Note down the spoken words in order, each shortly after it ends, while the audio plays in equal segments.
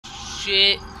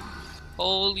shit.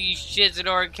 Holy shit,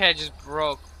 Zadora Cat just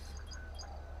broke.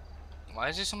 Why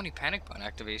is there so many panic button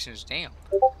activations? Damn.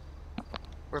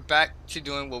 We're back to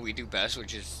doing what we do best,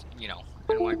 which is, you know,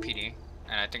 NYPD.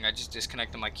 And I think I just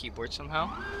disconnected my keyboard somehow.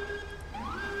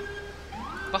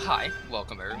 But hi,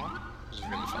 welcome everyone. This is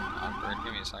really fucking awkward.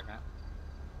 Give me a second.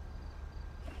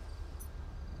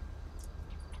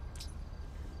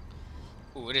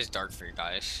 Ooh, it is dark for you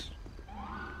guys.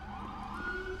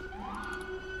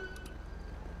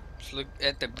 Just look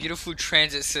at the beautiful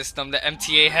transit system the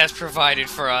MTA has provided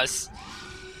for us.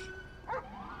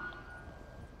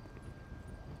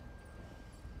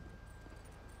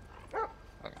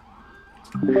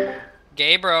 Okay.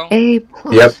 Gay, bro. Hey. Yep.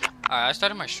 Alright, I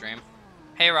started my stream.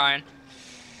 Hey, Ryan.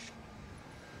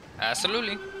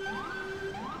 Absolutely.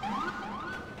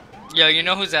 Yo, you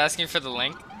know who's asking for the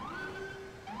link?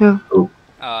 Who?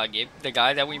 Gabe, the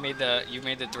guy that you made the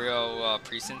 3-0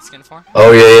 precinct skin for?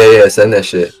 Oh yeah. Send that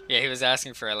shit. Yeah, he was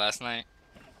asking for it last night.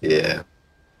 Yeah.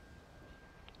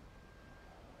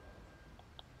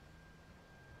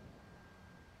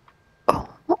 Oh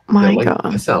my Yeah, god.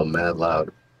 I sound mad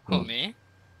loud. Who, me?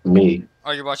 Me.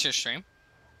 Oh, you're watching a stream?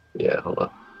 Yeah. Hold on.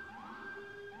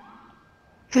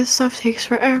 This stuff takes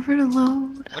forever to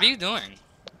load. What are you doing?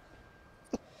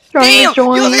 Trying to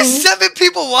join. Yo, there's 7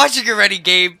 people watching already,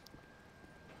 Gabe.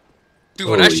 Dude,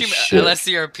 when I Holy stream shit.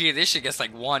 LSCRP, this shit gets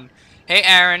like 1. Hey,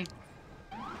 Aaron.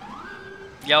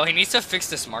 Yo, he needs to fix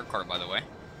the smart card, by the way.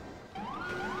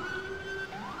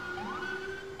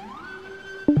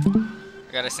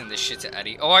 I gotta send this shit to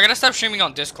Eddie. Oh, I gotta stop streaming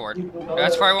on Discord.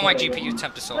 That's probably why my GPU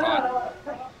temp is so hot.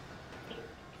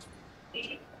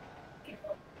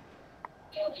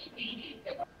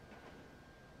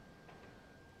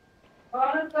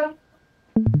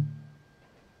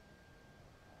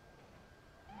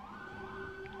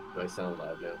 Do I sound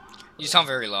loud now? You sound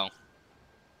very low.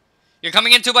 You're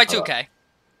coming in 2x2, okay?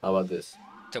 How about this?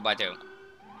 2x2.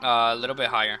 A little bit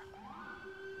higher.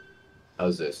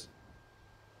 How's this?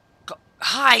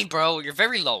 Hi, bro. You're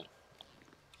very low.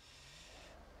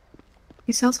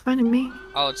 He sounds fine to me.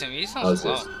 Oh, Tim, you sound How's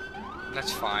slow. this?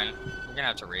 That's fine. We're gonna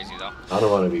have to raise you, though. I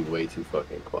don't want to be way too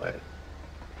fucking quiet.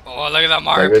 Oh, look at that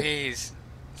RPs.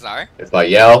 Sorry? If I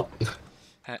yell,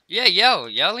 Yeah,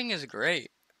 yelling is great.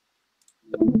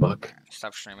 fuck.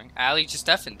 Stop streaming. Ali just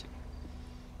deafened.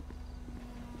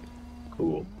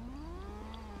 Cool.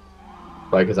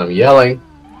 Why? Because I'm yelling.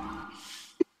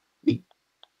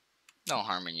 No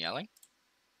harm in yelling.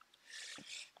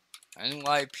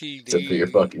 NYPD. Except for your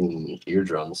fucking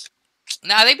eardrums.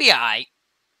 Nah, they be alright.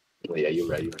 Well, yeah, you're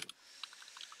right.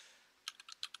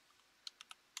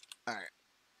 Alright.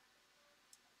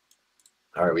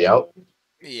 Alright, we out?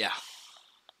 Yeah.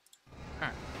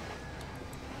 Alright.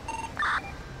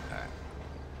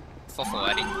 Fuffle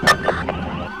Eddie.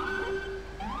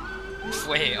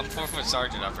 Wait, I'm 4-foot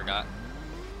sergeant, I forgot.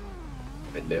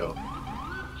 I know.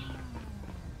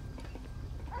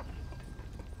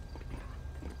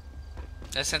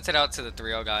 I sent it out to the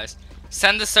 3-0 guys.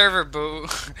 Send the server, boo.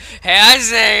 Hey,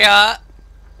 Isaiah.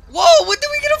 Whoa, when did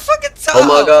we get a fucking top? Oh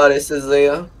my god, it's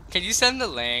Isaiah. Can you send the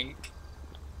link?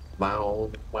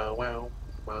 Wow, wow, wow,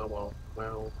 wow, wow,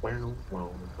 wow, wow,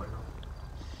 wow, wow.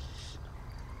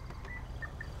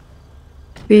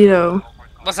 Vito.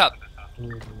 What's up?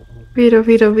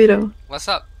 Vito. What's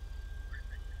up?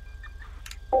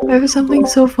 I have something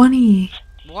so funny.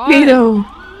 What? Vito.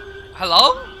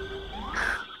 Hello?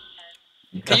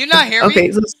 Can you not hear me?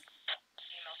 Okay, so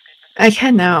I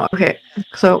can now. Okay,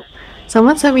 so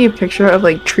someone sent me a picture of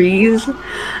like trees,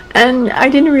 and I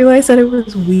didn't realize that it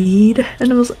was weed.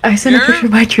 And I sent a picture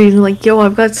of my trees and like, yo,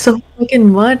 I've got so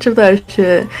fucking much of that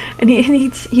shit. And he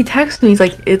texted me, he's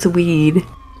like, it's weed.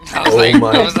 I was like,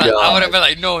 I would have been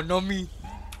like, no, not me.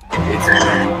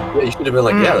 Yeah, you should have been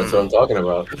like, yeah, that's what I'm talking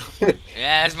about.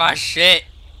 Yeah, it's my shit.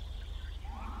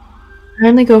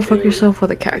 Finally, go fuck yourself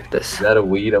with a cactus. Is that a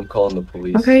weed? I'm calling the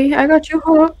police. Okay, I got you,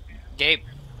 huh? Gabe.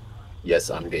 Yes,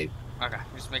 I'm Gabe. Okay,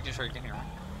 just making sure you can hear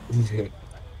me.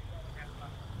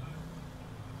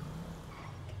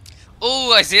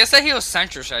 Oh, Isaiah said he was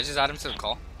central. Should I just add him to the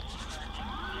call?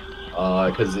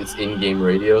 Because it's in-game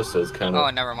radio, so it's kind of... Oh,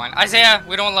 never mind. Isaiah,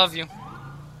 we don't love you.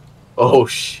 Oh,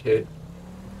 shit.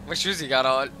 What shoes you got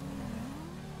on?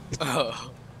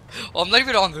 Oh, I'm not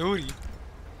even on duty.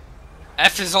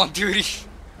 F is on duty.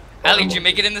 Ali, did you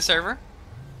make it in the server?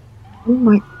 Oh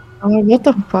my god, what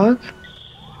the fuck?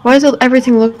 Why does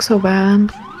everything look so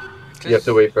bad? You have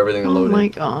to wait for everything to Oh load my in.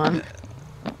 god.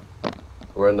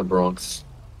 We're in the Bronx.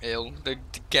 Ew, the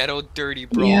ghetto dirty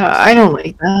Bronx. Yeah, I don't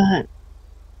like that.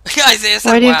 Isaiah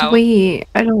said, Why do you have wow. to wait?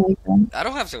 I don't like that. I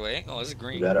don't have to wait. Oh, it's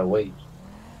green. You gotta wait.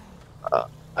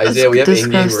 Isaiah, we have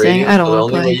in-game disgusting. I ratings, don't so the want to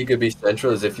only way play. you could be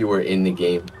central is if you were in the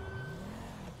game.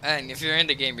 And if you're in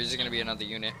the game, you're just gonna be another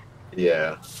unit.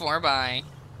 Yeah. 4x.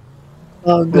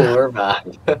 Bug. Or back.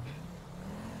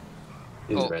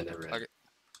 He's Oh, red, they're red. okay.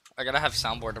 I gotta have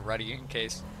soundboard ready in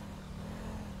case.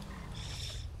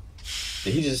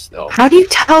 Did he just? Oh. How do you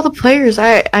tell the players?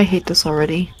 I hate this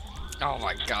already. Oh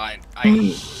my god.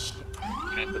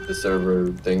 Didn't put the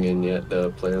server thing in yet, the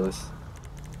player list.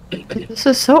 This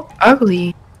is so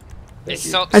ugly. It's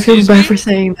You. so. I feel Excuse bad me? for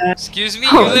saying that. Excuse me?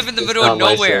 Oh, You live in the It's middle not of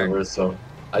my nowhere. server, so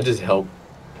I just help.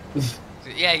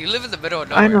 Yeah, you live in the middle of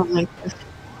nowhere. I don't like this.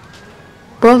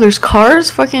 Bro, there's cars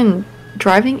fucking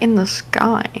driving in the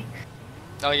sky.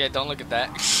 Oh yeah, don't look at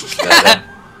that.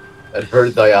 That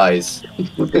hurt thy eyes.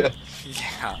 Yeah.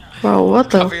 Bro, what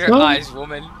the Cover your fuck? eyes,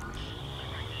 woman.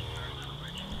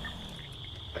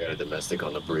 I got a domestic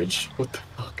on the bridge. What the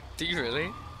fuck? Do you really?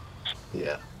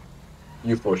 Yeah.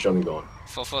 You four, show me going.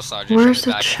 Full sergeant. Where's show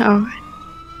me the back. chow?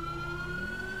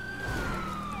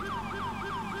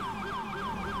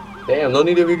 Damn, no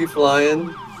need to be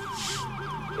flying.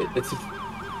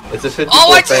 It's a 54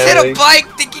 Oh, I just family. hit a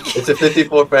bike thinking. It's a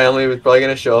 54 family. It's probably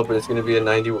gonna show up, and it's gonna be a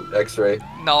 90 X-ray.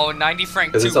 No, 90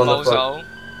 Frank 'Cause 2 it's on the bozo.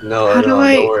 No, How do no,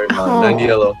 I- don't worry about it. oh. 90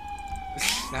 yellow.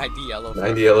 90 yellow.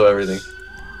 90 yellow, everything.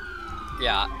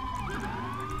 Yeah.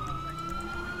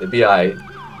 It'd be alright.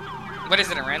 What is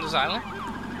it, in Randall's Island?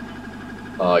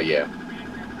 Oh, yeah.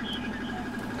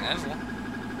 Yeah, that's one.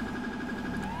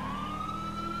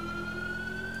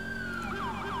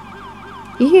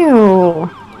 Ew.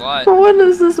 What? What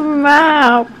is this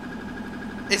map?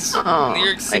 It's Oh, New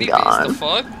York my City God. base. The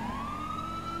fuck?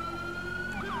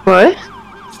 What?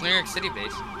 It's New York City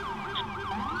base.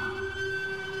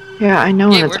 Yeah, I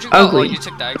know, Yeah, and where'd it's you go? Oh, ugly. you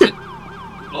took the exit?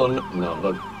 Oh, no,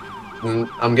 look.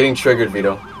 I'm getting triggered,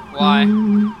 Vito. Why?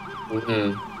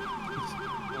 Mm-mm.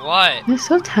 What? It's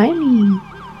so tiny.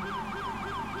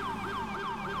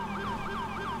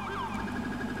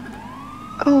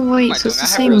 Oh wait, Am I so it's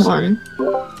the doing? I have same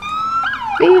real one.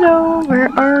 Vito, where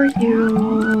are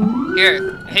you?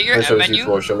 Here, hit your I M show menu.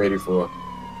 84, show me 84.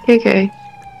 Okay.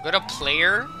 Go to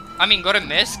player. Go to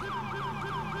MISC.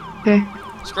 Okay.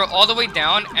 Scroll all the way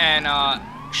down and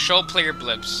show player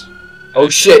blips. Oh,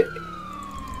 shit!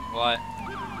 What?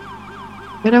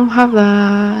 I don't have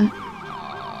that.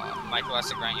 Michael has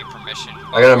to grant you permission.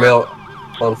 I got a male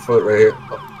on foot right here.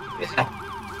 Oh.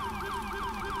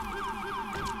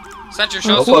 Center,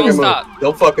 show Don't full fucking stop. move.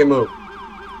 Don't fucking move.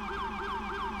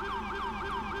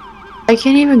 I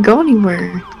can't even go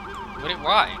anywhere.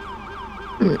 Why?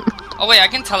 Hmm. Oh wait, I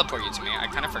can teleport you to me. I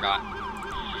kind of forgot.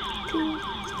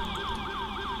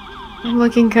 I'm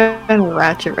looking kind of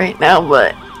ratchet right now,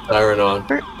 but Siren on.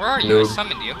 Where are you? I Noob.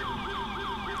 summoned you.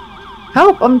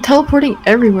 help! I'm teleporting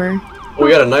everywhere. Oh,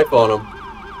 we got a knife on him.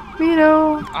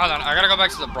 Vito. Hold on, I gotta go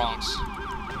back to the Bronx.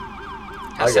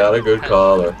 I got a good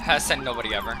caller. Has said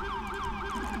nobody ever.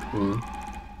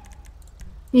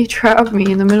 You trapped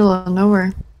me in the middle of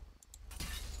nowhere.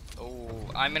 Oh,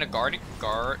 I'm in a guard.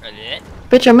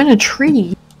 Bitch, I'm in a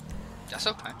tree. That's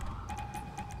okay.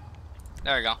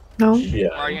 There we go. No. Yeah.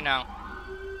 Where are you now?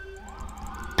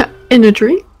 In a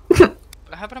tree? What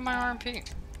happened to my RMP?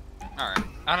 Alright.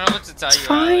 I don't know what to tell It's you.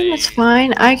 fine, Allie. it's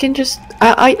fine. I can just...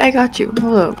 I got you.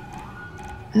 Hold up.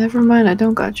 Never mind, I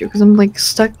don't got you, because I'm, like,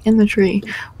 stuck in the tree.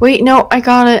 Wait, no, I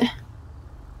got it.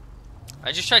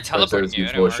 I just tried teleporting you. It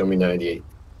didn't Before, work. show me 98.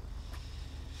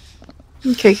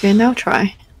 Okay, now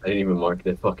try. I didn't even mark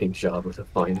that fucking job with a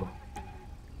final.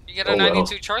 You get a Oh, well.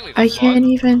 92 Charlie. I the fuck? can't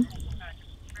even...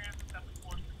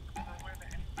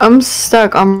 I'm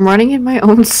stuck. I'm running in my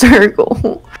own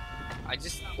circle. I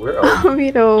just. Where are we?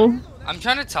 Vito. I'm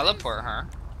trying to teleport her.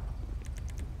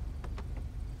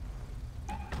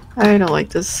 I don't like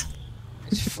this.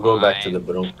 It's I'm going back to fine. the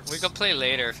Bronx. We can play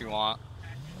later if you want.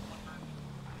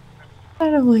 I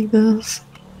don't like this.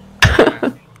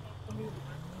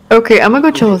 Okay, I'm gonna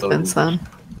go chill with Vince then.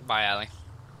 Bye, Allie.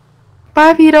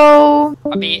 Bye, Vito. A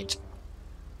bitch.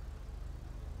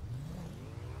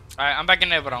 Alright, I'm back in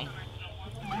there, bro.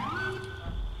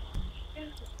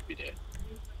 Be dead.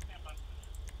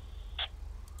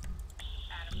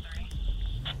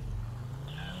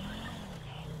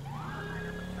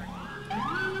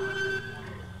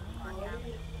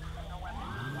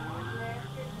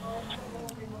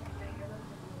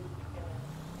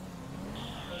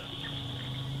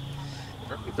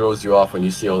 It throws you off when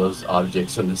you see all those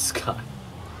objects in the sky.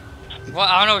 Well,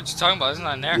 I don't know what you're talking about. It's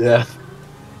not in there. Yeah.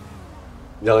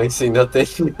 Y'all ain't seen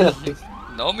nothing.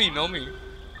 Know me, know me.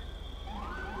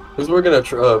 Who's working a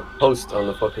post on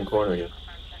the fucking corner again?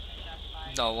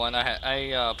 No, one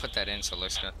I put that in, so it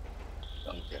looks good.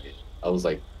 Okay. I was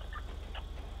like,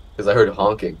 Because I heard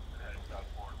honking.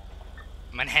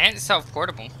 Manhattan's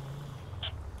self-portable.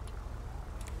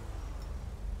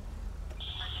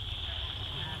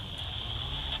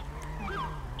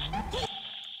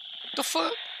 The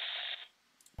fuck?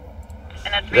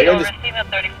 And a 3-0 receiving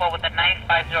 34 with a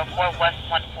 9504 West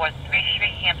 143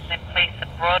 Street, Hampton Place,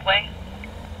 Broadway.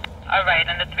 Alright,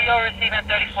 and the 3-0 receiving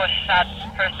 34 shot,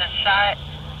 person shot,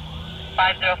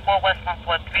 504 West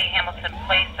 143 Hamilton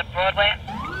Place, Broadway.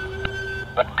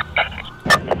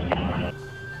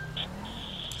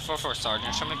 4-4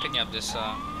 Sergeant, show me picking up this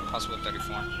possible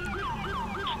 34.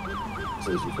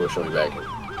 So this before showing back in.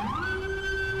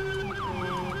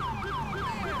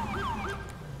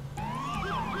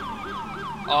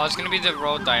 Oh, it's gonna be the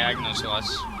road diagonal to us.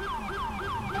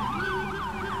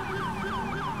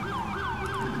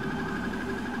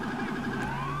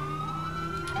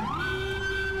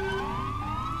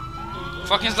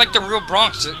 Fucking, it's like the real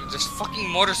Bronx. There's fucking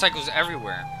motorcycles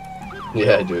everywhere.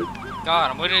 Yeah, dude.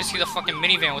 God, I'm waiting to see the fucking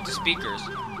minivan with the speakers.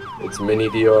 It's mini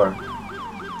DR.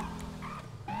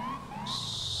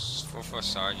 4-4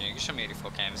 Sergeant, you can show me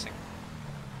 84 canvassing.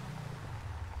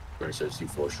 Where it says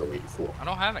C4, show me 84. I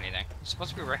don't have anything. It's supposed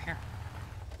to be right here.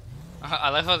 I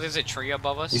love how there's a tree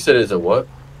above us. You said it's a what?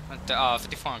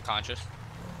 54 unconscious.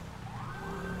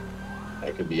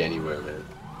 That could be anywhere, man.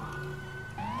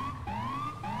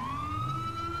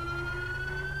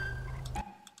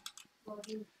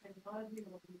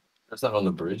 That's not on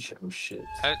the bridge? Oh shit.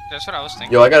 That's what I was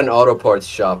thinking. Yo, I got an auto parts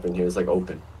shop in here. It's like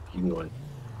open. You can go in.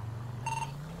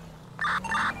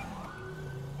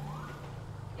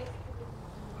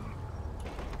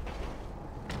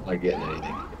 Not getting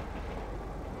anything.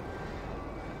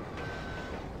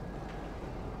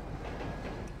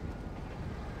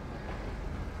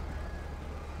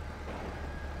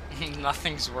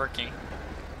 Nothing's working.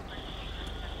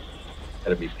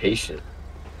 Gotta be patient.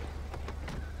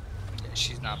 Yeah,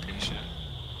 she's not patient.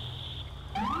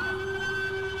 I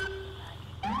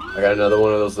got another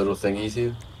one of those little thingies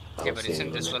here. Yeah, but it's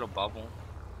in this little bubble.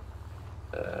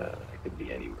 It could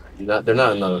be anywhere. They're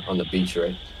not on the beach,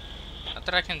 right? Not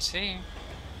that I can see.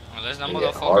 Well, there's no Yeah,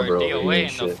 motherfucker Harbor DOA over here in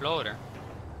and the shit. floater.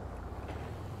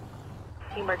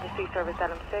 Emergency service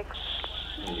item 6.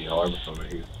 Maybe harbor over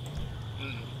here.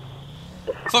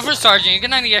 For Sergeant, you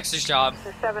can 90X's job.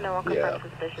 The 701 confirmed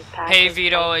suspicious package. Hey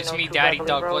Vito, it's me, 1802 Daddy Beverly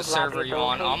Duck. Road, What server lobby you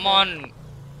on? location. I'm on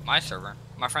my server.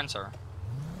 My friend's server.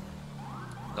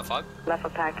 The fuck? Left a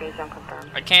package,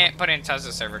 unconfirmed. I can't put in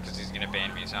Tessa's server because he's gonna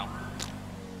ban me, so.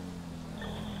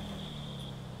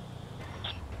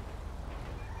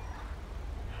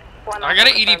 I got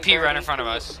an EDP right in front of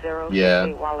us. Yeah.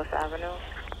 Wallace Avenue.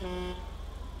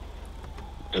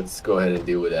 Let's go ahead and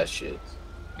deal with that shit.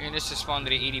 You're gonna just respond to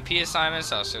the EDP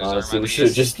assignments. I'll soon Honestly, we should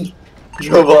have just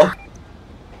drove off.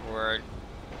 Word.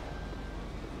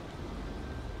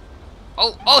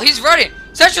 Oh, he's running!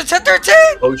 Section 1013!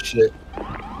 Oh shit.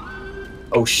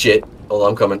 Oh shit. Hold on,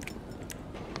 I'm coming.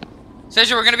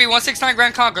 Section, we're gonna be 169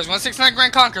 Grand Conquerors. 169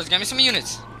 Grand Conquerors. Give me some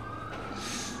units.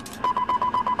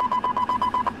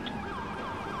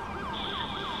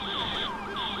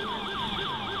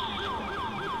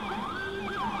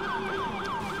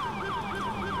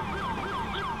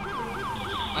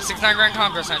 On 69 Grand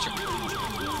Conquerors, Section.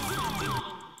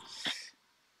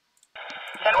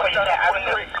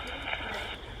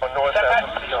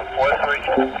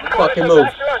 Fucking move.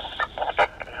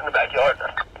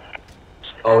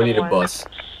 Oh, we need a bus.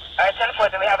 Alright,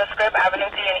 10-4, do we have a script? Avenue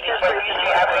D and East Broadway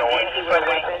Street, Avenue D and East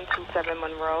Broadway. 27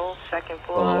 Monroe, second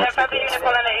floor. Oh, Yeah, 5 units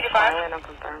calling at 85. And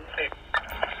unconfirmed.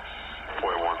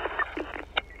 41.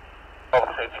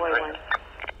 41. 10-4,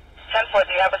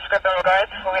 do you have a script in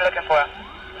regards? Who are we looking for?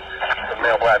 The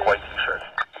male black white t-shirt.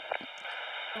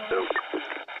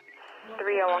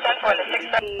 301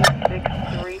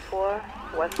 634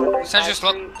 West 135 Section,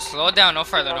 Street. slow it down. No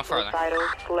further, no further.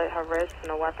 Split her wrist,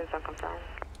 no weapons unconfirmed.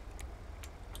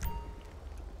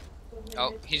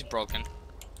 Oh, he's broken.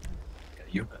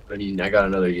 I got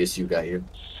another issue guy here.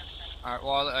 Alright,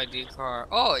 wallet, ID card.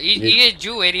 Oh, he is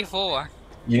Jew 84.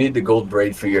 You need the gold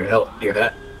braid for your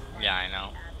hat. Yeah, I know.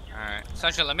 Alright.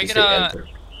 Section, let me Just get hit a... enter.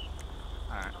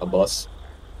 Alright. A bus.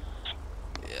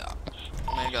 Yeah.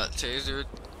 I got tasered.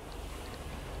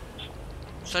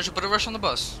 Section, put a rush on the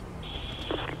bus.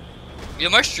 Yeah,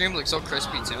 my stream looks so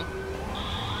crispy too.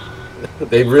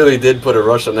 They really did put a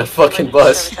rush on that fucking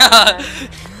bus.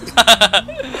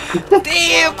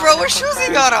 Damn, bro, what shoes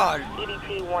he got on?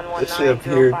 EDP This shit up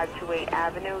here. 1190528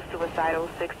 Avenue, suicidal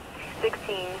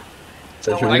 616.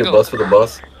 Said you need a bus for the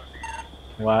bus.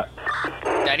 What?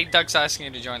 Daddy Duck's asking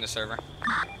you to join the server.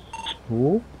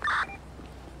 Who?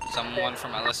 Someone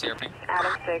from LSCRP.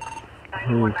 Adam 6.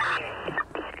 Who?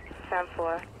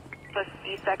 10-4. Plus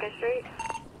East 2nd Street.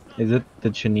 Is it the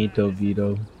Chinito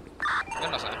Vito? Yo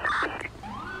no sé.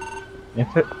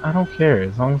 If it, I don't care.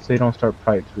 As long as they don't start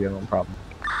fights, we have no problem.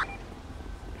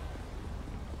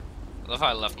 I love how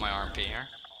I left my RMP here.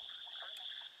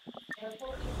 The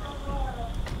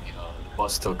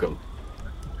bus took him.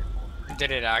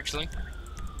 Did it actually?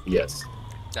 Yes.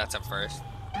 That's a first.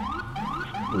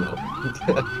 No.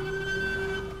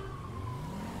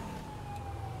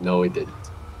 No, it didn't.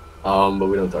 But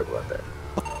we don't talk about that.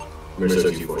 We're so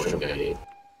you for sure.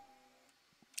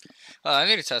 I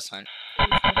need a test sign.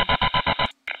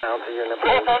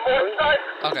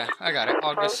 Okay, I got it.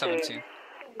 August 17th.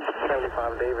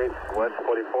 75 David, West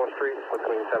 44th Street,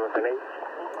 between 7th and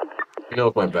 8th. You know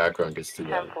if my background gets too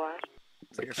loud. 10-4.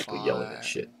 It's like You're people fine. yelling at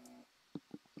shit.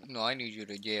 No, I need you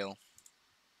to yell.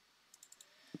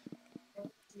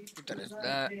 That is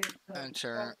that.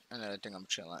 Enter. And then I think I'm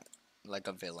chilling. Like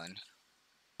a villain.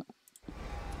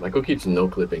 Michael keeps no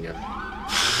clipping him.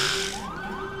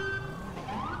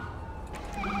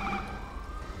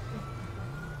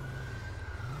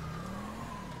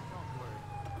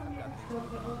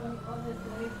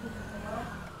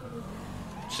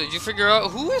 So did you figure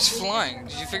out who is flying?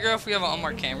 Did you figure out if we have an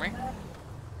unmarked Camry?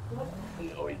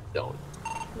 No, we don't.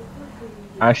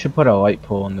 I should put a light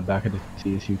pole in the back of the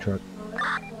CSU truck.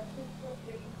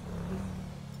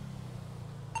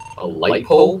 A light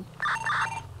pole?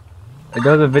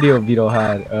 There was a video Vito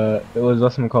had. It was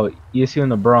something called ESU in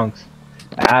the Bronx.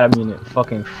 The Adam unit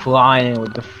fucking flying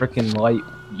with the freaking light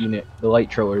unit, the light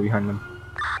trailer behind them.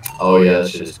 Oh yeah, that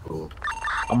shit is cool.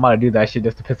 I'm about to do that shit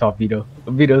just to piss off Vito.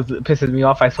 If Vito pisses me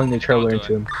off, I swing the trailer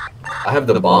into him. I have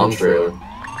the bomb trailer.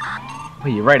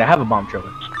 Wait, you're right, I have a bomb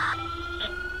trailer.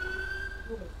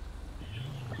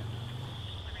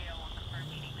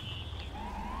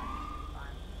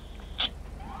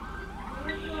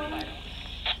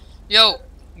 Yo,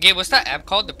 Gabe, what's that app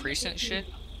called? The precinct shit?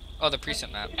 Oh, the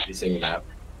precinct map. Precinct map.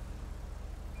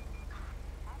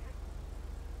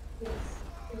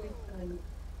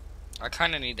 I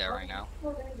kind of need that right now.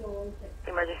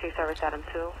 Emergency service Adam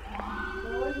 2.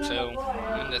 So,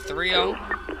 in the 3-0.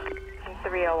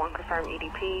 301 confirmed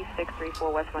EDP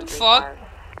 634 West Fuck.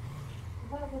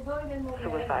 135.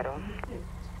 Suicidal.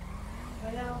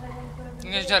 I'm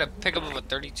gonna try to pick up with a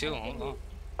 32. Hold on.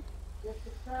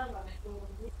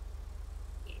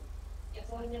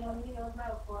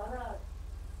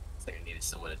 It's like I needed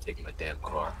someone to take my damn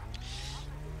car.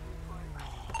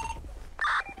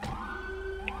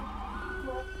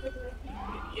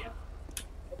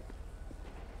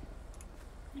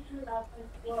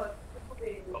 Oh,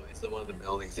 it's the one of the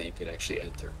buildings that you can actually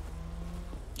enter.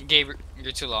 Gabe,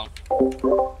 you're too long.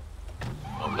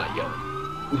 I'm not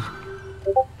yelling.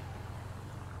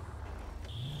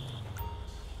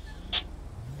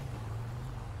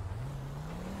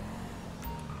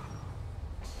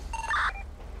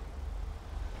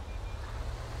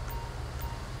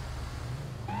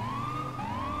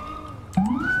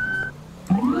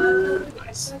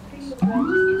 Nice.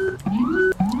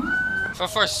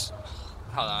 First,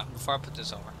 hold on, before I put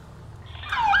this over.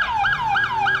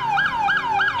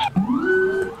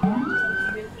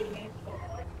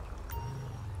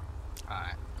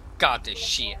 Alright, got this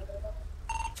shit.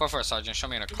 First, Sergeant, show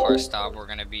me in a car stop. We're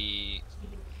gonna be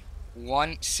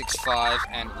 165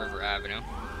 and River Avenue.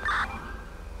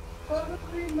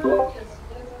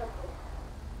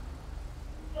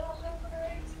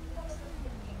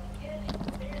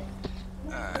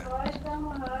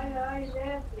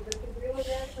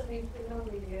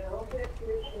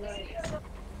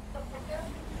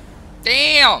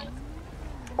 Damn!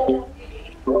 I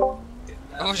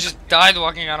almost just died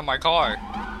walking out of my car.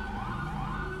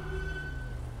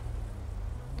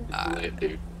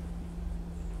 Dude.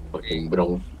 Fucking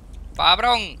bro.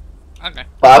 Pabrong! Okay.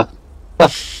 Pa?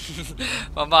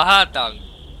 Pamahatang.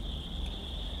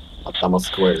 Atama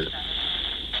Square.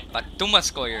 Patuma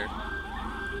Square.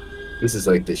 This is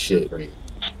like the shit, right?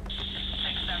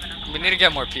 We need to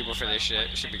get more people for this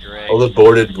shit. It should be great. All the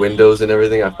boarded windows and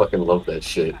everything, I fucking love that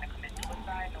shit.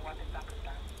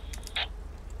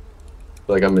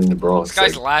 Like I'm in the Bronx. This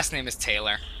guy's like, last name is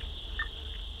Taylor.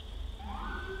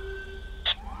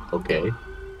 okay.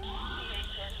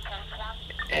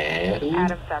 And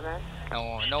Adam 7.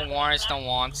 No warrants, no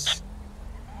wants.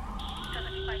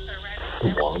 who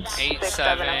wants?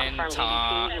 87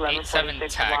 Tom. 87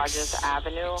 tax.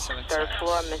 Avenue, 87 third tax.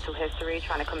 floor, mental history,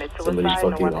 trying to commit suicide. Somebody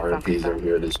fucking no weapons RMPs over on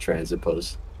here. This transit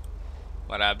post.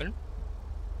 What happened?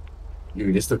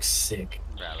 Dude, this looks sick.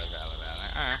 Valid.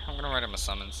 Alright, I'm gonna write him a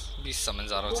summons. Be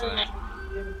summons auto today.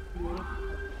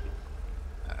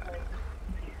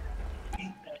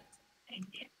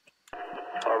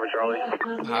 Harbor Charlie.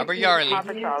 Harbor Yarley.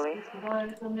 Papa Charlie.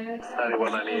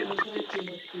 9198.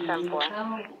 10-4.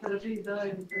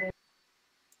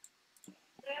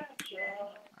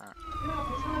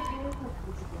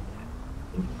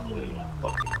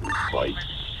 Fight.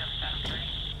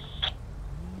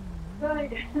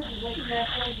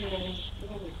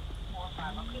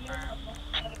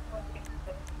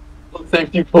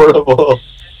 Thank you, portable.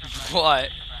 What?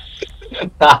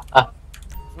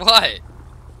 What?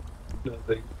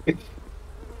 Nothing. I'm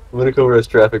gonna cover as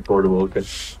traffic portable, okay?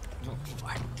 Oh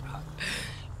my god.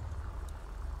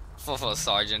 Full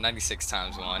Sergeant, 96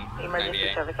 times 1. Emergency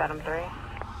 98. service item 3.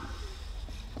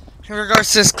 In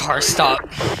regards to this car stop.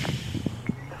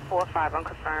 4-5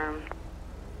 unconfirmed.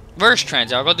 Where's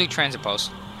transit? I'll go do transit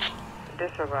post.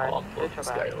 Disregard. I'll pull this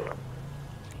guy Disregard. over.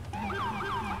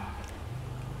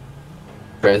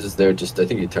 Transit's there, just I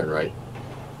think you turn right.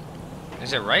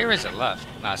 Is it right or is it left?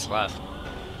 Nah, it's left.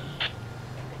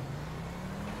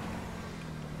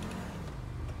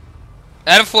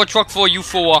 Adam 4, truck 4,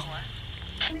 U4.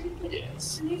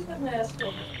 Yes.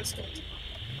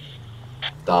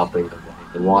 Stopping them.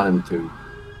 They want him to.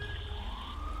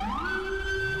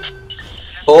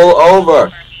 Pull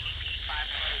over!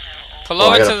 Pull Oh,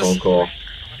 I over got to a phone the... call.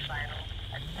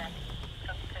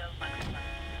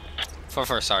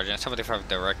 For Sergeant, 75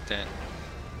 directed.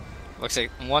 Looks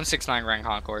like 169 Grand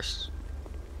Concourse.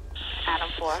 Adam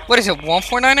 4. What is it,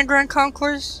 149 in Grand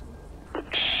Concourse?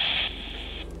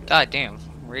 God damn,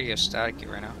 radio staticky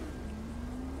right now.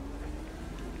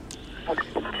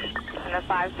 And a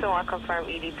 5-2 unconfirmed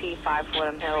EDP 5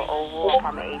 Fordham Hill Oval,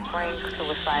 apartment 8 Springs,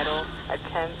 suicidal,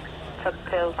 attempt, took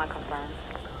pills unconfirmed.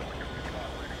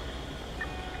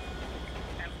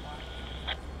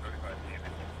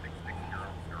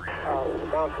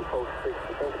 Bound to post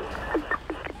 60.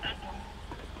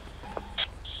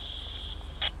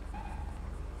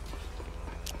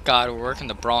 God, we work in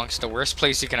the Bronx, the worst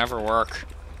place you can ever work.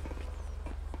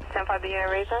 10-5 the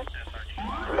eraser.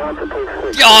 Bound to post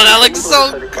 60. Yo, that looks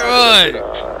so good!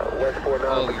 West 49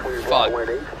 Holy between fuck.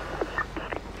 Broadway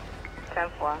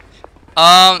and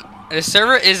 10-4. The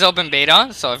server is open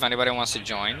beta, so if anybody wants to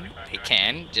join, they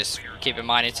can. Just keep in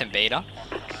mind it's in beta.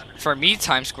 For me,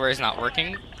 Times Square is not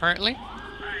working currently.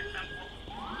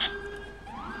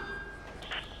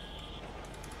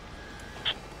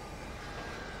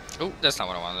 Oh, that's not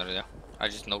what I wanted to do. I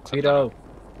just no-clicked on it. Vito.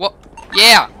 What?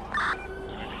 Yeah!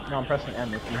 No, I'm pressing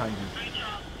M. It's behind you.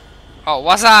 Oh,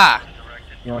 what's up?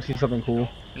 You want to see something cool?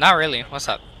 Not really. What's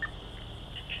up?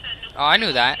 Oh, I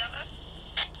knew that.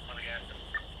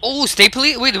 Oh, state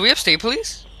police? Wait, do we have state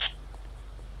police?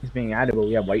 He's being added, but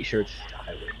we have white shirts.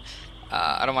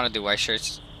 I don't want to do white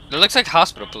shirts. It looks like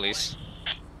hospital police.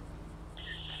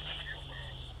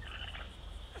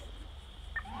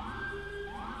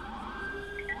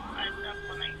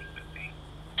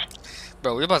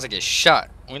 Bro, we're about to get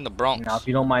shot. We're in the Bronx. Now, if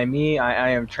you don't mind me, I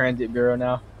am Transit Bureau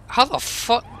now. How the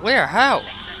fuck? Where? How?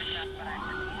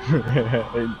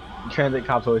 Transit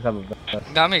cops always have a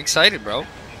vest. Got me excited, bro.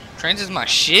 Transit's my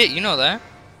shit. You know that.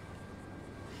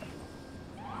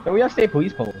 Yo, we have state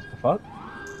police posts. The fuck?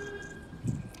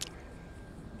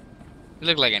 You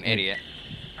look like an idiot.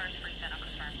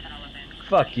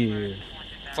 Fuck you.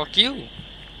 Fuck you.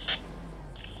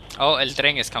 Oh, el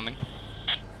tren is coming.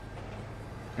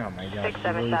 Oh my god.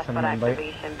 6-7 Really shots sending for an invite?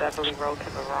 activation, Beverly Road to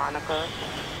Veronica.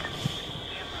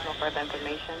 No further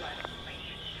information.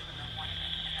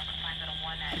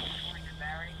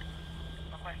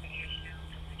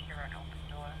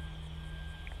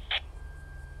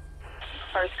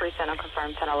 First precinct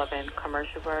unconfirmed 1011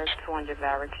 Commercialburg, 200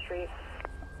 Varick Street.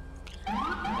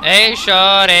 Hey,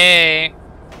 shorty.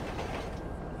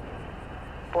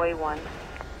 Boy 1.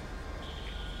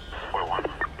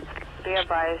 Be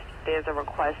advised there's a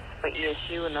request for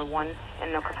ESU in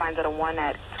the confines of the 1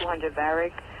 at 200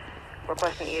 Varick.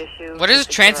 Requesting ESU. Where does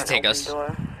to transit secure take an us?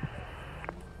 open door.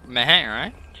 Manhattan,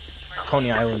 right?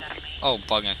 Coney Island. Oh,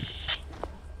 bugging.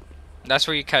 That's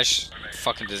where you catch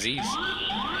fucking disease.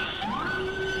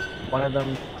 One of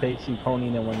them takes you Coney,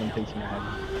 and then one of them takes you Manhattan.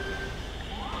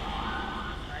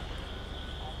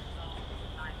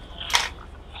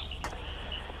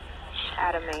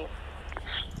 Adam 8.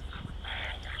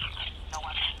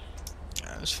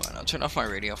 That's fine. I'll turn off my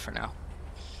radio for now.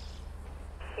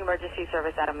 Emergency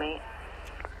service Adam 8.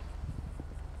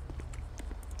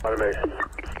 Automation.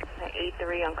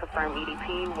 8-3 unconfirmed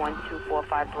EDP,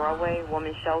 1245 Broadway,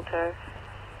 woman shelter,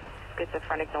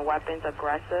 schizophrenic, no weapons,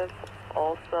 aggressive.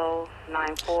 Also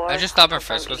 9-4. I just stopped in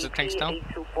Frisco to think still.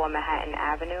 824 Manhattan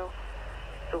Avenue,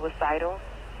 suicidal,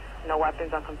 no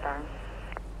weapons unconfirmed.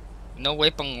 No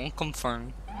weapon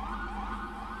unconfirmed.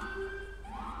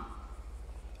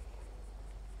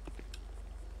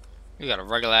 You got a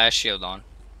regular ass shield on.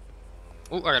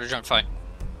 Ooh, I got a junk fight.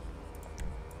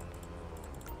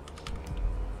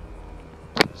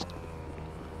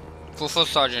 Full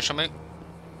sergeant, show me.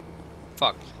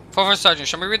 Fuck. Full sergeant,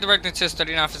 show me redirecting to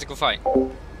 39 physical fight.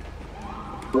 Ooh,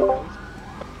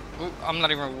 I'm not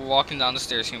even walking down the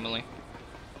stairs humanly.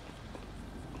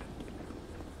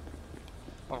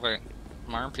 Okay,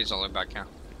 my RP's all the way back here.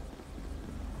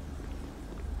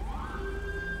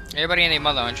 Everybody and their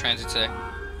mother on transit today.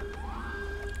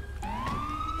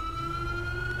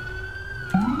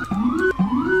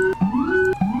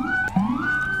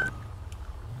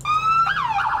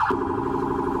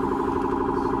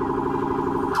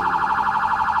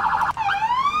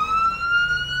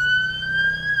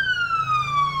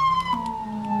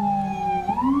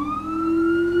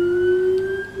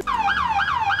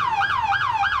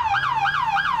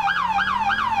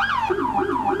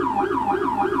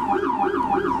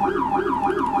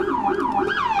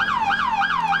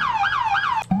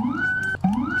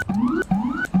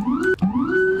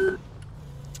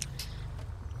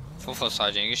 Full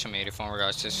sergeant, you should make it phone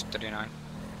regards to 39.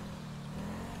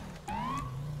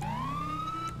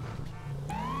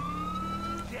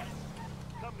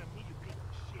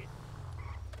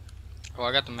 Oh,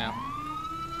 I got the mail.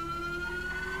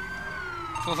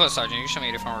 Full sergeant, you should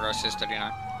make it phone regards to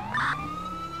 39.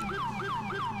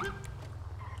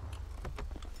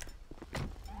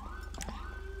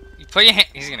 You put your hand.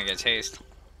 He's gonna get tased.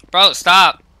 Bro,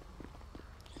 stop.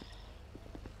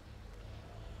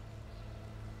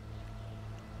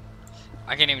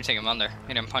 I can't even take him under.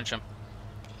 He didn't punch him.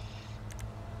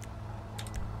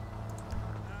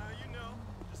 You know,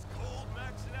 just cold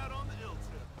maxing out on the ill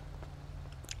tip.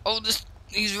 Oh,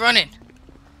 he's running.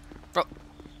 Bro.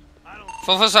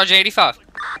 Full sergeant 85.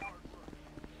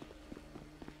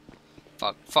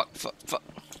 Fuck.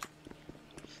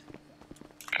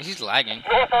 He's lagging.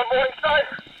 North on Morningside.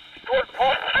 Towards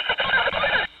Port.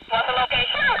 What's the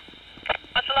location?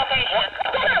 What's the location?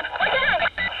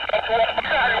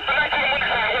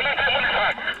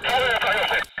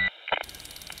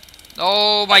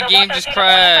 Oh, my game just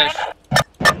crashed.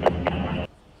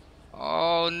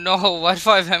 Oh no, why'd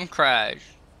 5M crash?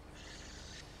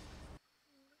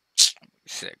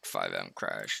 Sick, 5M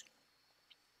crashed.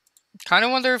 Kinda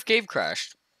wonder if Gabe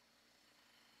crashed.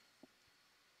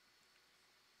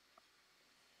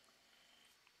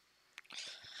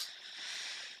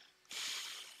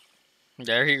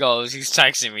 There he goes, he's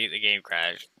texting me the game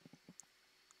crashed.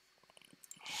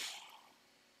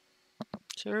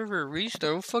 Server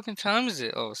restart, what fucking time is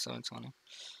it? Oh, 7:20.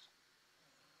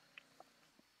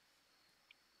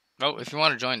 Oh, if you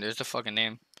want to join, there's the fucking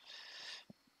name.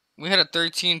 We had a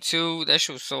 13-2, that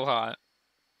shit was so hot.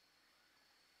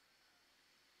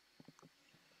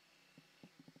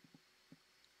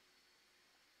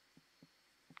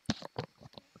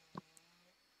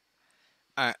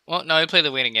 Alright, well, no, I played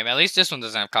the waiting game. At least this one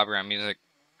doesn't have copyright music.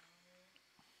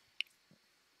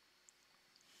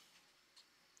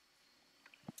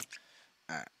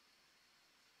 Alright.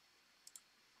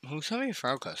 Who sent me a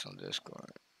friend request on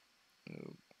Discord?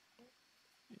 Ooh.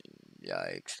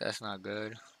 Yikes, that's not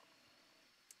good.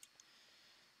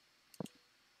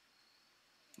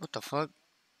 What the fuck?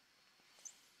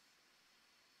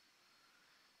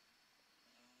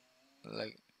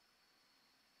 Like...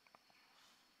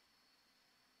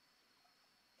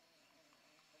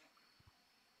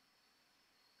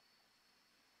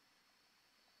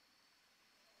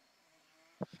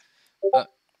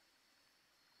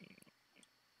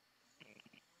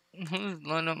 Who's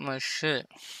blowing up my shit?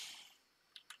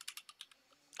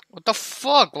 What the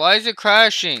fuck? Why is it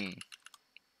crashing?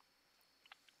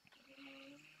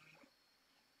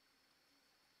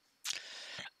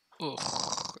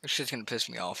 Ugh, this shit's gonna piss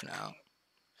me off now.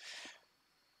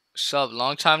 What's up?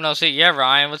 Long time no see. Yeah,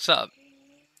 Ryan, what's up?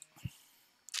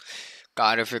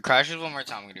 God, if it crashes one more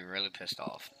time, I'm gonna be really pissed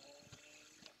off.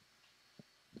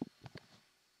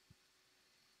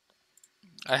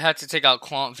 I had to take out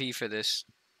Quant V for this,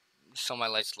 so my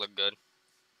lights look good.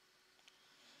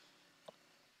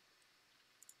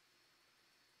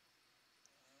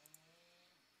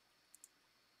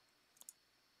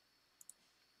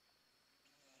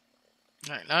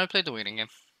 Alright, now I played the waiting game.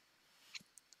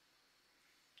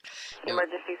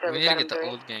 Emergency We service need to item get the 3.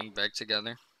 old gang back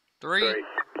together. 3. A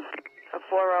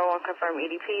 4-0 unconfirmed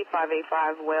EDP,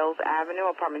 585 Wales Avenue,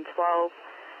 apartment 12.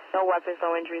 No weapons,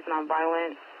 no injuries,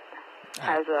 non-violent.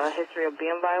 Has a history of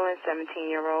being violent,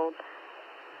 17-year-old.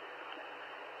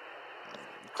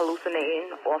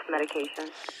 Hallucinating, off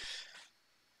medication.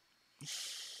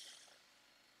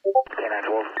 K9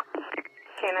 12.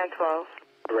 K9 12.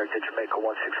 Direct to Jamaica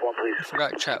 161, please. I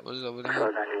forgot chat was over there.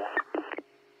 91.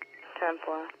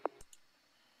 10-4.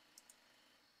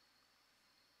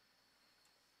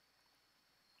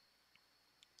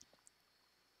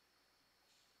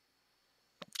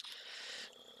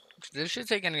 This should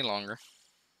take any longer.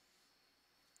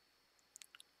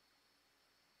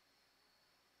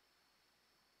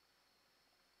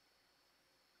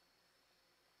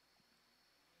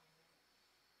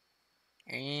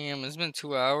 Damn, it's been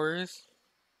 2 hours.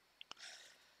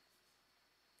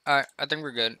 Alright, I think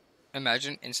we're good.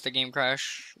 Imagine insta-game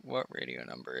crash. What radio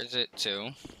number is it?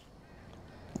 2.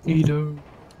 Edo.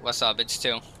 What's up? It's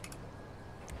 2.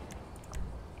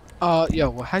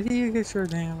 Yo, how do you get your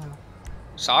name?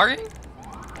 Sorry?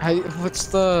 What's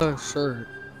the shirt?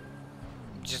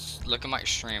 Just look at my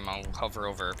stream. I'll hover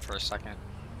over it for a second.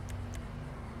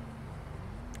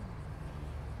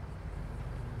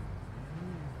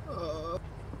 Uh,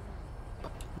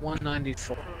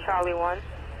 194. Charlie 1.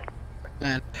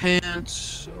 And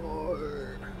pants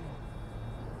are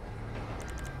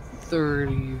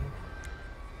 30.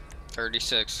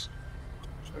 36.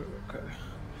 Okay.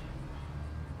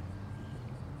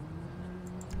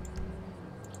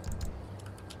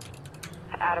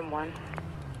 Adam 1.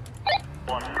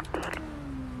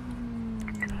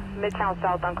 Midtown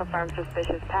South unconfirmed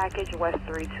suspicious package, West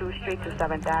 32 Street to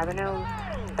 7th Avenue.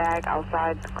 Bag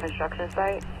outside the construction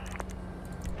site.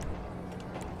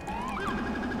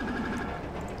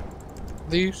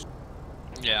 These?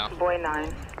 Yeah. Boy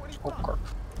 9. Okay.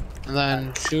 And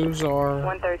then shoes are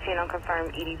 113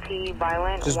 unconfirmed EDP,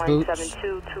 violent, just boots.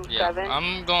 17227. Yeah,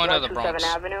 I'm going to the Bronx. 27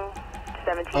 Avenue.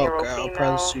 17-year-old okay, I'll female.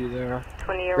 probably see you there.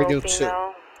 20-year-old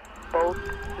female. Both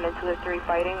mental history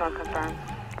fighting, unconfirmed.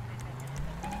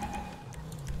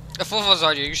 The full was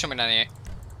audio, you can show me 98.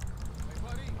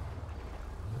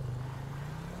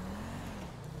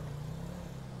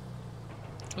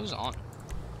 Who's on?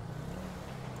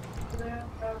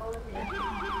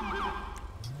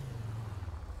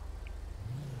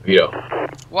 Vito.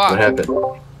 What? What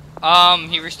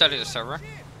happened? He restarted the server.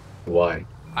 Why?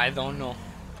 I don't know.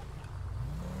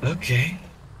 Okay.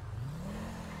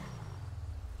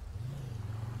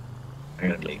 I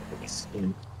gotta make this.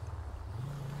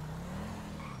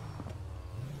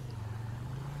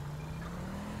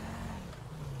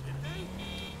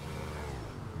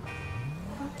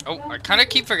 Oh, I kind of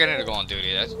keep forgetting to go on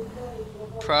duty. That's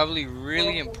probably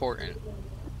really important.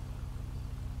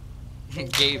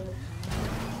 Gabe.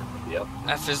 Yep.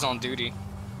 F is on duty.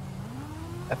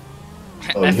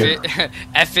 Oh,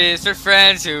 F is for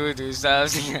friends who do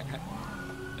stuff.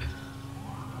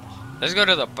 Let's go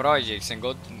to the projects and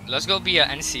go. Let's go be an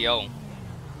NCO.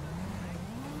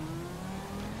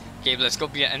 Gabe, let's go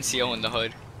be an NCO in the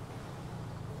hood.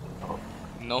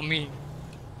 Know me.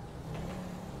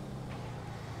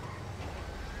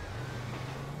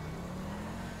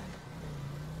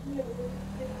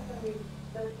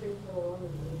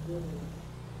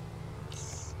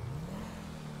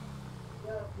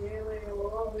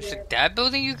 Is it that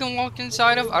building you can walk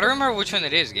inside of? I don't remember which one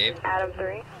it is, Gabe. Adam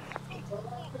 3.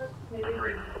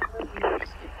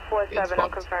 47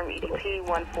 unconfirmed EDP,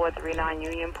 1439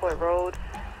 Unionport Road.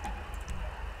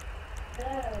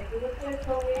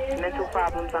 Mental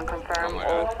problems unconfirmed.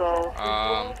 Also,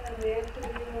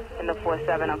 in the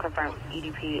 47 unconfirmed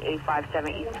EDP,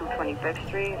 857 East 225th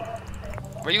Street.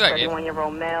 Where you at, Gabe?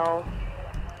 31-year-old male.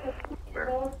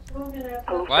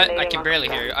 What? I can barely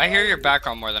hear you. I hear your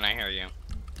background more than I hear you.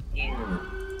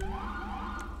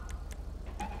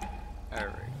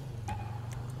 Alright.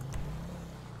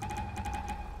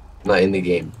 Not in the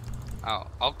game. Oh,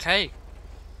 okay.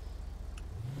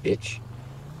 Bitch.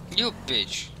 You a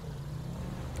bitch.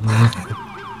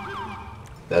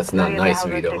 That's not nice,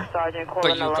 Vito. But you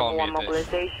call me a bitch.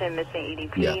 Mobilization, missing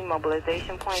EDP, Yeah.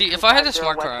 mobilization point. See, if I had a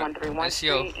smart car,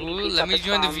 NCO, ooh, let me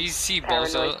join the VC,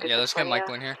 bozo. Yeah, let's get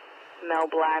Michael in here. Male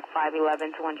black,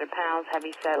 5'11", 200 pounds,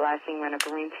 heavy set, last seen wearing a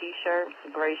green t-shirt,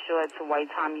 gray shorts, white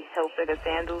Tommy Hilfiger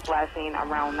sandals, last seen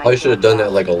around 19. I should have done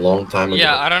that like a long time ago.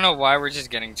 Yeah, I don't know why we're just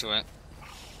getting to it.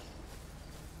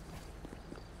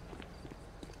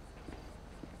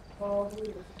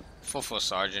 Full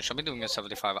sergeant. Should be doing a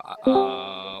 75.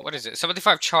 What is it?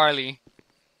 75 Charlie.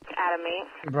 Adam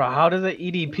 8. Bro, how does an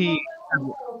EDP?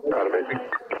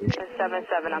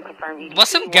 77 unconfirmed EDP.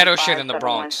 What's some ghetto shit in the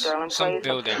Bronx? Some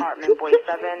building. Apartment Boy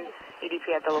 7,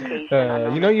 EDP at the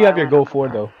location. You know you have your Go 4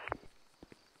 though.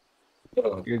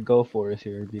 Your Go 4 is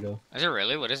here, Vito. Is it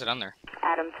really? What is it on there?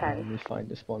 Adam Let 10. me find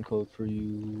the spawn code for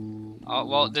you. Oh,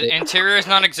 well, the interior is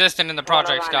non-existent in the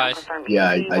projects, guys. Yeah,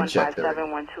 I checked it. I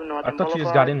thought you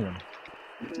just got in one.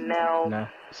 Mel. Nah.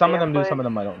 Some of them do, some of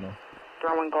them I don't know.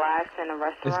 Throwing glass in a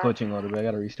It's restaurant. glitching a little bit. I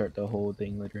gotta restart the whole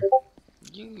thing later.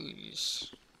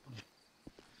 Use.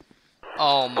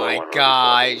 Oh my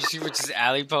god. You see what just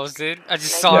Ali posted? I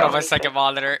just saw it on my second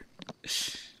monitor.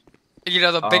 You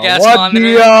know, the big ass what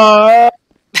monitor.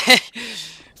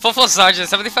 Full Sergeant,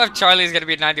 75 Charlie is gonna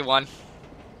be 91.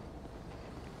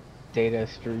 Data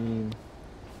stream.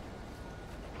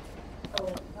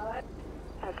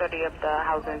 30 up the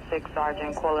Housing 6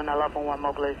 Sergeant calling a level 1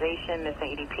 mobilization,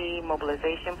 missing EDP,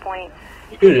 mobilization point.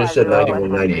 You could have just said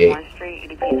 9198. Street,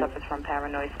 EDP suffers from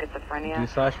paranoid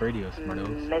schizophrenia. D/radio,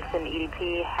 Smartos. Missing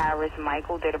EDP, Harris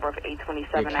Michael, date of birth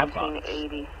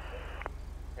 8/27/1980.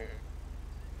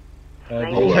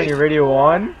 Did you turn your radio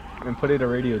on and put it to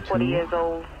radio 2? 40 years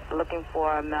old, looking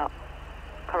for a male.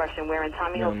 Correction, wearing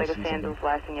Tommy Hilfiger sandals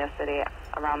lasting yesterday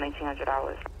around 1900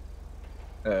 hours.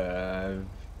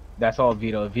 That's all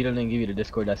Vito. If Vito didn't give you the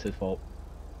Discord, that's his fault.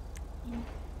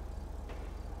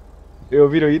 Yo,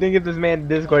 Vito, you didn't give this man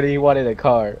the Discord and he wanted a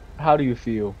car. How do you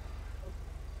feel?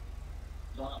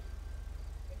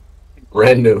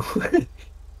 Brand new.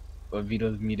 But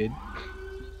Vito's muted.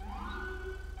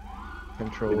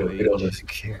 Control Vito doesn't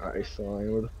care. Alright, so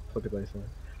where the fuck is I saying?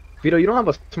 Vito, you don't have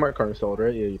a smart car installed,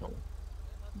 right? Yeah, you don't.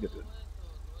 Get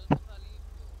it.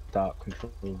 Stop.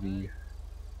 Control V.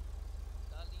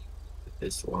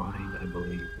 This line, I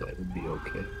believe that would be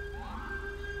okay.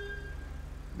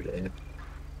 Yeah.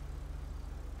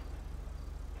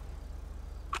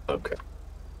 Okay.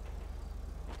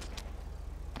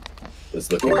 It's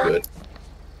looking good.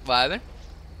 What happened?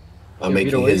 I'm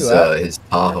making his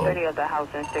Tahoe. 30 of the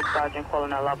Housing 6 Sergeant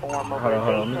calling a level 1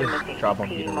 mobilization, missing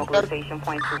EDP, mobilization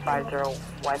point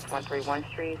 250 West 131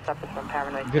 Street, suffers from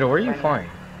paranoid. Vito, where are you flying?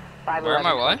 Where am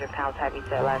I, what? 5'11", pounds, heavy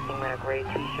set, last seen wearing a gray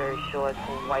t-shirt, shorts,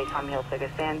 white Tommy Hilfiger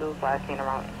sandals, last seen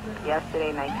around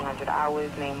yesterday, 1900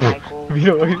 hours, named Michael.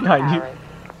 Vito, where behind you?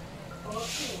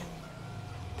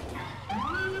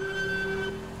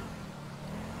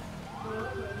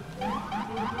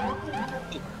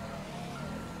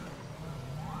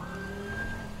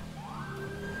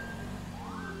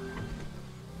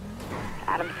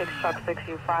 Adam 6 truck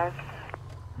 6U5.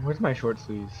 Where's my short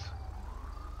sleeves?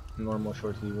 Normal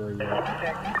short sleeve, where are you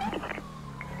at?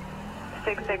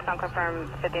 6-6 unconfirmed,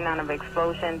 59 of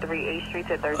explosion, 3 8th Street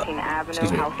to 13 Avenue,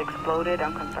 house exploded,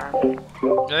 unconfirmed.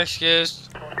 Excuse.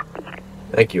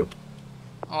 Thank you.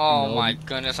 Oh my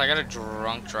goodness, I got a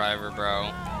drunk driver,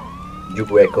 bro. You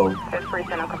welcome. 5th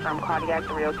precinct unconfirmed cardiac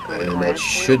 302. And that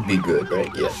should be good, right?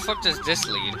 Yeah. What the fuck does this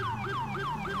lead?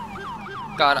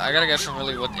 God, I gotta get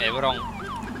familiar with everyone.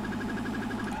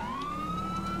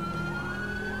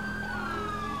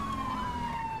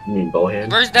 You mean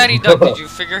bowhand? Where's Daddy Doug? Did you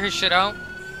figure his shit out?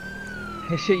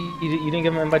 Hey, shit, you didn't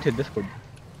give him an invite to Discord.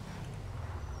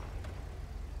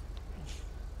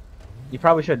 You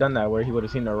probably should have done that, where he would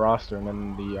have seen the roster and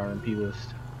then the RMP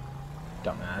list.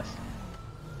 Dumbass.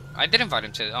 I did invite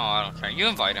him to. Oh, I don't care. You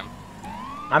invite him.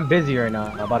 I'm busy right now.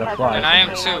 I'm about to fly. And I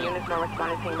am too.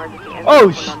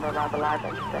 Oh,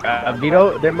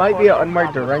 Vito, there might be an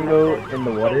unmarked Durango in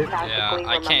the water. Yeah,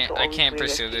 I can't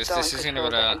pursue this. This is gonna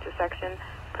go to.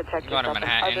 Go to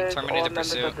Manhattan. Terminated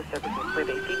pursuit.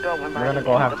 We're gonna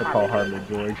go have to call Harbor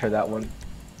George for that one.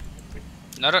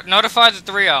 Notify the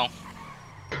 3-0.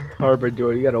 Harbor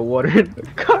George, you got a water in the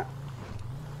car.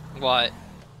 What?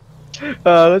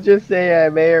 Let's just say I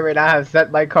may or may not have set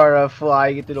my car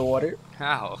flying into the water.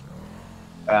 How?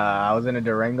 I was in a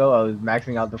Durango. I was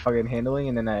maxing out the fucking handling,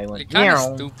 and then I went. You're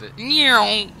kinda stupid. Near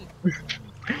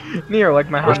like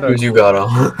my Honda. What you got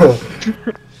on?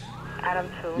 Adam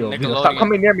 2. Yo, Vito, stop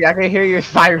coming near me. I can hear your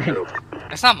siren.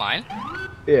 That's not mine.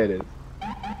 Yeah, it is.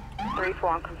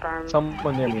 3-4 unconfirmed.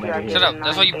 Someone near me. I can hear. Shut up.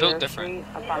 That's why you built different.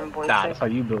 Nah, that's how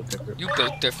you built different. You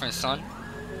built different, son.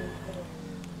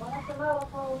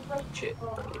 Shit.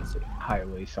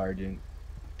 Highway Sergeant.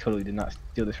 Totally did not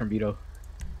steal this from Vito.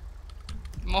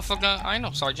 Motherfucker, I know,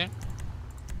 Sergeant.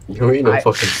 You ain't no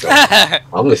fucking sergeant.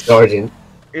 I'm the sergeant.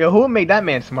 Yo, who made that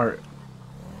man smart?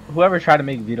 Whoever tried to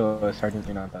make Vito a sergeant,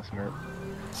 you're not that smart.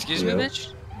 Excuse me,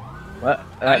 bitch? What?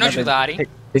 I know you, Daddy.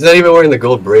 He's not even wearing the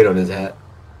gold braid on his hat.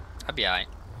 I'll be alright.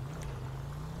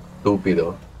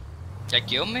 Stupido. You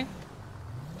kill me?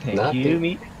 Thank you,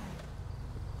 me.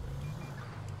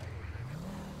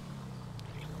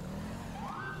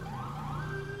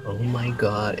 Oh my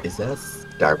god, is that a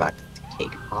Starbucks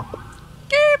K-pop?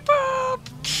 K-pop!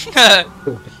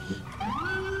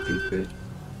 Stupid.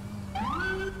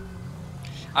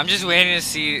 I'm just waiting to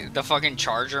see the fucking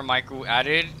charger Michael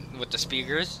added with the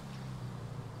speakers.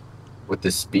 With the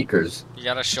speakers? You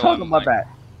gotta show Talk him. about like... that.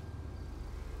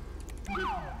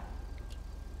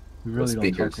 We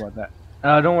really don't talk about that.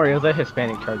 Don't worry, it was a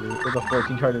Hispanic charger. It was a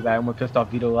 14 charger that I almost pissed off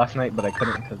Vito last night, but I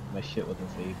couldn't because my shit wasn't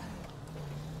saved.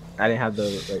 I didn't have the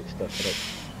right stuff set up.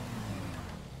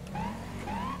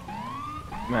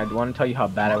 Man, I want to tell you how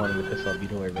bad I wanted to piss off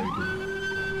Vito. I really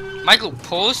do. Michael,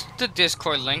 post the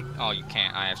Discord link. Oh, you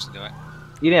can't. I have to do it.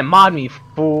 You didn't mod me,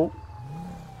 fool.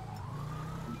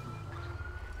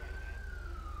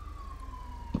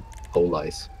 Whole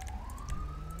lice.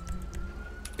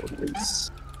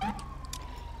 Police. Alright,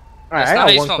 That's I not how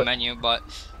got you one spell quick. menu, but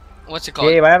what's it called?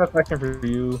 Gabe, I have a question for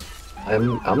you.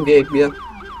 I'm Gabe, yeah.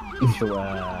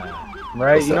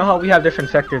 Right, What's you know up? how we have different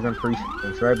sectors and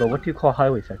precincts, right? But what do you call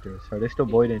highway sectors? Are they still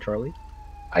Boyd and Charlie?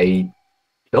 I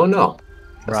don't know.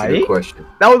 That's a Right? good question.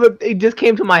 That was it just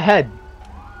came to my head.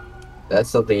 That's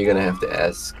something you're gonna have to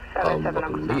ask 77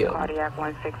 on Leo. cardiac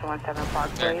 1617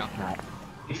 Park There you Place. go.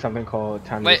 It's something called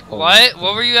time. Wait, what?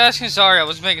 What were you asking? Sorry, I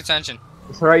wasn't paying attention.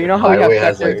 So right, you know how we Highway have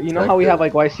has, sector, like, you know how we have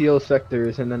sector. like YCO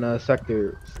sectors and then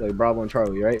sectors like Bravo and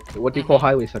Charlie, right? What do you call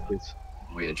highway sectors?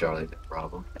 We and Charlie,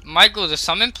 problem. Michael, the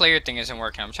summon player thing isn't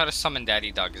working. I'm trying to summon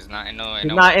Daddy Dog. It's not. I know.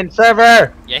 He's not in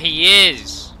server. Yeah, he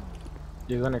is.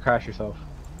 You're gonna crash yourself.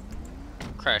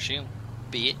 Crash you,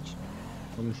 bitch.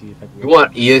 Let me see if I can. You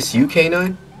want ESU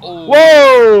K9? Oh.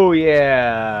 Whoa,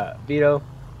 yeah, Vito.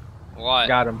 What?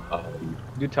 Got him.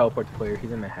 Do teleport the player.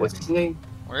 He's in the heaven. What's his name?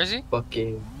 Where is he?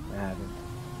 Fucking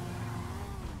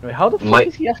Wait, how the fuck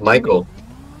is he F2? Michael.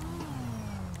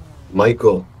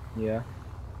 Michael. Yeah,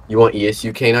 You want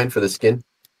ESU K9 for the skin?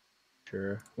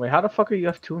 sure. Wait, how the fuck are you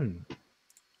F2ing?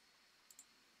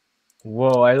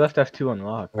 Whoa, I left F2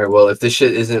 unlocked. Alright, well, if this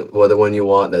shit isn't the one you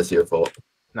want, that's your fault.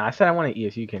 Nah, I said I wanted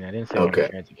ESU K9. I didn't say I wanted Okay.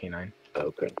 Transit K9.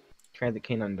 Okay. Transit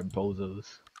K9 are bozos.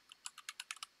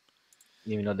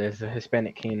 Even though there's a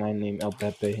Hispanic K9 named El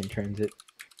Pepe in Transit.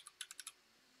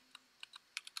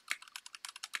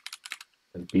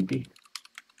 And PP.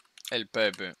 El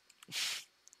Pepe.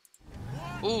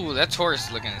 Ooh, that Taurus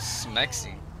is looking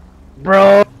smexy.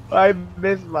 Bro, I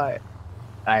missed my...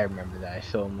 I remember that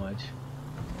so much.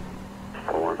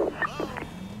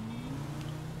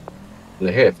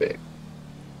 The hair effect.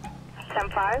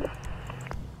 10-5.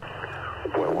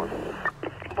 Boy 1.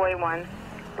 Boy 1.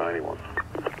 91.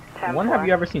 10-4. When have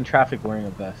you ever seen traffic wearing a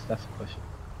vest? That's the question.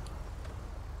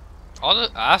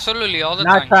 Absolutely all the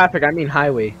Not time. traffic, I mean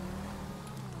highway.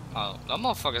 Oh, them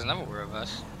motherfuckers never wear a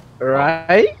vest.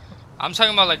 Right? I'm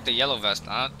talking about like the yellow vest,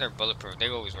 not their bulletproof. They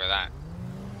always wear that.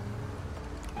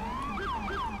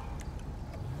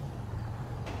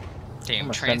 Damn,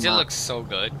 I'ma send transit my- looks so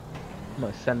good. I'm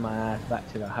gonna send my ass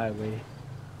back to the highway.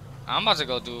 I'm about to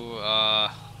go do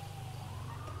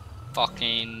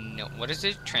fucking what is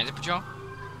it? Transit patrol?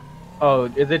 Oh,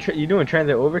 is it you doing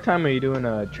transit overtime or you doing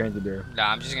a transit bureau? Nah,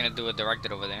 I'm just gonna do it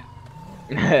directed over there.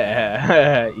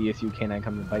 ESU K9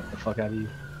 come to bite the fuck out of you.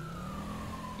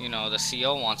 You know, the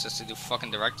CO wants us to do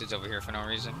fucking directives over here for no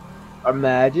reason.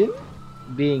 Imagine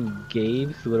being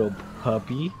Gabe's little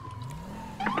puppy.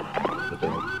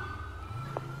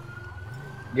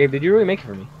 Gabe, did you really make it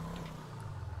for me?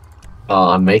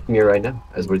 I'm making it right now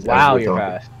as we're Wow, as we're you're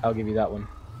talking. fast. I'll give you that one.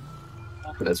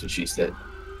 That's what she said.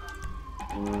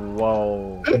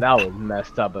 Whoa, that was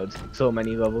messed up at so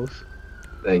many levels.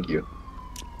 Thank you.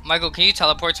 Michael, can you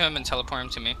teleport to him and teleport him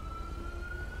to me?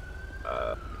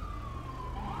 Let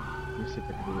me see if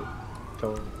I can do it.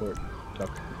 Teleport.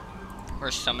 Duck.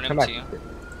 Or summon him Come back. to you?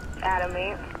 Adam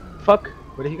 8. Fuck,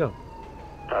 where did he go?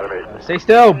 Adam 8. Stay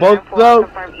still, both 9-4, go.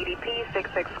 confirm EDP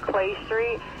 66 Clay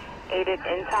Street. Aided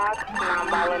intox.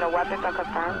 Non-violent or weapons are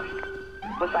confirmed.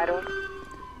 What's that doing?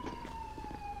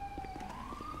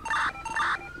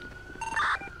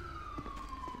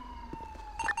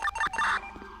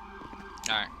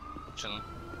 Alright, chillin'.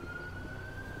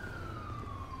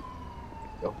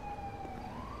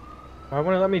 Why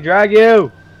won't it let me drag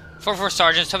you? 44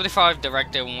 Sergeant, 75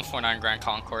 Directed 149 Grand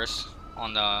Concourse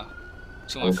on the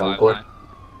 215 Concourse?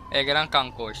 line. Gran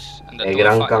Concourse. And the A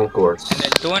gran concourse. And the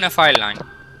 215 line.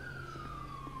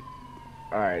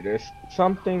 Alright, there's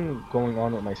something going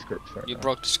on with my scripts right You now.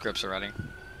 broke the scripts already.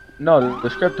 No, the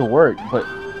script will work, but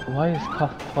why is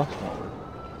Cuff Plus not working?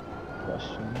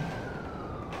 Question.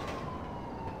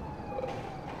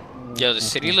 Yo, the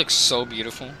city looks so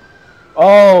beautiful.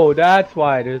 Oh, that's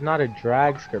why there's not a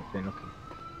drag script in. Okay.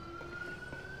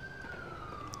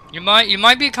 You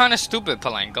might be kind of stupid,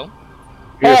 Palenko.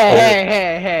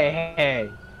 Hey.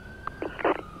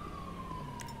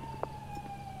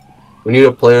 We need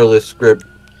a player list script.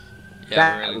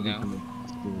 Yeah, we really do.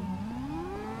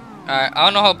 Alright, I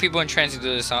don't know how people in transit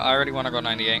do this. I already want to go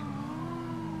 98.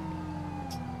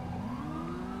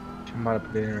 I'm about to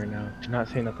put it in right now. Do not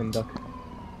say nothing, Duck.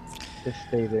 Just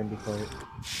stay there and be quiet.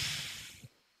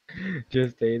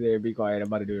 Just stay there and be quiet. I'm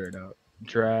about to do it right now.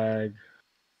 Drag.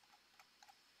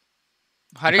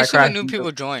 How do If you I see when crash new into-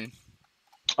 people join?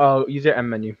 Oh, use your M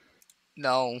menu.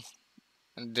 No.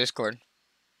 In Discord.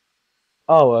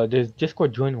 Oh, there's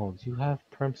Discord join logs. You have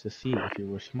perms to see if you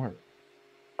were smart.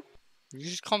 You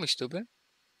just call me stupid?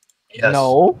 Yes.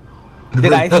 No.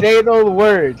 Did I say those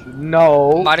words?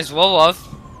 No. Might as well have.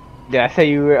 Did I say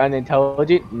you were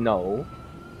unintelligent? No.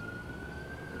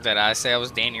 Did I say I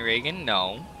was Danny Reagan?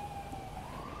 No.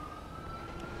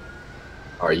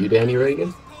 Are you Danny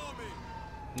Reagan?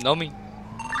 No me.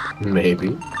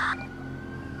 Maybe.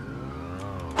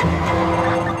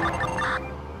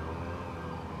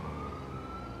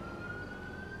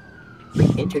 The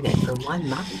internet for 1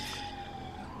 month.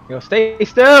 Yo, stay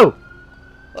still.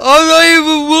 I'm not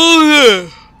even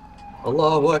moving.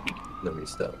 Allah, what? Let me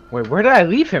stop. Wait, where did I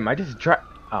leave him? I just dropped.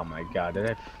 Oh my god, did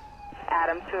I?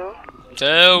 Adam 2.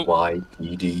 2.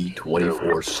 YED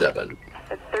 24/7.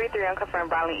 It's 33 unconfirmed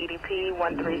Browning EDP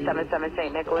 1377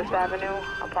 St. Nicholas Avenue,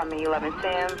 apartment 11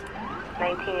 Sam,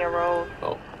 19-year-old.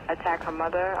 Oh. Attack her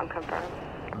mother, unconfirmed.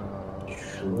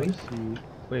 Let's see.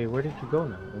 Wait, where did you go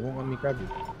now? It won't let me grab you.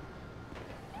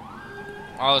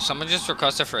 Oh, someone just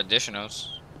requested for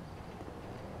additionals.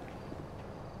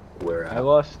 Where I at?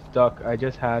 lost Duck. I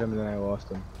just had him and then I lost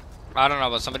him. I don't know,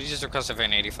 but somebody just requested for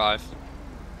an 85.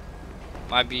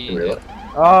 Might be. Really?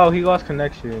 Oh, he lost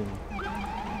connection.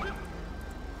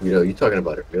 You know, you talking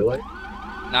about it real life?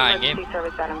 Nah, in game. Emergency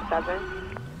service Adam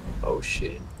 7. Oh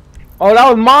shit. Oh, that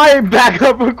was my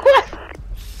backup request.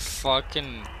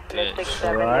 Fucking bitch.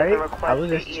 67 Alright, is a request I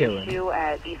was just for chilling. ESU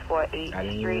at East 48th I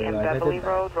didn't Street and realize I Beverly did that.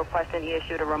 Road, requesting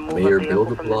ESU to remove Mayor a vehicle Bill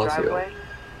de from the Blasio. driveway.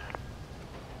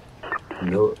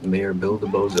 No, Mayor Bill de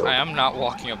Bozo. I am not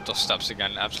walking up those steps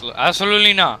again.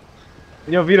 Absolutely not.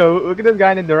 Yo, Vito, look at this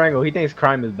guy in Durango. He thinks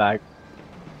crime is back.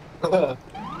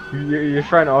 Your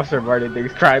friend Officer Martin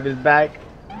thinks crime is back.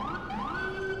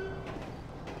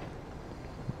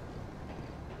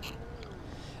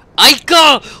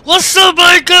 Ika! What's up,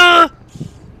 Ika?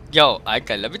 Yo,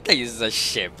 Ika, let me tell you some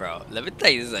shit, bro. Let me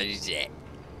tell you some shit.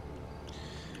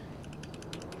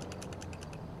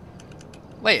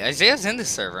 Wait, Isaiah's in the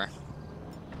server.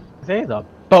 Say the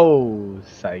bow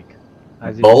psych.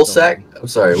 Ball sack? I'm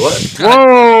sorry, what?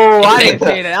 Whoa! I It didn't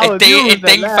say that. That was you who It said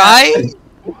think that.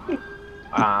 5?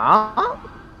 Ah.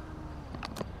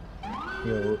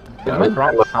 Yo, Yeah, my I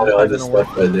Bronx don't sound know like this gonna work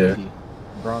stuff right there.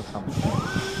 Bronx sound.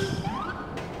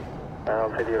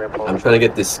 I'm trying to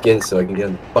get this skin so I can get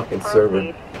on the fucking server.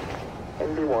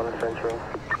 NB1 Central.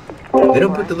 They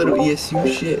don't put the little ESU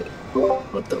shit.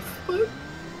 What the fuck?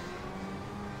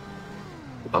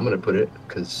 I'm gonna put it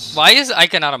because. Why is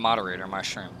Ika not a moderator in my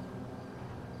stream?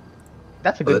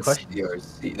 That's a good question.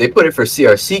 CRC. They put it for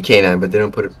CRC K9, but they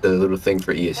don't put it, the little thing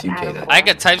for ESU K9.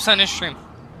 Ika types on his stream.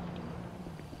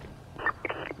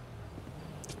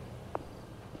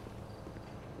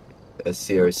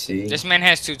 SCRC. This man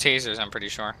has 2 tasers, I'm pretty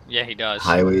sure. Yeah, he does.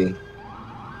 Highway. In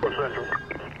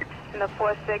the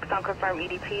 46 unconfirmed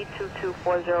EDP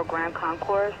 2240 Grand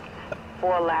Concourse,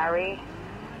 4 Larry.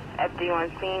 FD on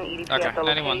scene, EDP Okay, at the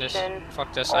 91 this. location.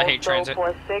 Fuck this, I hate transit.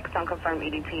 46 unconfirmed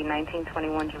EDP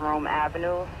 1921 Jerome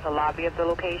Avenue, the lobby of the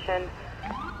location.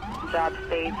 Job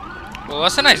states. Well,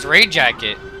 what's a nice raid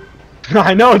jacket?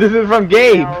 I know, this is from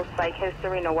Gabe. No psych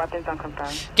history, no weapons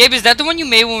unconfirmed. Gabe, is that the one you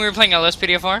made when we were playing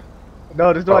LSPDFR?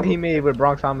 No, this is what he made with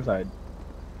Bronx Homicide.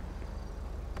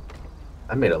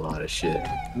 I made a lot of shit.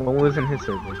 No one was in his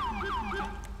server.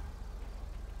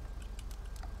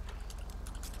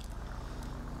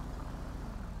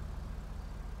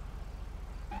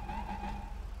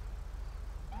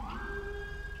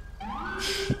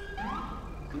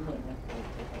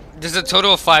 There's a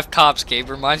total of 5 cops, Gabe.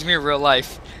 Reminds me of real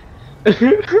life.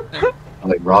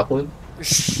 Like Rockland?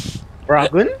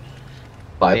 Rockland?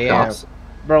 5 Damn. cops.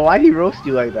 Bro, why'd he roast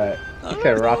you like that? He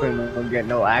said Rockland won't get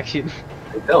no action.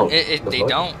 They don't. They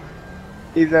don't.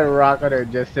 He said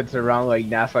Rockland just sits around like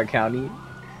Nassau County.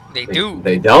 They do.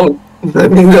 They don't. I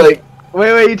mean, like.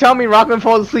 Wait, you tell me Rockland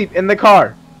falls asleep in the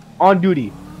car, on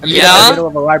duty. In the Yeah? middle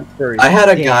of a library. I had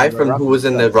a Damn, guy bro, from who was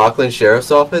in the Rockland Sheriff's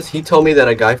Office. He told me that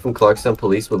a guy from Clarkstown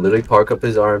Police would literally park up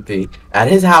his RMP at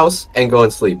his house and go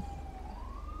and sleep.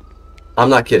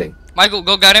 I'm not kidding. Michael,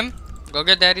 go get him. Go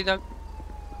get Daddy Duck.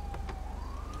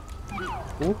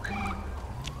 Ooh.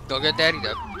 Go get Daddy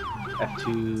Duck.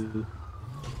 F2.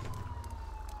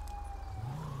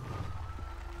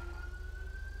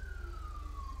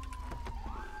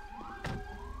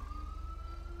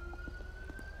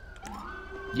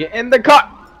 Get in the car!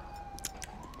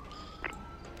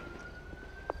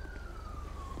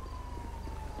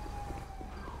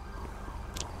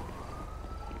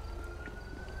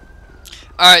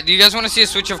 Alright, do you guys want to see a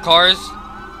switch of cars?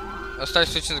 I'll start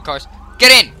switching the cars.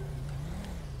 Get in!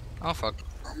 Oh, fuck.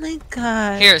 Oh my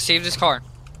god. Here, save this car.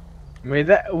 Wait,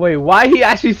 why he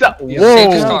actually saw?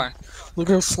 Save this car. Look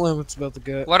how slim it's about to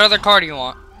get. What other car do you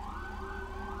want?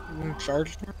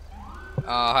 Charge?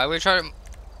 Highway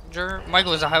charger.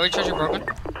 Michael, is the highway charger broken?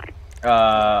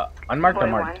 Unmarked or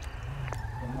marked?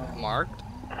 Marked.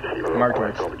 Marked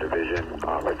works.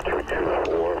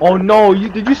 Oh no!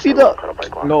 Did you see the?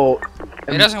 No.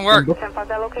 It doesn't work.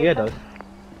 Yeah, it does.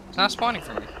 It's not spawning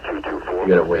for me. You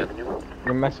gotta win.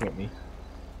 You're messing with me.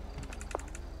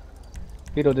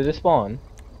 Vito, did it spawn?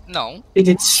 No. It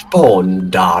did spawn,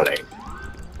 darling.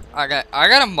 I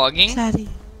got a mugging. Daddy,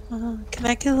 can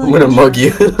I get I'm gonna mug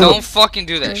you. Don't fucking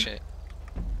do that shit.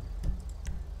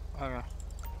 Okay.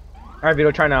 Alright,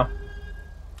 Vito, try now.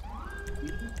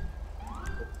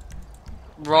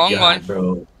 Wrong one.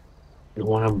 Bro. You know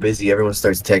when I'm busy, everyone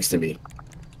starts texting me.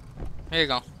 Here you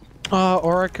go.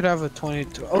 Or I could have a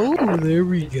 22. Oh, there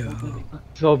we go.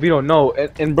 So Vito, no,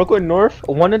 in Brooklyn North,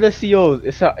 one of the COs,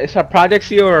 it's a project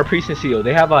CO or a precinct CO.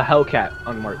 They have a Hellcat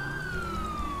unmarked.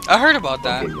 I heard about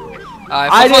that.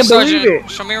 I didn't believe it.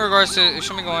 Show me going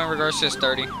in regards to this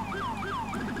 30.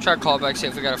 Try to call back, see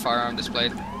if we got a firearm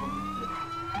displayed.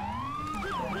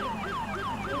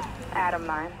 Adam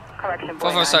 9. Correction.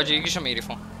 44 Sergeant, you can show me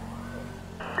 84.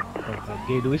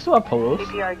 Okay, do we still have polos?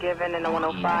 CPR given in the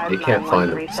 105. They can't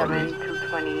find them.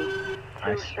 220.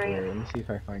 I swear, let me see if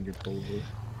I find your polos.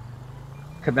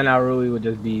 Cause then I really would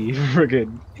just be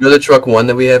friggin'. You know the truck 1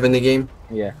 that we have in the game?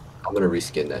 Yeah. I'm gonna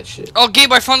reskin that shit. Oh,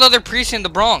 Gabe, I found the other precinct in the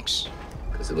Bronx.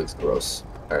 Cause it looks gross.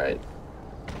 Alright.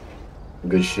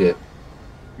 Good shit.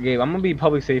 Gabe, I'm gonna be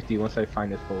public safety once I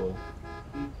find this polo.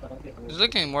 It's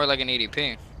looking more like an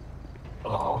ADP.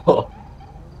 Oh.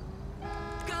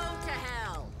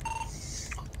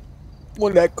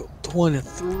 One Echo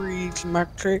 23,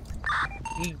 Mac Trick.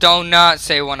 Do not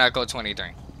say 1 Echo 23.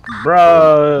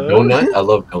 Bruh. Donut? I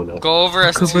love donut. Go over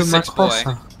as 26 boy.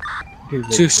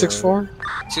 264?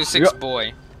 26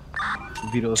 boy.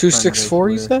 264,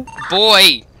 you said?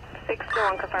 Boy! 62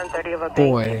 unconfirmed 30 of a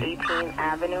Boy. 18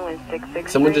 Avenue and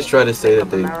 66. Someone just tried to say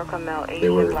that America male, they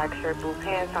Asian, were. black shirt, blue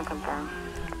pants, unconfirmed.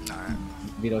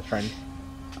 Vito's friend.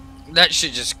 That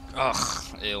shit just.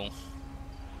 Ugh. Ew.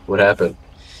 What happened?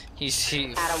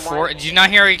 Did you not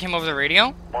hear he came over the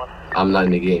radio? I'm not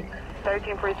in the game.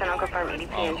 13% unconfirmed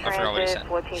EDP in I forgot what he said.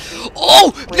 transit. 14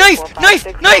 Oh! Knife! Knife!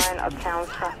 Knife!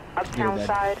 Uptown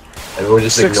side. Everyone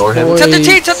just ignore him. Tap the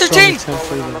chain! Tap the chain!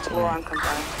 Rolling on the floor,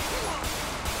 unconfirmed.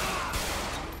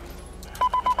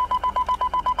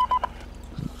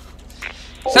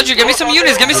 Sanju, give me some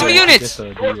units! Give me some units! What's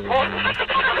the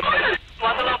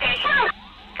location?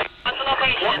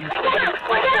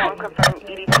 Unconfirmed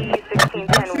EDP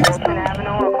 1610 Wilson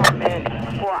Avenue, apartment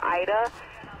 4 Ida.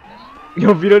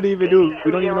 Yo, we don't even know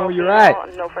where you're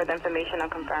at. No further information,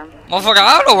 unconfirmed. Motherfucker,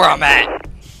 I don't know where I'm at.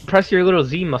 Press your little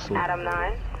Z muscle. Adam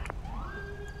 9.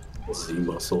 Z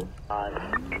muscle.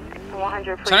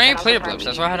 100 Turn on your player blips,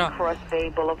 that's what I had on. Cross Bay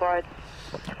Boulevard,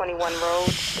 21 Road,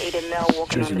 8 Mel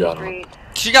walking on the street.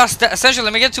 She got essentially,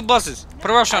 let me get 2 buses.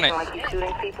 Put a rush on it. Like he's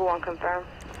shooting people, unconfirmed.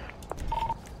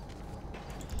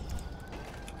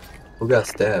 Who got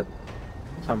stabbed?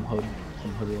 Some hood.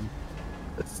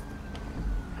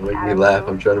 Make me laugh.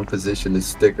 I'm trying to position this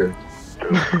sticker.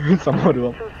 Some hood.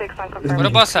 Where the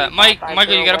bus at?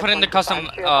 Michael, you gotta put in the custom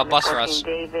bus for us.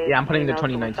 Yeah, I'm putting the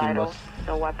 2019 bus.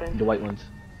 The white ones.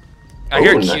 I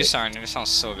hear nice. Q-Sign and it sounds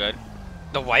so good.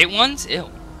 The white ones? Ew.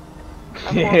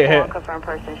 Yeah.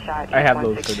 I have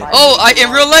those. Oh, in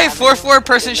real life, 4-4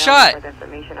 person shot.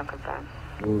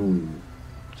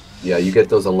 Yeah, you get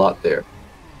those a lot there.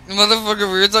 Motherfucker,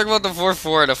 we were talking about the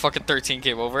 4-4 and the fucking 13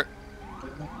 came over.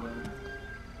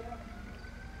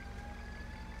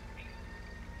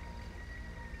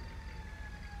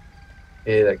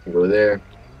 Hey, that can go there.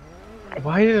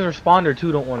 Why does the responder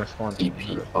 2 don't want to spawn?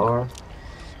 EPR.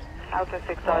 Alpha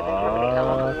 6 Sergeant Germany,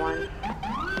 level 1.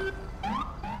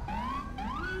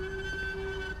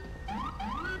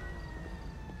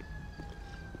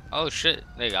 Oh shit,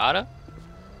 they got her?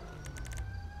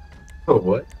 Oh,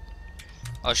 what?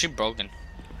 Oh, she broken.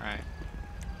 Alright.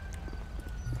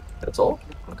 That's all?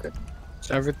 Okay. Is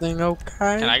everything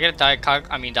okay? Can I get a Diet Cock?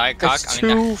 I mean, Diet Cock? It's I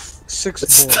mean,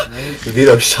 264, man.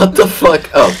 Vito, shut the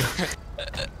fuck up.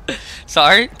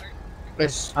 Sorry?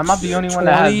 I'm not the only one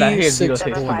that has that here. Vito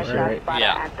says right?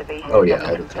 Yeah. Oh,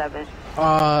 yeah.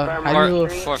 Or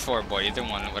 4-4, boy, either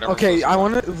one, whatever. Okay, I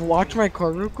wanna watch my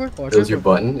car real quick. That was your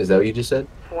button? Is that what you just said?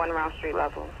 1 round street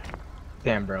level.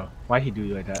 Damn, bro. Why'd he do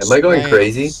you like that? Am I going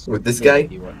crazy with this guy?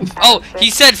 Oh, he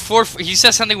said he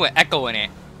said something with echo in it.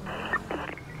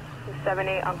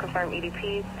 78 unconfirmed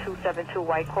EDP, 272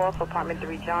 White Claw, apartment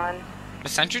 3 John. Did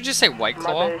Central just say White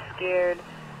Claw? Mother is scared.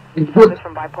 Suffers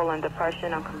from bipolar and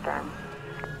depression, unconfirmed.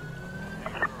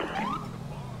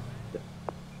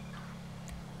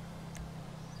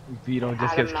 Vito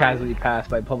just gets casually passed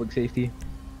by public safety.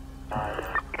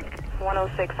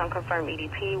 106 unconfirmed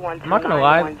EDP. I'm not gonna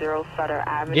lie. 110 Sutter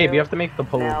Avenue. Gabe, you have to make the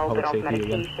polo Male, public bit off safety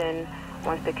again. medication,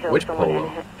 wants to kill Which someone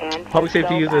polo? and Public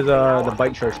safety himself uses after the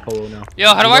bike shorts polo now.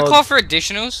 Yo, how do You I know- call for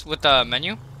additionals with the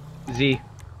menu? Z.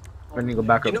 When you go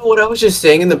back You up. know what I was just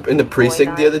saying in the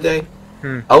precinct the other day?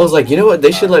 Hmm. I was like, you know what?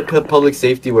 They should let public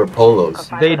safety wear polos.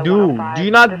 They do. Do you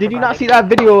not? Did you not see that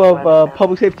video of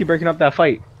public safety breaking up that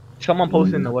fight? Someone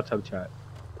posted in the WhatsApp chat.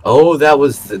 Oh, that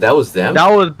was them.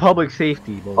 That was public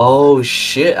safety, bro. Oh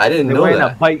shit! I didn't They're know wearing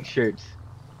that. the bike shirts.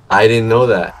 I didn't know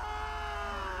that.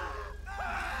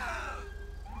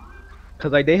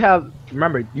 Cause like they have.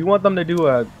 Remember, you want them to do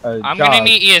a I'm job. gonna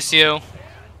need ESU.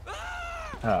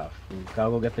 Oh, gotta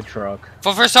go get the truck.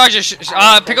 For first sergeant,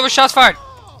 pick up a shots fired.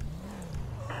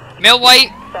 Male white,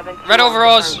 red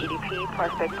overalls. EDP,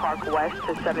 Prospect Park West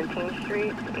to 17th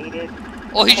Street. Aided.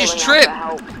 Oh, he just pulling out tripped. to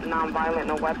help, non-violent,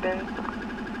 no weapons.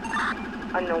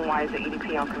 Unknown why is the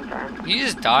EDP unconfirmed. You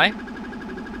just die.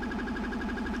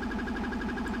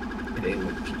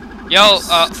 Yo,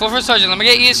 full first sergeant, let me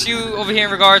get ESU over here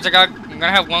in regards. I'm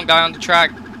gonna have one guy on the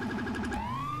track.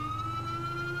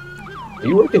 Are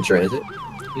you working transit?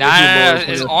 Nah,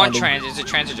 it's on transit. It's a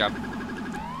transit job.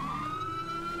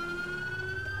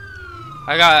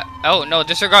 I got. Oh no,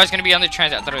 disregard is gonna be on the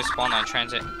transit. I thought it was spawned on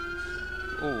transit.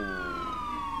 Ooh.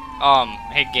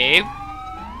 Hey Gabe.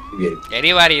 Gabe.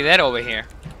 Anybody dead over here?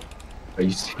 Are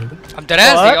you serious? I'm dead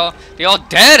ass. They all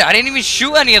dead. I didn't even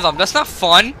shoot any of them. That's not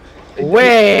fun.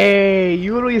 Wait,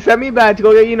 you literally sent me back to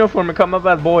go get uniform and come up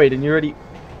as Boyd, and you already.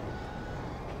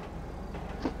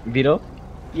 Vito,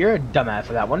 you're a dumbass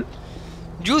for that one.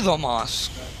 You dumbass.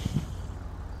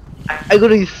 I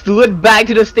literally slid back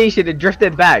to the station and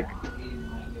drifted back.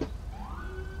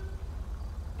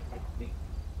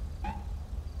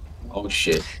 Oh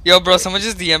shit. Yo, bro, someone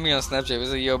just DM'd me on Snapchat. It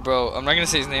was like, yo, bro, I'm not gonna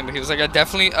say his name, but he was like,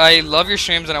 I love your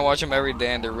streams and I watch them every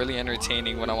day, and they're really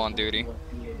entertaining when I'm on duty.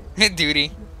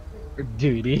 Duty.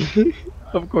 Duty.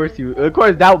 Of course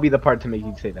that would be the part to make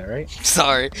you say that, right?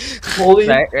 Sorry. Holy.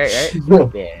 Right.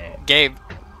 Yeah. Gabe.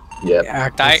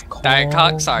 Yep. Diet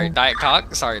cock. Sorry, diet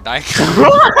cock. Sorry, diet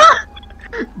cock.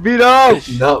 Vito.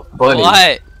 Not funny.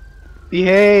 What?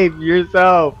 Behave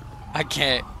yourself. I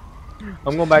can't.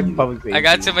 I'm going back to public safety. I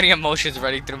got too many emotions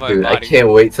running through my Dude, body. I can't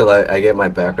wait till I get my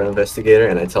background investigator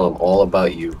and I tell him all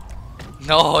about you.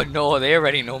 No, they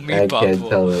already know me, I Papa. can't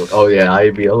tell them. Oh yeah,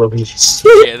 I'd be all over you.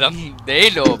 Yeah,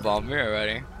 they know about me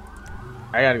already.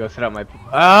 I gotta go set up my.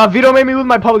 Vito made me lose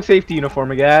my public safety uniform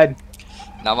again.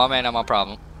 Not my man, not my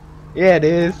problem. Yeah, it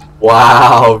is.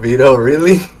 Wow, Vito,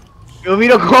 really? Yo,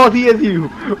 Vito called ESU.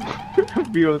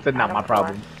 Vito said, not my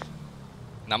problem.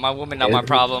 Not my woman, not my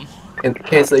problem. And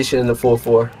cancellation in the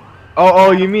 4-4.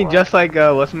 Oh, you mean just like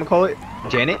whatchamacallit?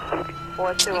 Janet?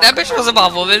 That bitch was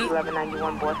about woman.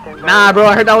 Nah, bro,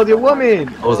 I heard that was your woman.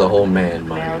 That was a whole man,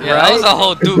 man. Yeah, that was a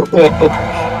whole dude.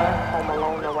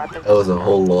 That was a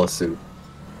whole lawsuit.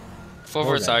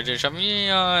 Forward sergeant, show me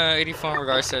 84 in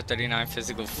regards to a 39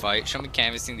 physical fight. Show me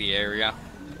canvassing the area.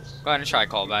 Go ahead and try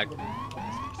callback.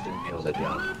 Nail that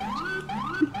job.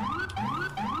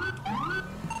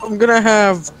 I'm gonna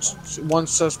have one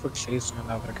suspect chasing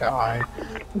another guy.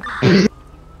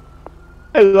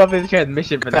 I love his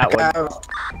transmission for that one.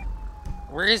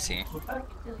 Where is he?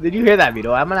 Did you hear that,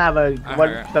 Vito? I'm gonna have one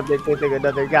heard. subject chasing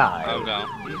another guy. Oh, go.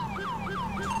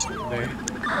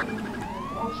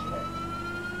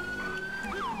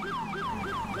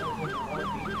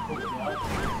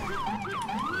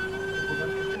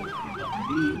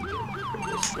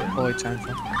 Holy time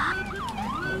for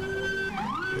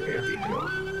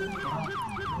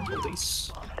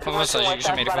Police. Forward sergeant, you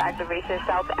should make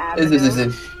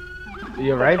it fun.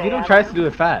 You're right, Vito tries to do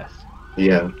it fast.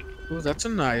 Yeah, Ooh, that's a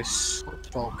nice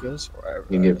focus.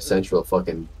 you can give Central a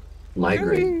fucking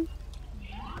migraine.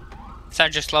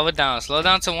 Sergeant, slow it down. Slow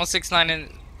down to 169 and...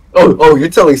 Oh, you're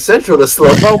telling Central to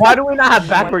slow. Bro, why do we not have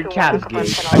backward caps, Gabe? I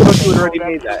thought you had already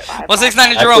made that.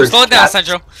 169 and Jerome, slow it down,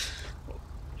 Central.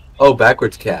 Oh,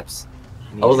 backwards caps.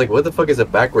 I was like, what the fuck is a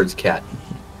backwards cat?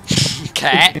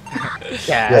 Cat?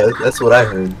 Yeah, that's what I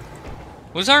heard.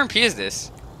 Whose RMP is this?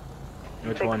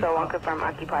 Which one?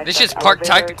 This shit's park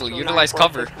tactical. Utilize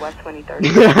cover.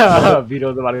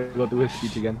 Vito's about to go through his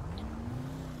speech again.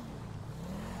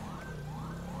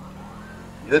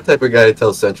 You're the type of guy to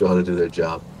tell Central how to do their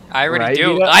job. I already Right,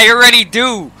 do. Vito? I already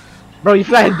do. Bro, you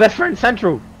forgot his best friend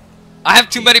Central. I have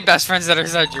too many best friends that are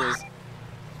Centrals.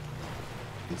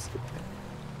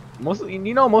 Most of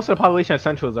the population of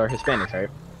Centrals are Hispanics, right?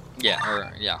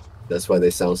 Yeah. That's why they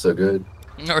sound so good.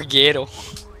 Or ghetto.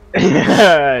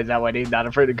 Is that why they're not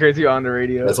afraid to curse you on the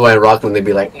radio? That's why in Rockland they'd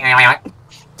be like,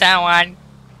 Taiwan.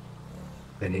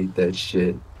 I hate that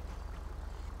shit.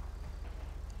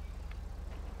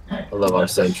 I love our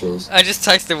centrals. I just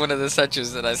texted one of the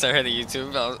centrals that I sent her the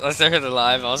YouTube. I sent her the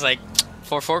live. I was like,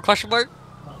 4-4 question mark?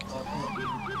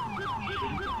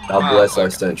 God bless our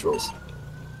centrals.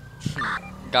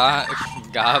 God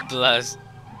bless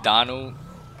Donald.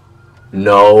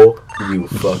 No, you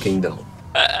fucking don't.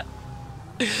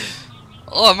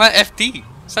 Oh, I'm at FD.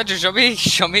 Central, show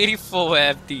me 84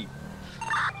 with FD.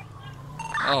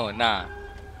 Oh, nah.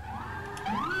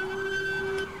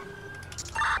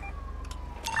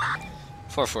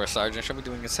 Four Sergeant. Should be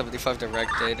doing a 75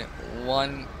 directed.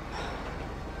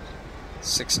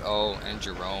 160 and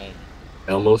Jerome.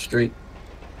 Elmo Street.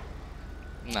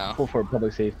 No. 4-4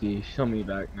 public safety. Show me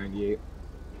back 98.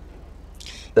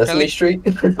 Sesame Street.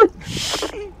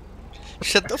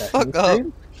 Shut the fuck up.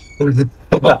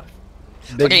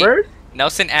 Big Bird?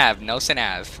 Nelson Ave. Nelson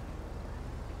Ave.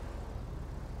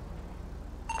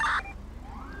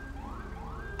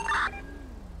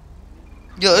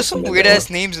 Yo, there's some weird ass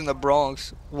names in the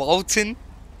Bronx. Walton.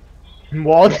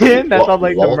 Walton? That sounds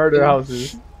like the murder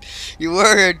houses. You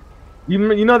heard? You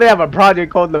know they have a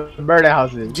project called the murder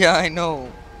houses. Yeah, I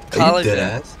know. Are you dead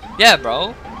ass? Yeah,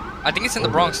 bro. I think it's in the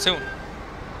Bronx too.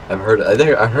 I've heard. I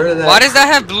heard of that. Why does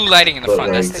that have blue lighting in the But,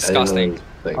 front? like, That's disgusting.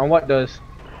 On what does?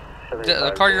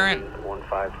 The car you're in.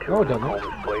 No, it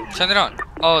doesn't. Turn it on.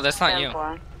 Oh, that's not you.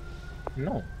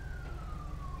 No.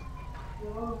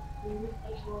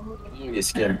 You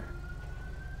scared.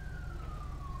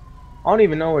 I don't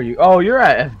even know where you. Oh, you're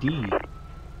at FD.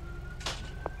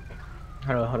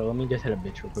 Hold on. Let me just hit a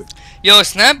bitch real quick. Yo, is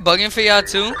Snap bugging for y'all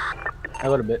too? A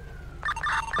little bit.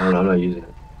 I don't know. I'm not using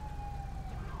it.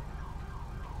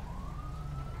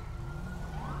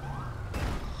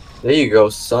 There you go,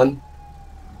 son.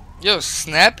 Yo,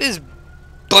 Snap is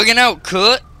bugging out,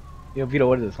 cut. Yo, Vito,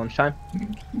 what is this? Lunchtime?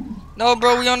 No,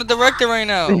 bro, we on the director right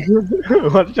now.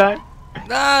 Lunchtime?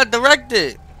 Nah, direct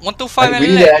it. 1 through 5 We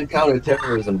need to add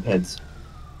counter-terrorism heads.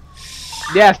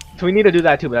 Yes, so we need to do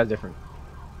that too, but that's different.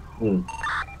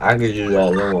 I could do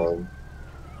that. No one.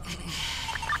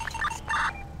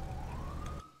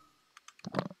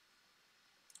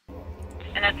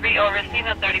 And a 3-0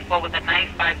 receiver 34 with a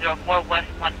 9504 West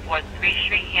 143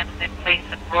 Street, Hampton Place,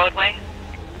 Broadway.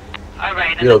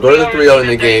 Alright. Yo, go to the 3-0 in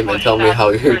the game and tell me how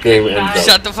your game ends up.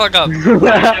 Shut the fuck up. 104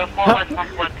 West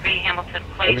 143 Hamilton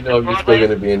Place, Let me know if you're still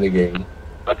gonna be in the game.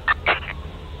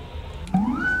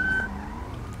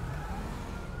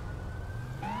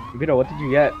 Vito, what did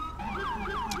you get?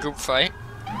 Group fight.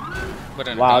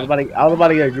 Wow, I was about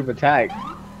to get a group attack.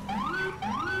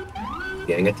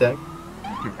 Gang attack?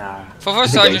 Nah. 4-4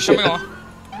 Sergeant, show me one.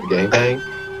 Gang bang?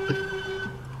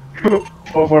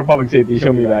 4-4 public safety,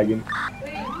 show me bagging.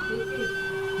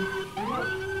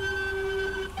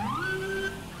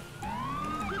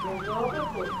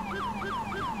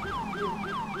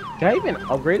 Did I even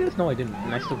upgrade this? No, I didn't,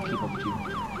 and I still keep up with you.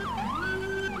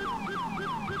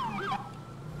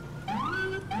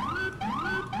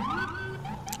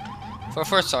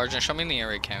 For Sergeant, show me the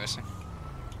area canvassing.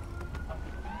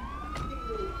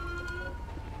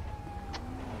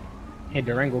 Hey,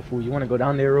 Durango fool, you want to go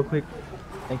down there real quick?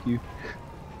 Thank you.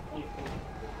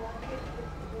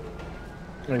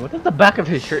 Wait, what does the back of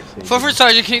his shirt say? For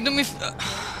Sergeant, can you do me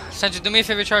Sergeant, do me a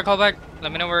favor, try to call back?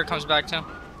 Let me know where it comes back to.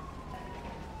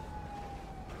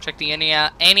 Check the any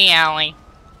alley.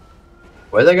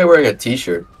 Why is that guy wearing a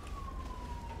t-shirt?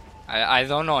 I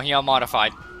don't know, he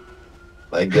unmodified.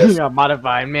 I guess. Yeah,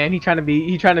 modified, man. He trying to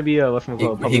be what's it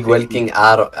called?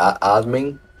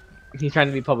 Admin. He's trying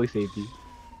to be public safety.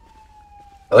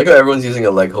 I like how everyone's using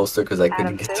a leg holster because I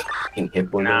couldn't get the fucking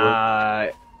hip one. Nah.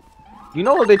 You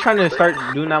know what they're trying to start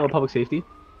doing now with public safety?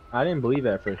 I didn't believe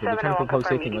that at first. They're trying to put public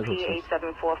safety in leg holsters.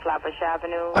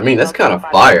 I mean, that's kind of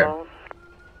fire.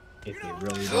 If they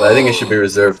really do. But I think it should be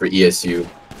reserved for ESU.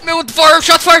 Man with the fire,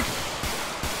 shots fired!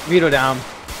 Vito down.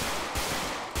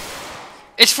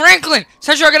 It's Franklin!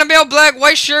 Central, I got a male black,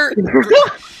 white shirt,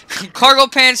 cargo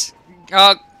pants,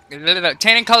 tan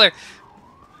in color.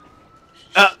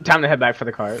 Time to head back for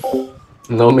the car.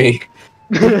 No me.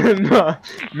 No,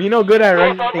 me no good at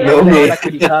running. No me. What's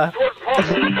the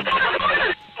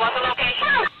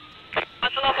location?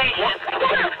 What's the location?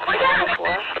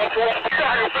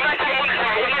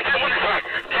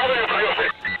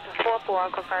 4-4,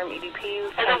 confirm EDP.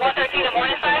 Is it 113 to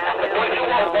Morningside?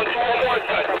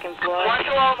 Second floor.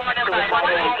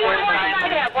 120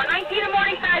 Morningside. 119 to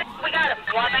Morningside. We got him.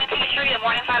 119th Street and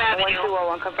Morningside Avenue.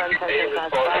 1201, confirm 10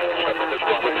 shots fired.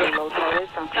 195 located.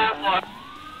 Top floor.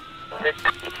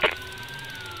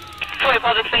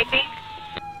 Public safety.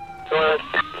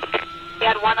 You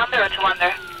had 1 under or 2 under?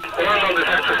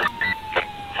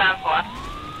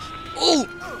 Ooh!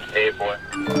 Hey, boy.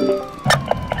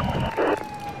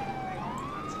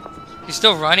 He's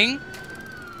still running?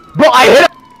 Bro, I hit him!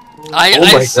 Oh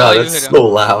my saw god, you that's hit him. so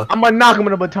loud. I'm gonna knock him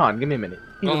with a baton. Give me a minute.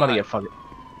 He's Oh about to my. get fucked.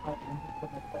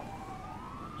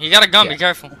 He got a gun, Yeah. be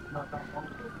careful.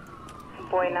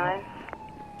 Boy 9.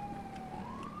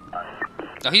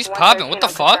 Oh, he's popping, what the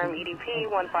fuck? EDP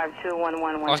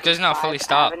 15211. Oh, it's 'cause he's not fully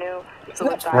stopped.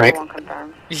 Frank.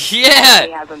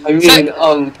 Yeah! I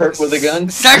mean, perk with a gun?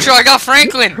 Central, I got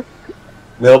Franklin!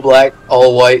 Male black,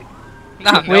 all white,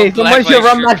 Nah, Wait, no, somebody black should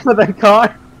run shirt. back for the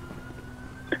car.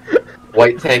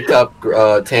 white tank top,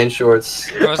 tan shorts.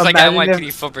 Bro, it's like Imagine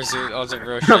NYPD foot pursuit. Oh, it's a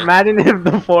real shit. Imagine if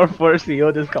the 4-4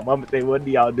 CO just come up and say, what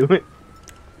do y'all doing?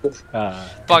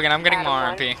 Bugging, I'm getting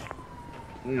my RMP.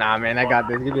 Nah, man, I got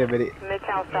this. Give me a minute.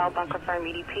 Midtown South, unconfirmed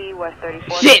EDP, West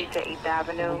 34th Shit! Street to 8th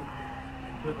Avenue.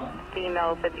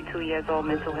 Female, 52 years old,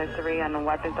 mental history, and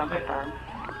weapons unconfirmed.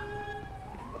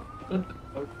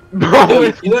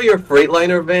 Bro, You know your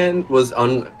Freightliner van was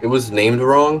it was named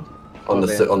wrong on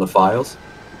Oh, on the files.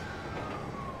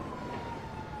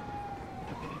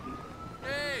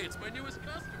 Hey, it's my newest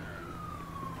customer.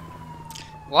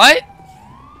 What?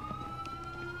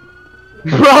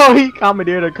 bro, he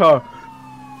commandeered a car.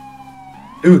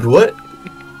 Dude, what?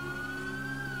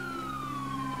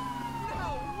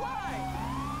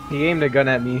 He aimed a gun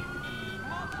at me.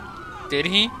 Did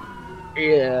he?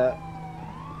 Yeah.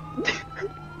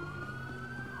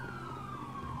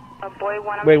 Boy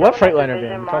 1, Wait, what showing Freightliner a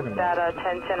van are you marked talking about? at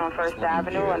 1010 on 1st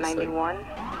Avenue or 91.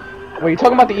 Wait, you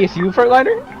talking about the ESU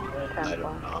Freightliner?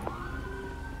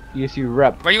 10 ESU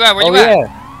rep. Where you at? Where you Oh, at?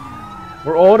 yeah.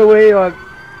 We're all the way,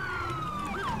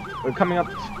 we're coming up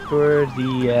towards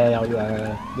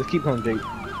the, let's keep going, Jake.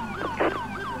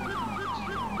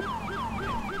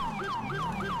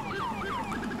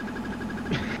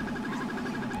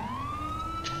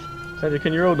 Sandra,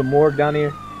 can you roll the morgue down here?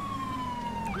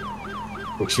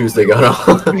 What shoes they got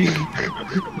on?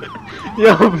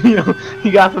 yo,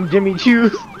 he got some Jimmy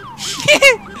Choos.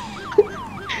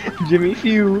 Jimmy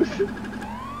Shoes.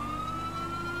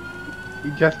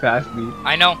 He just passed me.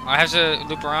 I know, I have to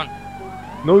loop around.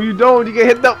 No, you don't. You get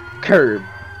hit the curb.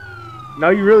 No,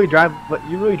 you really drive, but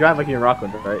you really drive like you're in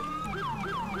Rockland, right?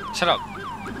 Shut up.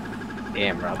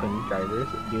 Damn, Rockland drivers.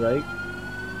 You like?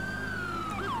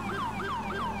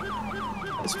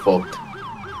 It's fucked.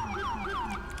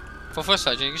 Full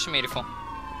Sergeant, you should made it full.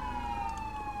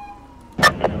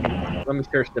 Let me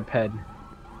search the ped.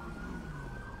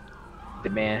 The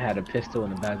man had a pistol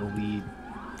and a bag of weed.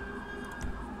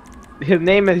 His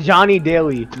name is Johnny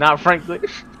Daly, not Franklin.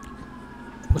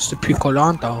 What's the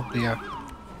picolante there?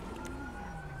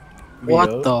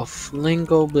 What the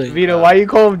flingo big? Vito, why you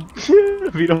call him?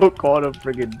 Vito called him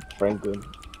friggin' Franklin.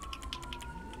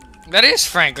 That is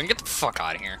Franklin, get the fuck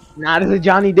out of here. Nah, this is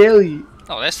Johnny Daly.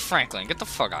 No, that's Franklin, get the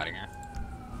fuck out of here.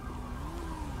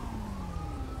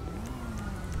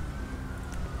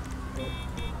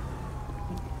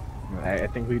 I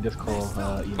think we just call.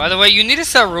 By the way, you need to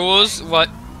set rules what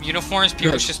uniforms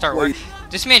people should start wearing.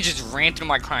 This man just ran through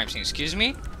my crime scene. Excuse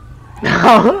me?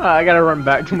 I gotta run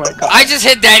back to my car. I just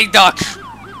hit Daddy Duck.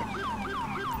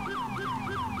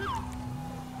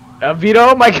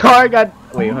 Vito, my car got.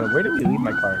 Wait, hold on. Where did we leave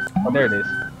my car? Oh, there it is.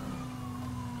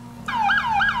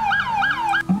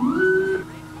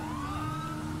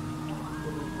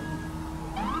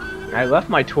 I left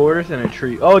my Taurus in a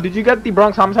tree. Oh, did you get the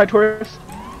Bronx Homicide Taurus?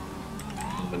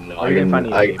 No, Oh, you didn't find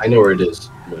it. I know where it is,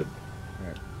 but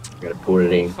I gotta pour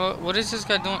it in. What is this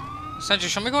guy doing? Sanjay,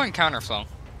 show me going counterflow.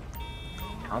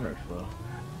 Counterflow.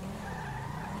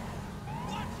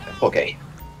 Okay.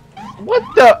 What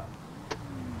the?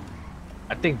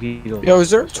 I think Vito. Yo, is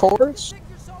there a Taurus?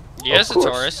 Yes, Of a course.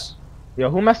 Taurus. Yo,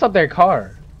 who messed up their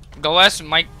car? Go ask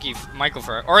Michael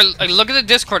for it. Or look at the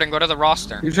Discord and go to the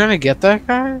roster. You trying to get that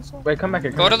guy? Wait, come back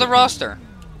here. Go to the roster.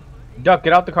 Duck,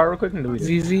 get out the car real quick and delete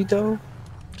it. Vivito?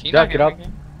 Can you Duck, not get out.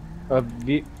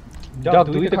 again? Duck,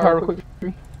 delete the car real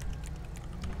quick.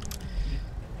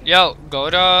 Yo, go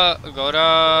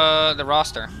to the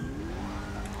roster.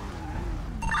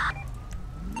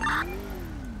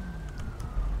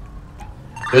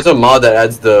 There's a mod that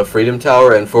adds the Freedom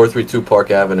Tower and 432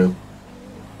 Park Avenue.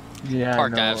 Yeah,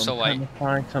 Park I know. Ave, so I'm white. trying to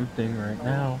find something right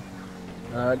now.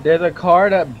 There's a car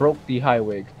that broke the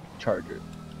highway charger.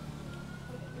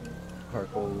 Car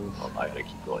goes. Oh, I gotta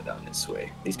keep going down this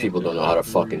way. These people don't know how to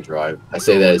fucking drive. I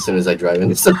say that as soon as I drive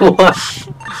into someone.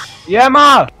 Yeah,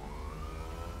 ma.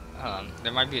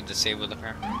 There might be a disabled up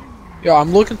here. Yo,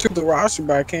 I'm looking through the roster,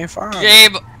 but I can't find it.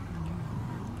 Gabe.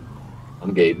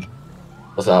 I'm Gabe.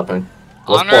 What's happening?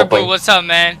 What's Honorable, popping? what's up,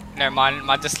 man? Never mind,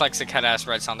 my dyslexic head ass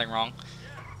read something wrong.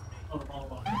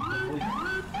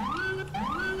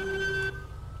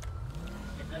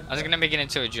 I was gonna make it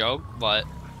into a joke, but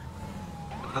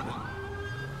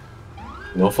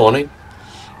No phoning?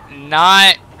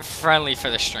 not friendly for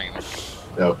the stream.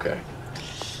 Okay.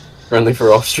 Friendly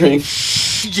for off stream?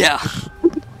 Yeah.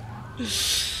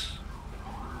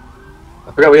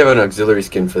 I forgot we have an auxiliary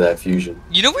skin for that fusion.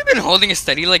 You know we've been holding a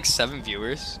steady like 7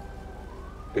 viewers.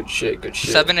 Good shit, good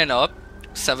shit. 7 and up.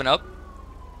 7 up.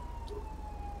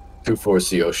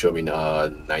 24CO show me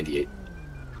 98.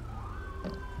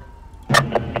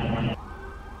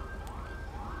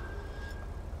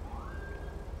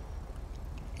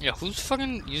 Yeah, who's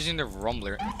fucking using the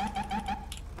rumbler?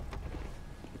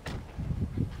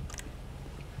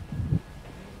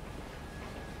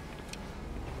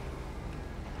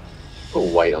 Put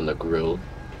white on the grill.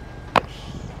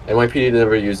 NYPD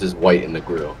never uses white in the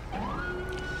grill.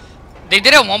 They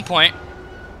did at one point.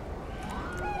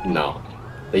 No.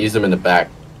 They used them in the back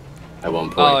at one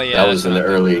point. Oh, yeah, that was in the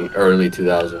early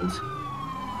 2000s.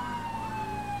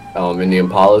 In the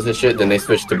Impalas and shit, then they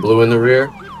switched to blue in the rear.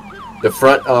 The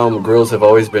front grills have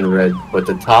always been red, but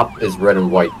the top is red and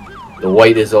white. The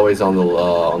white is always on the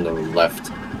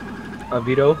left.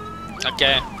 Vito?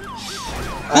 Okay.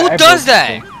 Who does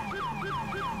that?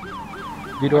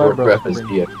 Vito, I broke is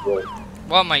something.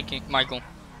 What, Michael?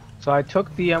 So I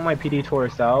took the NYPD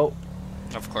Taurus out.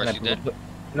 Of course you did.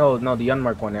 No, the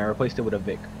unmarked one. I replaced it with a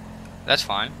Vic. That's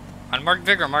fine. Unmarked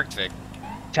Vic or marked Vic?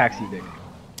 Taxi Vic.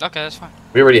 Okay, that's fine.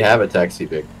 We already have a taxi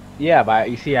Vic. Yeah, but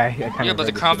you see, I kind of. Yeah, but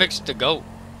the Crown Vic's the GOAT.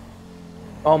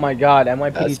 Oh my God,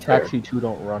 NYPD That's Taxi fair. 2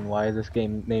 don't run. Why is this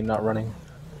game name not running?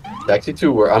 Taxi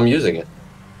 2, where I'm using it.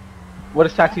 What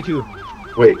is Taxi 2?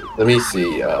 Wait, let me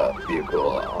see.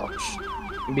 Vehicle.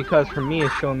 Because for me,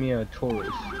 it's showing me a Taurus.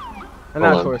 Hold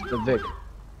Not on. Taurus, the Vic.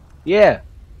 Yeah.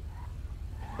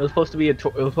 It was supposed to be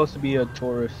a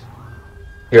Taurus.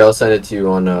 Here, I'll send it to you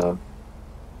on. No,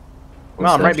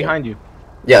 I'm right behind you.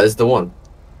 Yeah, this is the one.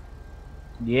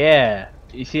 Yeah.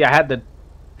 You see, I had the.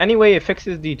 Anyway, it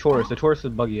fixes the Taurus. The Taurus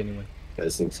is buggy anyway. Yeah,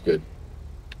 this thing's good.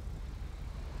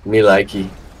 Me likey.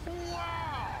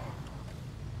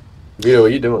 Vito,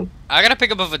 what you doing? I gotta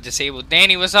pick up of a disabled.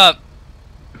 Danny, what's up?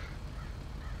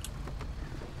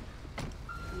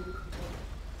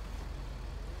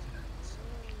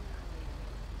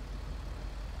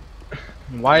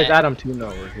 Why is Adam 2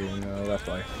 not working? No, that's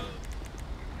why.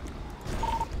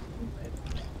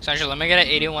 Essentially, let me get an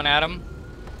 81 Adam.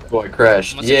 Boy,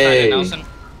 crashed. What's it, Friday Yay! Nelson?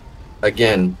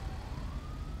 Again.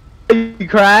 You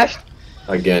crashed?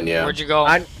 Again, yeah. Where'd you go?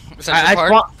 I Central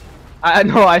Park?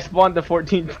 I spawned the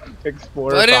 14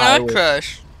 Explorer. Why did I highway.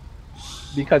 crash?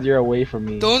 Because you're away from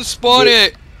me. Don't spawn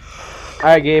it!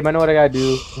 Alright, Gabe, I know what I gotta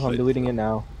do. I'm deleting it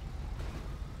now.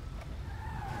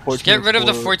 Just get rid of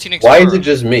the 14 Why Explorer. is it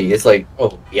just me? It's like,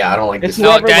 oh, yeah, I don't like It's this. No,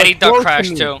 whoever Daddy was Duck close to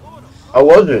crashed me. too. I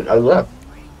wasn't. I left.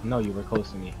 No, you were close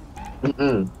to me.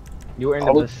 Mm-mm. You were in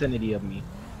the vicinity of me.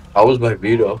 I was by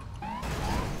Vito.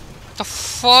 The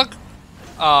fuck?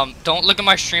 Don't look at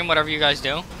my stream, whatever you guys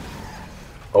do.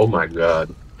 Oh my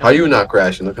god. How you not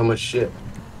crashing? Look how much shit.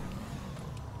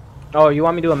 Oh, you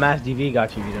want me to do a mass DV?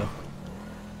 Got you, Vito.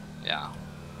 Yeah.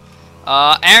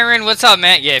 Aaron, what's up,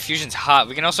 man? Yeah, Fusion's hot.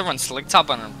 We can also run Slick Top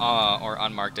on, or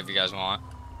Unmarked if you guys want.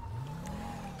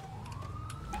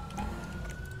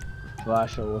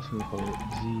 Flash, what's me called?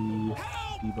 Z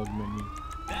debug menu.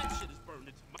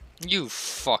 You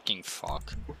fucking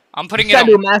fuck. I'm putting You it said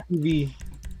do a on. mass DV.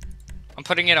 I'm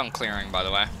putting it on clearing, by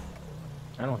the way.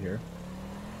 I don't hear.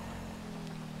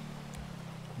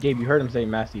 Gabe, you heard him say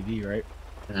mass DV, right?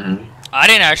 I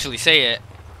didn't actually say it.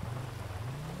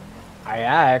 I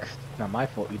asked. Not my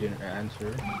fault you didn't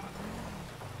answer.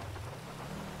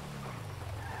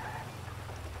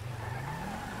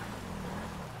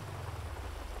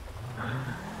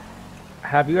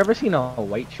 Have you ever seen a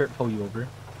white shirt pull you over?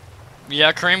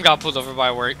 Yeah, Kareem got pulled over by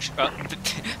a work.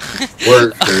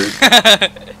 Work, dude.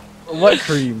 What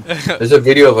cream? There's a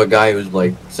video of a guy who's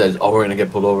like says, "Oh, we're gonna get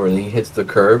pulled over," and he hits the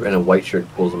curb, and a white shirt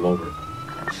pulls him over.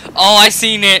 Oh, I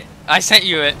seen it. I sent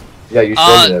you it. Yeah, you showed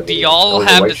me that Do video. y'all That was a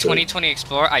have white the shirt. 2020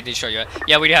 Explorer? I did show you it.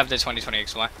 Yeah, we do have the 2020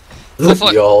 Explorer.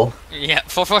 Y'all. Yeah,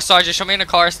 44 Sergeant, show me in the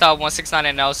car style 169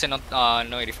 and Nelson,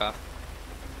 no 85.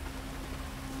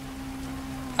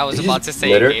 I was Did about you to just say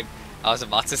glitter? it, Gabe. I was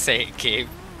about to say it, Gabe.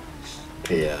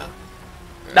 Yeah.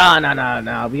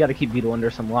 Nah. We gotta keep Vito under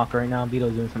some lock right now.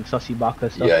 Vito's doing some sussy baka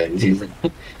stuff. Yeah, he's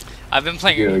I've been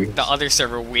playing Yeah. the other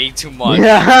server way too much.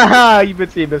 Yeah, you've been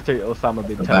seeing Mr. Osama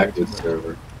bin a Laden. backwards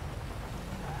server.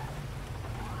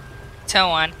 Tell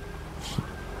one.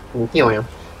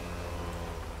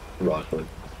 Rockland.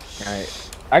 Alright.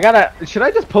 I gotta. Should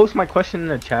I just post my question in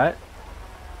the chat?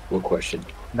 What question?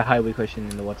 The highway question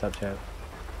in the WhatsApp chat.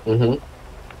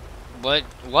 What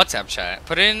WhatsApp chat?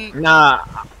 Put in. Nah,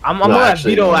 I'm gonna let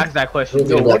Vito ask that question.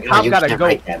 Yo, what cop gotta go?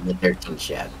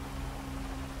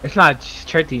 It's not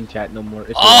 13 chat no more.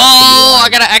 It's I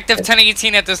got an active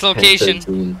 1018 at this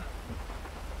location.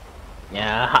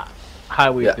 Yeah,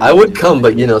 highway. Yeah, I would come,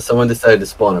 but you know, someone decided to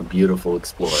spawn a beautiful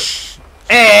Explorer.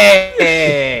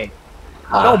 Hey!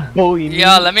 Don't bully me.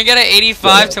 Yo, let me get an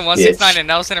 85 to 169 in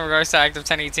Nelson in regards to active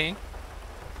 1018.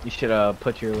 You should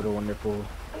put your little wonderful.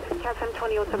 The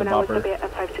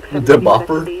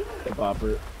bopper? The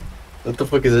bopper. What the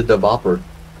fuck is a bopper?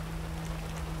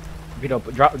 Vito,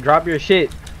 drop your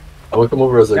shit. I would come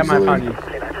over as That might auxiliary.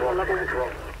 find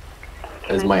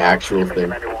you. As my actual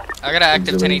thing. I got an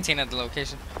active 1018 at the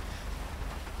location.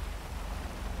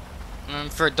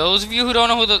 For those of you who don't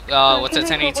know who the what's a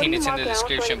 1018, it's in the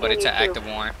description, but it's an active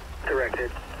warrant.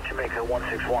 Corrected. Jamaica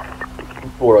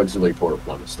 161. 4 auxiliary port of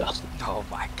London stuff. Oh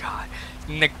my god.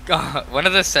 One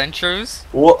of the Centros.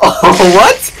 What?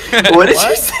 What did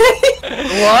you say?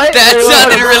 What? That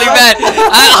sounded really bad.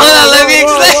 Hold on, let me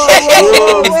explain.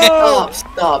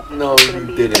 Stop. No,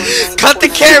 you didn't. Cut the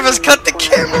cameras, cut the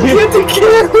cameras. Cut the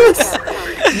cameras.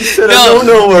 You said a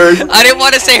no word. I didn't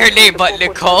want to say her name, but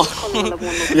Nicole.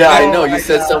 Yeah, I know. You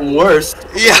said something worse.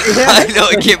 Yeah, I know.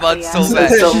 It came out so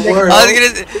bad. Something worse. I was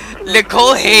gonna.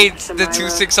 Nicole hates the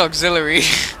 26 auxiliary.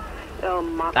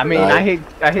 I mean, I hate.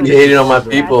 You hating on my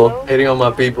people. Hating on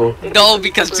my people. No,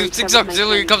 because 26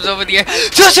 auxiliary comes over the air.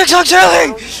 26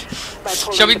 auxiliary.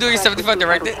 Shall we do a 75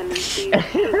 directed?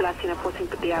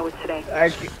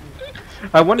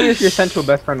 I wonder if your central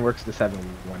best friend works the 7-1.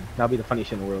 That'll be the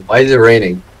funniest shit in the world. Why is it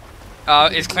raining?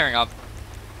 It's clearing up.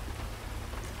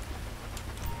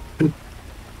 I'm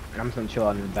just gonna chill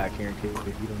out in the back here in case if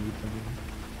you don't need something.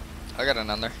 I got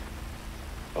another.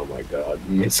 Oh my god,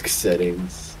 misc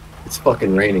settings. It's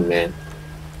fucking raining, man.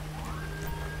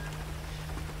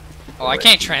 Oh, I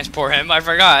can't transport him. I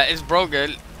forgot. It's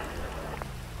broken.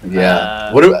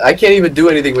 Yeah. I can't even do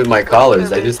anything with my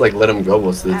collars. I just like let them go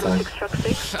most of the time.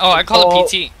 Oh, I call it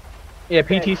PT. Yeah,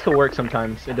 PT still works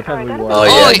sometimes. It depends where you are. Oh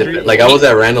yeah, like I was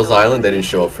at Randall's Island, they didn't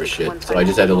show up for shit, so I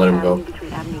just had to let them go.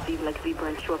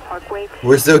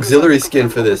 Where's the auxiliary skin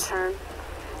for this?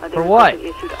 For what?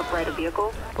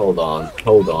 Hold on.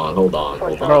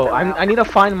 Bro, I need to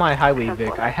find my highway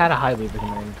Vic. I had a highway Vic in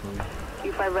my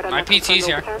inventory. My PT's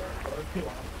here.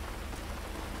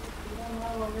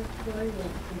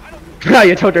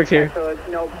 Your tow truck's here.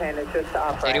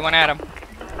 81 Adam.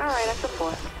 Alright, that's a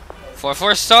 4.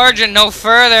 4-4 Sergeant, no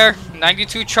further.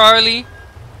 92 Charlie.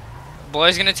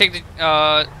 Boy's gonna take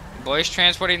the boy's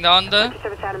transporting the Honda.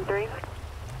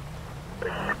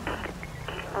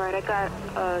 Alright, I got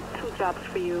 2 jobs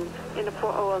for you. In the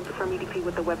 401 from EDP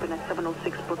with the weapon at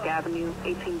 706 Brook Avenue,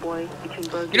 18 boy between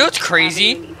Burglary. You know what's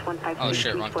crazy? Oh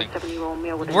shit, wrong thing.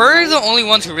 We're the only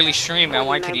ones who really stream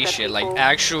NYPD shit, like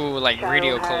actual like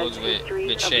radio codes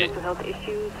with shit.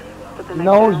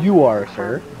 No, you are,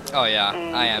 sir. Oh yeah,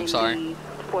 I am, sorry.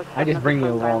 I just bring you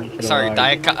along. Sorry,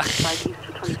 Diet Coke.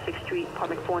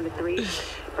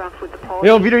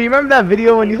 Yo, Vito, you remember that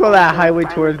video when you saw that highway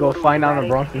tourist go flying down the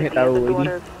Bronx and hit that old lady?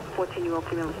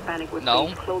 No.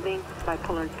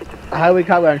 The highway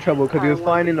cop got in trouble because he was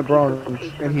flying in the Bronx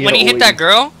and when he hit that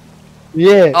girl?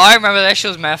 Yeah. Oh, I remember that shit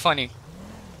was mad funny.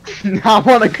 I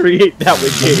want to create that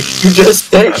with you. You just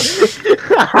said.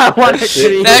 I want to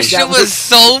create that shit was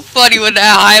so funny when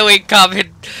that highway cop hit.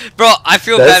 Bro, I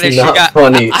feel bad that she got.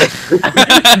 Funny.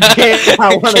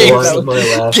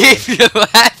 Gave you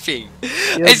laughing.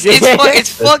 It's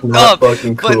fucked up.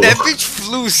 Cool. But that bitch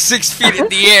flew 6 feet in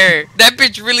the air. That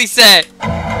bitch really said.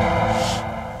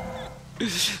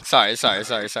 Sorry.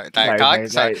 Diet Coke.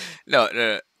 Sorry. No.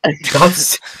 Stop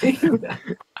saying that.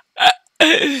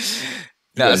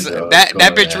 No, so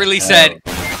that bitch really said.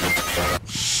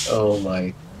 Oh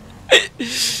my.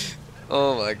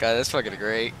 Oh my god, that's fucking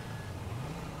great.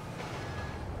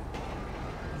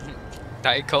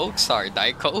 Diet Coke? Sorry,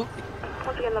 Diet Coke?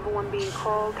 Once again, level 1 being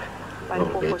called by the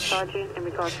 4-4 sergeant in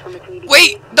regards to permission.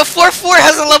 Wait, the 4-4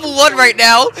 has a level 1 right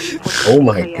now. Oh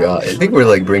my god, I think we're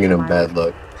like bringing him bad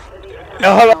luck.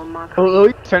 No, hold on. Let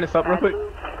me turn this up real quick.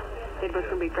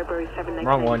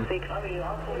 Wrong one.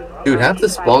 Dude, half the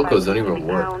spawn codes don't even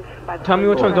work. Tell me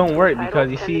which ones don't work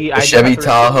because you see, the Chevy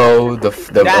Tahoe, the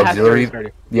auxiliary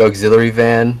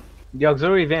van. The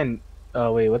auxiliary van.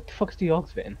 Wait, what the fuck's the aux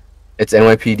van? It's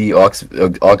NYPD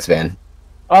aux van.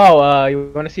 Oh,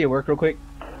 you want to see it work real quick?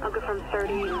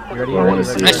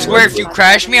 I swear, if you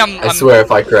crash me, I swear,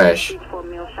 if I crash.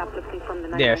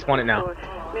 Yeah, spawn it now.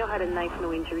 Male had a knife,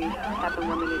 no injuries. Happened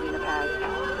 1 minute in the past.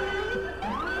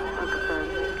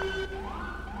 Unconfirmed.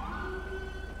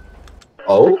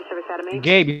 Oh?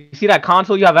 Gabe, you see that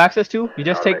console you have access to? You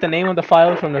just take the name of the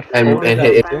file from the folder And that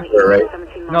hit it's in. enter,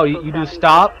 right? No, you do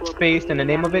stop, space, and the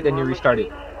name of it, and you restart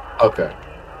it. Okay.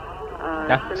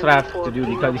 That's what I have to do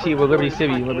because you see, with Liberty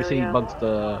City bugs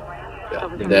the.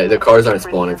 Yeah, the cars aren't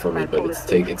spawning for me, but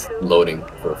it's loading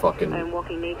for fucking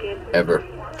ever.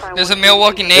 There's a male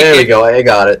walking naked. There we go. I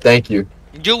got it. Thank you.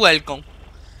 You're welcome.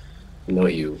 No,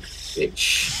 you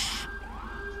bitch.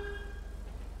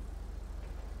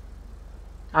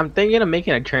 I'm thinking of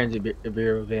making a transit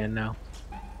bureau van now.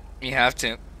 You have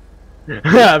to.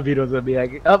 Vito's gonna be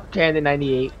like, up transit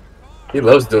 98. He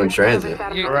loves doing transit.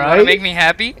 You wanna make me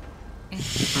happy?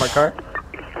 My car?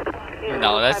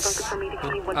 No, that's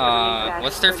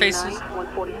what's their faces?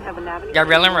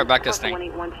 Gabrielle and Rebecca's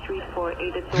thing.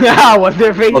 What's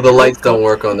their face? Oh, the lights don't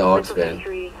work on the aux van.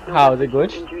 How is it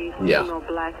glitch? Yeah.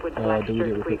 Delete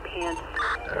it real quick.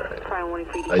 Alright.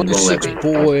 What a six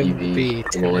boy beat.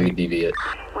 It won't let me deviate it.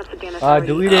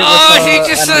 Delete it. Oh, he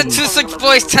just said 2-6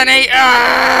 boys 10-8. Oh,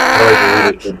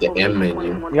 I deleted the M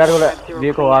menu. You gotta go to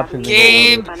vehicle options.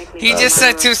 Gabe, he just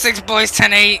said 2-6 boys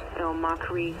 10-8.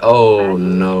 Oh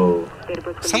no.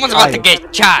 Someone's about to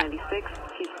get shot.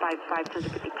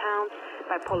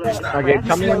 Okay,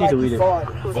 tell me when you delete it.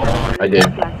 I did.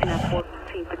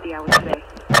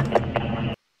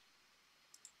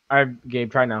 Alright,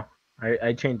 Gabe, try now.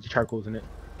 I changed the charcoals in it.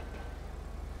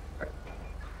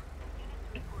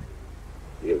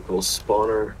 Vehicle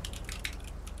spawner.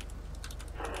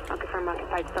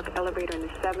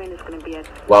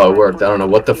 Wow, it worked. I don't know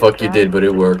what the fuck you did, but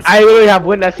it worked. I literally have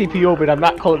one SCP open. I'm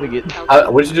not closing it.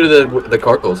 What did you do to the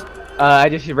carcals? I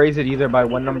just raised it either by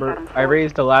one number. I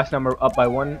raised the last number up by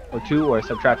 1 or 2, or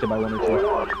subtracted by 1 or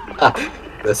 2.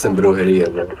 That's some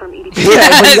brujeria, bro.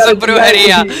 That's a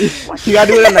brujeria. You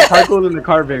gotta do it on the carcals and the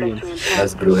car variants.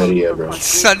 That's brujeria, bro.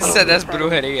 Son said that's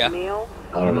brujeria.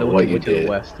 I don't know what you did.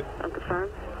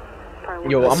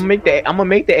 Yo, I'm gonna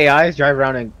make the AIs drive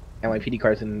around in NYPD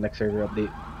cars in the next server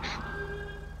update.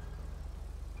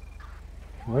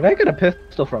 Where did I get a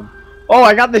pistol from? Oh,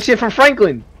 I got this shit from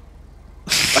Franklin. I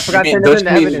forgot to turn it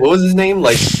into evidence. What was his name?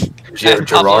 Like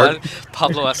Gerard?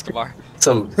 Pablo Escobar.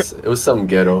 It was some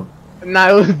ghetto. Nah,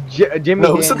 it was Jimmy.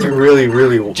 No, it was something really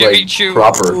like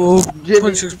proper. Oh,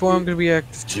 26 boy, I'm gonna be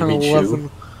active channel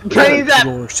 11. Isn't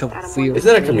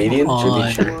that a comedian?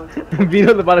 Jimmy Choo.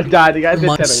 Vito's about to die. The guy did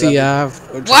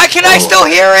Why can I still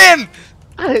hear him?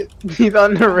 He's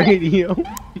on the radio.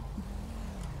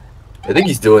 I think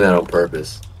he's doing that on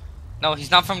purpose. No,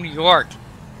 he's not from New York.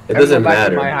 It doesn't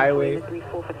matter. My highway.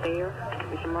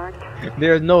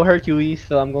 There's no Hercules,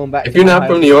 so I'm going back. If you're not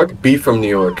from New York, be from New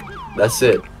York. That's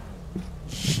it.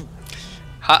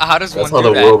 How does one do that? That's how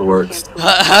the world works.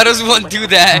 How does one do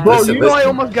that? Bro, you know I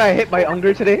almost got hit by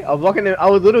Unger today? I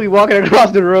was literally walking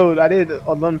across the road. I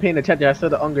wasn't paying attention. I saw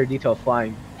the Unger detail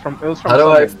flying. It was from How do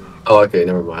I? Oh, okay,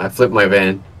 never mind. I flipped my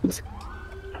van.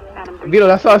 Vito,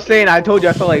 that's what I was saying. I told you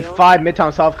I saw like 5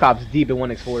 Midtown South cops deep in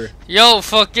 1 Explorer. Yo,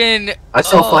 fucking. I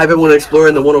saw 5 in 1 Explorer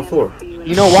in the 104.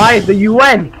 You know why? It's the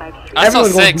UN. I saw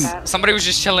 6. Somebody was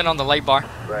just chilling on the light bar.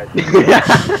 Right.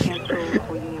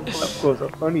 Of course, so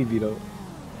funny, Vito.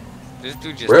 This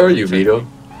dude just. Where are you, Vito?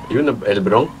 You in the El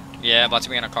Bronx? Yeah, about to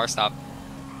be in a car stop.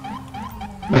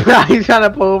 He's trying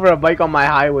to pull over a bike on my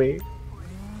highway.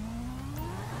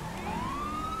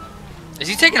 Is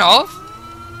he taking off?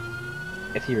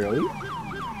 Is he really?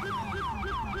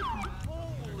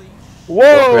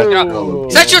 Whoa!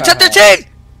 Set you 10-13!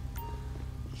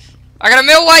 I got a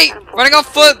male white running on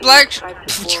foot, black.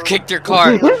 You kicked your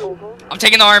car. I'm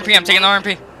taking the RMP. I'm taking the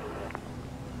RMP.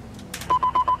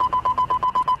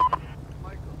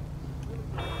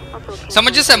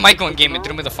 Someone just said Michael in game and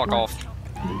threw me the fuck off.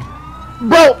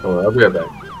 Bro! Oh, I'll be right back.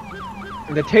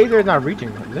 The taser is not reaching,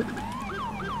 is it?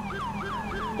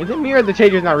 Is it me or the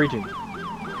taser is not reaching?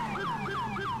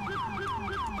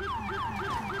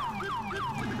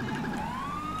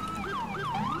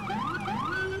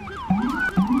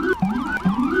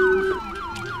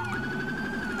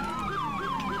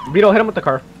 Vito, hit him with the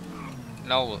car.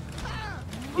 No.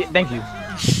 Yeah, thank you.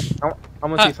 I'm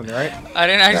gonna see something, right? I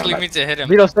didn't actually mean to hit him.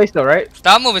 Vito, stay still, right?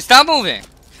 Stop moving, stop moving!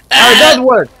 Oh, it does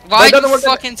work! Why you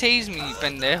fucking tase me,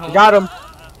 pendejo? Got him.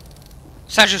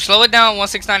 Sancho, slow it down,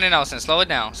 169 and Nelson. Slow it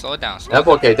down, slow it down. That's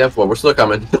okay, 10-4, we're still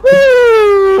coming.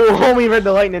 Woo! Homie read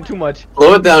the lightning too much.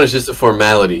 Slow it down is just a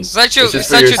formality. Sancho, it's just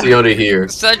for your CO to hear.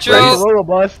 Sancho,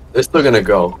 right? They're still gonna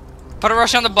go. Put a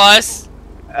rush on the bus.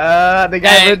 The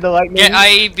guy read the lightning. Get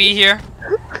IEB here.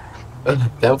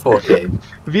 10-4, okay.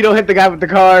 Vito hit the guy with the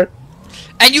car.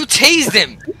 And you tased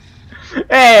him!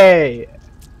 Hey!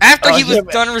 After he was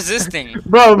done resisting.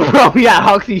 Bro, yeah,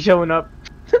 Oxy showing up.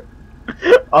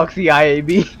 Oxy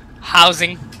IAB.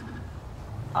 Housing.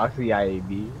 Oxy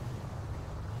IAB.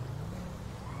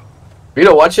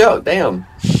 Vito, watch out! Damn.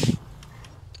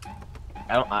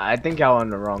 I think y'all on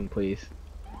the wrong place.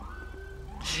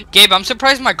 Gabe, I'm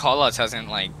surprised my callouts hasn't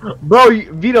like. Bro,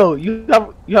 Vito, you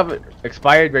have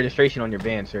expired registration on your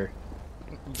van, sir.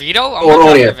 Vito, I'm not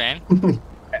on your van.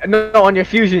 No, on your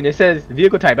Fusion it says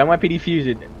vehicle type NYPD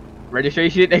Fusion,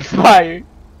 registration expired.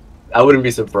 I wouldn't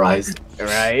be surprised.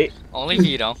 Right? Only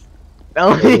Vito.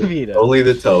 Only Vito. Only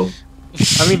the toe.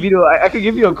 I mean, Vito, I could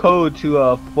give you a code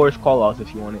to force callouts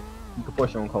if you want it. You can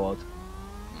force your own callouts.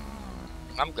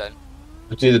 I'm good.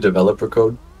 Do you need the developer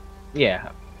code?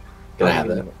 Yeah. Can I have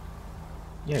that?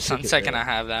 Yeah. Sunset, can I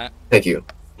have that? Thank you.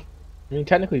 I mean,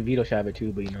 technically Vito should have it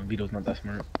too, but you know, Vito's not that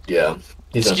smart. Yeah.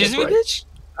 Excuse me, bitch?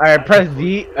 Alright, press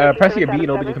V, press your B and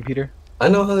open your computer. I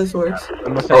know how this works.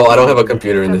 Oh, I don't have a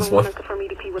computer in this one.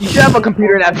 You should have a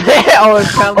computer in that van.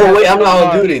 Oh wait, I'm not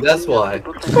on duty, that's why.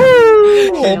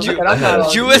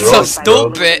 You were so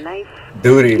stupid.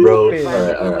 Duty, bro.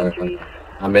 Alright.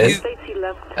 I'm in.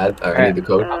 I need the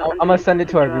code. I'm gonna send it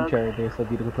to our group chat right there so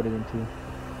Vito can put it in too.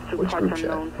 Which group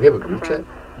chat? We have a group chat?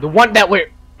 The one that we're...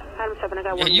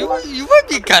 Yeah, you might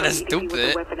be kind of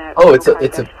stupid. Oh, it's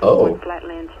a oh.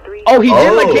 Oh, he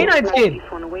did my canine skin.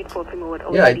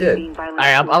 Yeah, I did.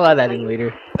 Alright, I'll add that in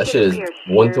later. That shit is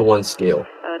 1-to-1 scale.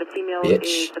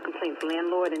 Bitch.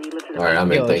 Alright,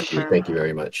 I'm in. Thank you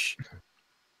very much.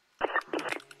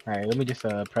 Alright, let me just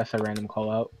press a random call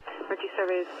out.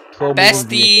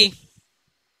 Bestie.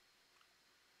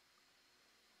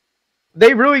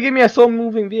 They really give me a slow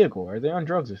moving vehicle. Are they on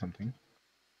drugs or something?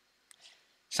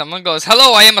 Someone goes,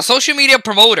 "Hello, I am a social media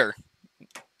promoter."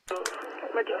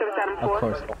 Of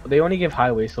course, they only give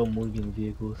highway slow moving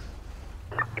vehicles.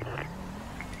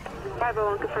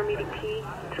 501 confirm EDP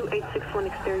 2861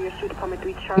 exterior street apartment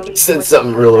 3 Charlie. Said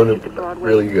something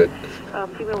really good.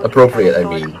 Appropriate, I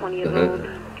mean.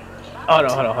 Hold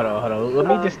on. Let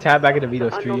me just tab back into Vito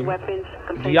stream.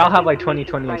 Do y'all have like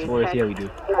 2020 Explorers? Yeah, we do.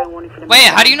 Wait,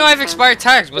 how do you know I have expired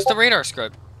tags? What's the radar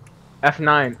script?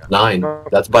 F9. 9.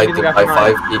 That's by 5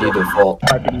 PD default.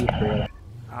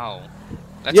 Oh.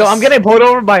 Yo, I'm getting pulled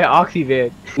over by an Oxy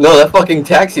van. No, that fucking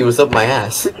taxi was up my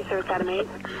ass.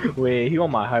 Wait, he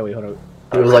on my highway. Hold on.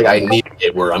 He was like, I need to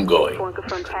get where I'm going.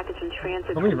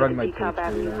 Let me run my page.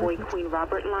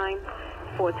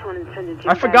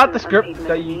 I forgot the script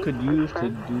that you could use to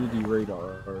do the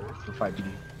radar for 5PD.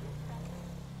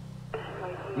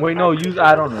 Wait, no, use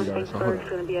add-on radar. So hold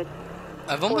on.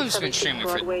 I've almost been streaming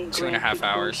for 2.5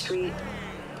 hours.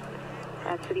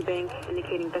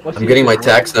 I'm getting my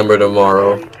tax number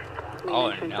tomorrow.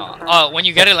 Oh no. Oh, when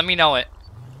you get it, let me know it.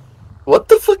 What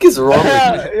the fuck is wrong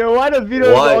with you? Yo, why does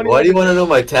Vito Why do you want to know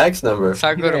my tax number? So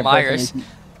I go to Myers.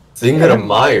 So you can go to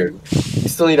Myers. You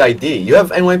still need ID. You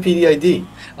have NYPD ID.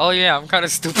 Oh yeah, I'm kind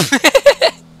of stupid.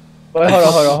 Wait,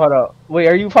 hold on. Wait,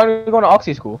 are you finally going to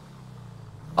Oxy school?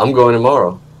 I'm going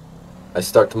tomorrow. I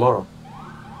start tomorrow.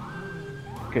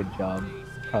 Good job.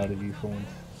 Proud of you for once.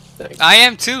 Thanks. I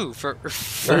am too. For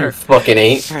you fucking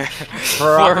ain't.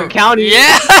 For Rockland County.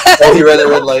 Yeah. Oh, he ran the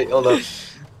red light. Hold up.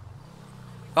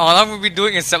 Oh, all I'm gonna be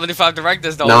doing is 75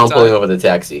 directives the whole Now I'm time. pulling over the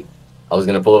taxi. I was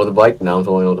gonna pull over the bike. Now I'm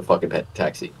pulling over the fucking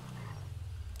taxi.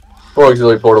 4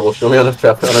 auxiliary portable. Show me on the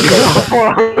traffic. 4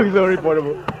 auxiliary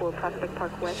portable.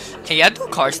 Can you do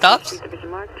car stops?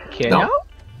 Can No. you?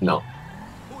 No.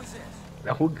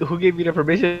 Who gave you the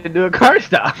permission to do a car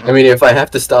stop? I mean, if I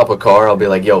have to stop a car, I'll be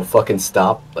like, yo, fucking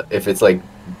stop. If it's like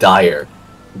dire.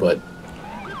 But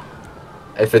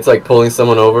if it's like pulling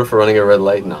someone over for running a red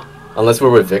light, no. Unless we're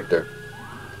with Victor.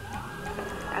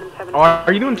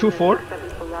 Are you doing 2-4?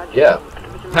 Yeah.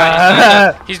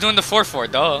 He's doing the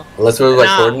 4-4, duh. Unless we're like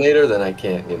coordinator, then I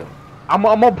can't, you know. I'm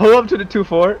gonna pull up to the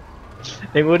 2-4,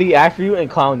 and Woody after you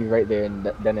and clown you right there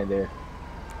and then and there.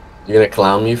 You're gonna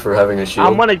clown me for having a shield?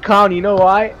 I'm gonna clown you. You know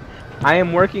why? I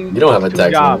am working. You don't have a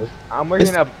tax jobs. number. I'm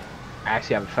working up. I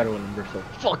actually have a federal number, so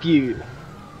fuck you.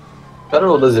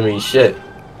 Federal doesn't mean shit.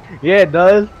 Yeah, it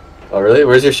does. Oh really?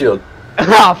 Where's your shield?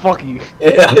 Ah, fuck you.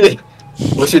 Yeah.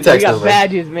 What's your tax We got number?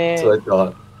 badges, man. That's what I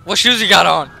thought. What shoes you got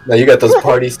on? No, you got those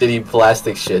Party City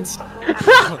plastic shits.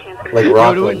 Like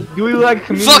Rockland. Do we look like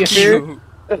community Fuck affairs?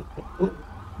 you. Do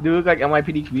we look like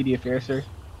NYPD community affairs, sir?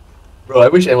 Bro, I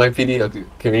wish NYPD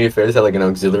Community Affairs had like an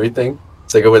auxiliary thing.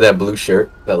 It's like over that blue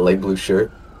shirt, that light blue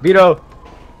shirt. Vito,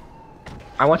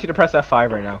 I want you to press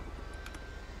F5 right now.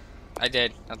 I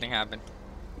did. Nothing happened.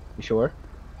 You sure?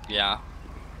 Yeah.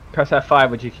 Press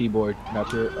F5 with your keyboard.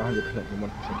 Not your 100% and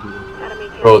 1%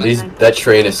 keyboard. Bro, that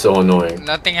train is so annoying.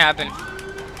 Nothing happened.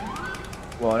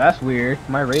 Well, that's weird.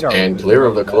 My radar. And clear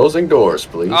of the closing doors,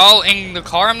 please. Oh, in the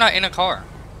car? I'm not in a car.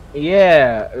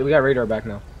 Yeah, we got radar back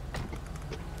now.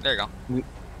 There you go.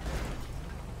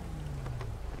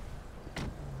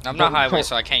 I'm not highway,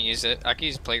 so I can't use it. I can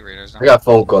use plate radars now. I got a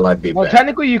phone call, I'd be Well, back.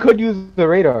 technically you could use the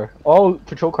radar. All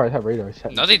patrol cars have radars.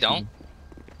 No, they don't.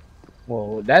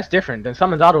 Well, that's different. Then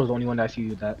Summons Auto is the only one that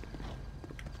sees that.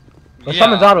 Well, Yeah.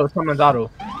 Summons Auto.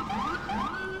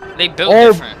 They built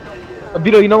different.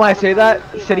 Vito, you know why I say that?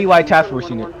 Citywide task force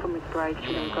unit.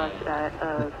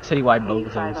 Citywide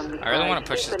bozos. I really want to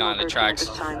push this guy on the tracks.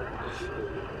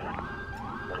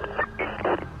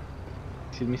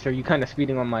 Excuse me, sir. You kind of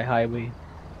speeding on my highway.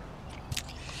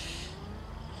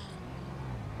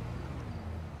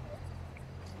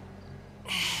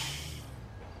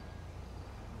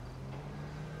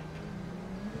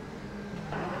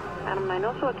 Adam 9,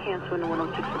 also a cancel in the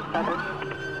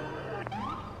 106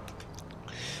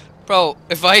 Bro,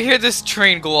 if I hear this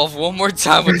train go off one more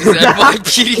time with this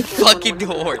NYPD fucking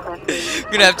door, I'm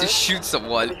gonna have to shoot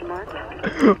someone.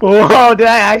 Whoa, did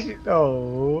I actually?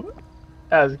 Oh,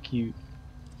 that was cute.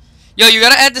 Yo, you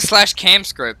gotta add the /cam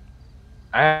script.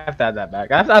 I have to add that back.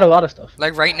 I have to add a lot of stuff.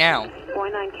 Like right now.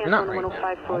 49 cancel Not in right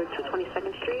 105 for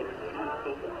 222nd Street.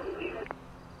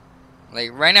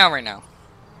 Like right now.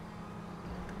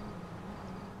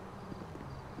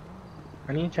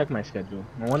 I need to check my schedule.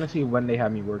 I want to see when they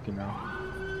have me working now.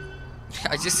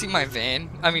 I just see my van.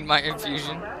 I mean my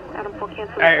infusion.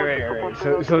 Alright.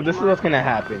 So this is what's gonna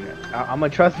happen. I'm gonna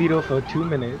trust Vito for 2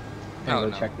 minutes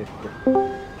and go check this. The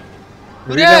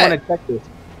reason I want to check this.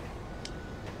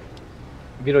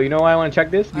 Vito, you know why I want to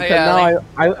check this? Because now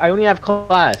I only have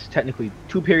class, technically.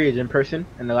 2 periods in person,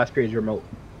 and the last period is remote.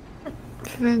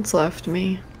 Vince left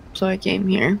me, so I came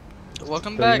here.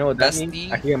 Welcome So back, you know what that bestie.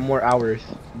 means? I can get more hours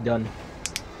done.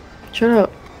 Shut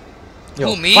up.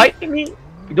 Yo, Who, me? Fight me?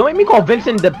 Don't make me call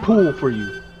Vincent the Pooh for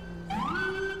you.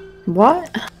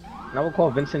 What? I will call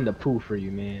Vincent the Pooh for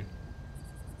you, man.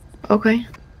 Okay,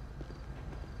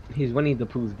 He's Winnie the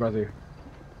Pooh's brother.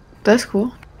 that's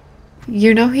cool.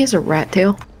 You know he has a rat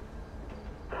tail?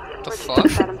 The fuck?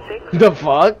 The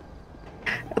fuck?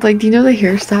 Like, do you know the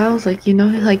hairstyles? Like, you know,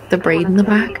 like the braid in the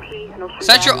back?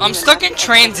 Central, I'm stuck in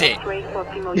transit.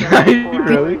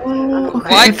 Really? Oh, okay,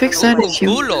 Why? I fixed that issue.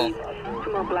 Culo.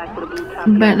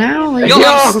 But now, like, Yo,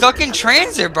 I'm stuck in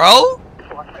transit, bro.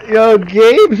 Yo,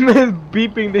 Gabe is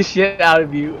beeping the shit out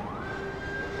of you.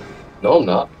 No, I'm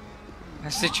not.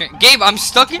 That's the Gabe, I'm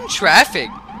stuck in traffic.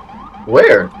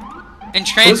 Where? In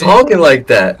transit. Who's honking like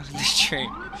that? This train.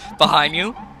 Behind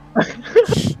you.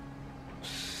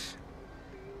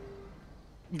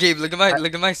 Gabe, look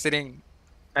at my sitting.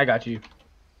 I got you.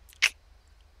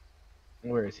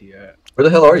 Where is he at? Where the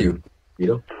hell are you,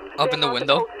 Vito? Up in the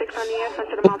window.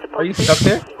 Are you stuck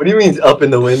there? What do you mean up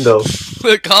in the window?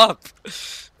 Look up.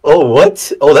 Oh,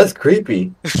 what? Oh, that's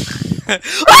creepy. Ah!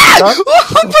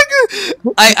 Oh my god!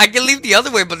 I can leave the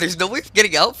other way, but there's no way of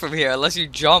getting out from here unless you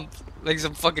jump. Like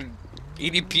some fucking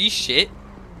EDP shit.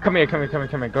 Come here. Go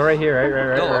right here,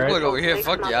 right. No, I'm going over here.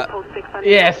 Fuck yeah.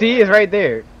 Yeah, see, it's right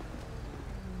there.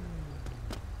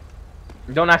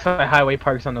 Don't act like highway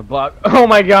parks on the block. Oh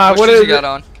my god, what is you got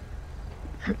on?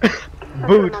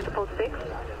 Boots.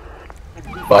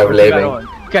 511.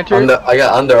 I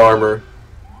got Under Armour.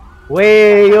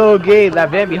 Wait, yo, Gabe, that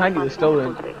van behind you is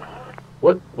stolen.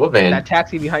 What van? That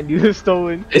taxi behind you is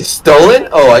stolen. It's stolen?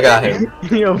 Oh, I got him.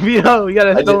 Yo, Vito, we got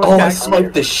a stolen I taxi.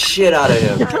 smoked the shit out of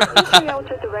him.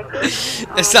 He's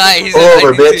a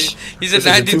Over, 92. bitch. He's a This is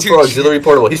 92. 2-4 auxiliary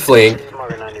portable. He's fleeing.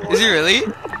 Is he really?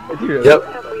 Yep.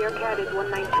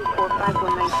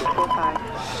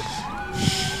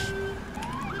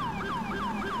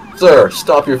 Sir,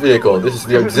 stop your vehicle. This is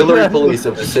the auxiliary police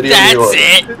of the city of New York.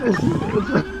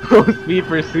 That's it. Speed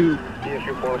pursuit.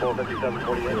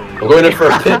 I'm going in for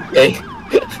a pit. Hey.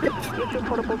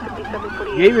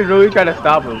 Gabe is really trying to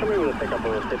stop him.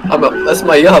 That's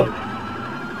my yub.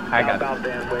 I got it.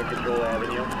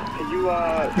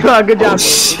 Good job. Oh,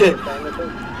 shit.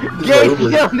 Gabe,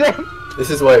 killed him. This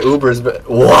is why Uber's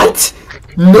what?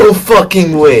 No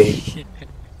fucking way.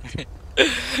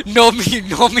 No me.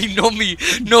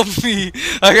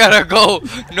 I gotta go.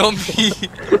 No me.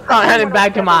 I'm heading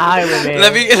back to my highway, man.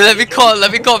 Let me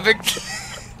call Victor.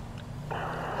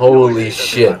 Holy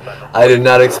shit. I did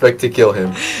not expect to kill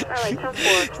him.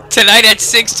 Tonight at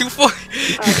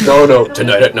 6:24. No.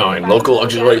 Tonight at 9. Local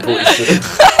auxiliary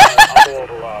police.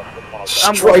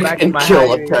 Strike and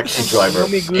kill a taxi driver.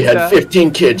 He had 15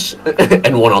 kids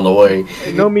and one on the way.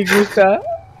 No me gusta.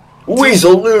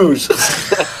 Weasel lose.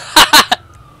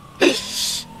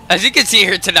 As you can see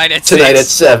here tonight at Tonight at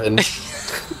 7.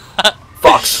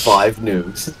 Fox 5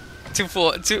 News. 2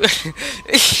 4 2.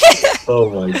 Oh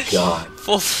my god.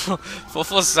 Full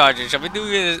sergeant. Shall we do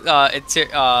it?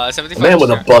 75. Man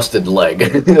with a busted leg.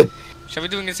 Shall we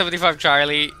doing it 75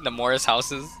 Charlie? The Morris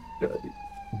houses.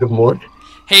 Good morning.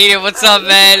 Hey, what's up,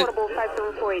 man?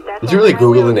 Did you really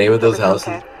Google the name of those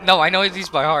houses? No, I know these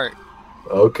by heart.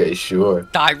 Okay, sure.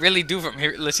 I really do from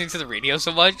here listening to the radio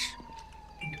so much.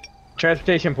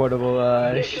 Transportation portable.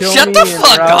 Shut the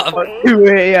fuck up. To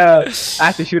a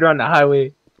active shooter on the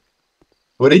highway.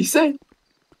 What did he say?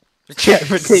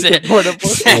 Transportation portable.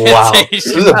 Wow.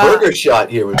 There's a burger shot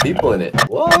here with people in it.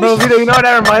 What? Bro, Vito, you know what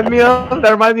that reminds me of?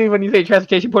 That reminds me when you say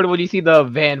transportation portable, you see the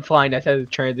van flying that says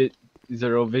transit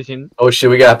zero vision. Oh shit,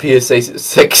 we got PSA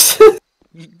 6.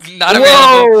 Not available.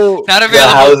 Whoa! Not available.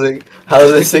 Yeah,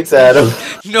 housing 6 Adam.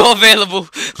 No available.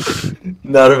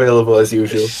 Not available as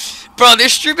usual. Bro,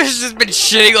 this stream has just been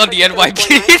shitting on the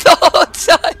NYPD the whole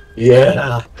time.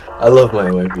 Yeah. I love my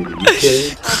NYPD.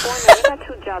 Okay.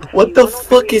 What the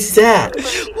fuck is that?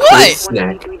 What? Quid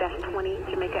Snack.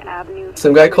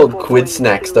 Some guy called Quid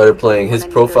Snack started playing. His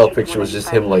profile picture was just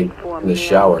him like in the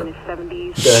shower.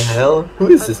 The hell? Who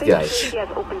is this guy?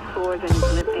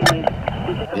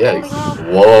 Yeah.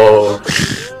 Whoa.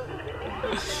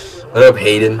 What up,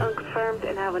 Hayden?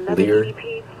 Lear.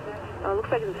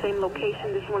 Looks like it's the same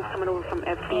location. This one's coming over from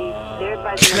FD.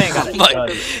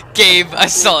 Gabe, I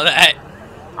saw that.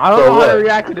 I don't know how to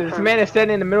react to this. This man is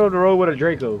standing in the middle of the road with a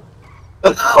Draco.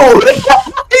 Oh, are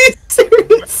you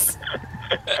serious?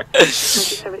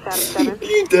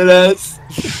 You deadass.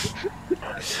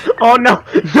 Oh no!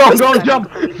 No, don't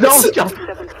jump! Don't jump!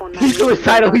 He's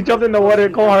suicidal. He jumped in the water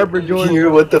in Cole Harbor, Georgia. Here,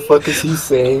 what the fuck is he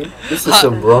saying? This is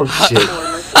some wrong shit.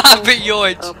 I've been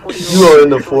yours. You are in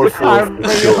the 4-4 for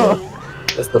sure.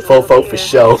 That's the fofo for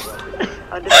show.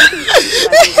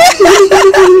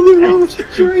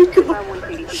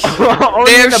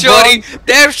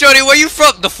 Damn, shorty, where you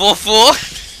from? The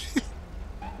 4-4?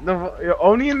 You're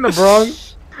only in the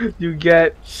Bronx. You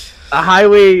get a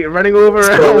highway running over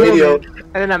a woman,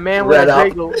 and then a man with a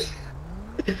Draco.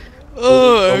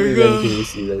 Oh my god. Can you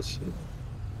see that shit?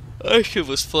 That shit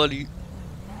was funny.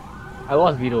 I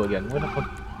lost Vito again. Where the fuck?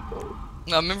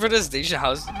 I remember the station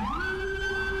house.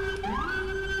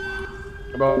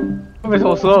 Bro, moving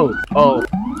so slow. Oh,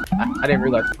 I didn't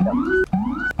realize.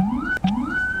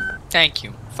 Thank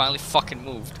you. Finally fucking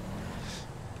moved.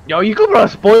 Yo, you could put a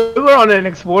spoiler on an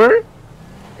Explorer?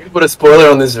 You can put a spoiler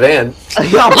on this van.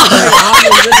 Yo,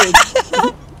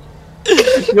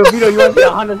 Vito, you want to see a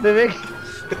Honda Civic?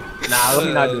 Nah, let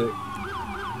me not do it.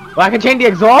 Well, I can change the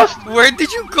exhaust? Where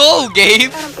did you go,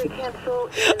 Gabe?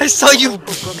 I saw you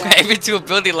came into a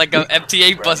building like an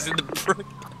MTA bus in the brook.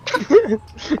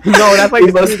 No, that's like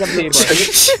the MTA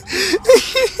bus.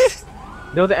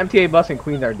 There was an MTA bus in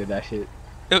Queens that did that shit.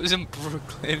 It was in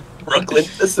Brooklyn. Brooklyn?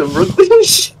 That's some Brooklyn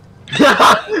shit.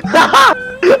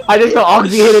 I just saw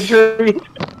Oxy hit a tree.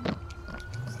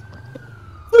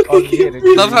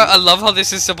 I love how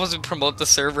this is supposed to promote the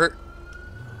server.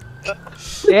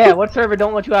 Yeah, what server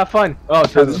don't let you have fun? Oh,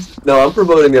 no, I'm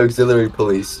promoting the auxiliary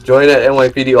police. Join at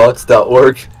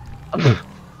nypdaux.org /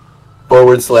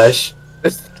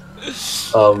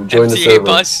 join the server.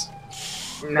 Bus.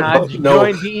 Nah,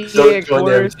 no, join DEA don't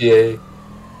Explorers. join the MTA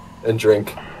and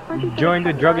drink. Join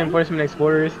the Drug Enforcement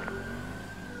Explorers.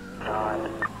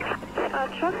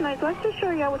 Trust Night, let's just show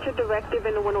you out with your directive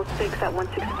in the 106 at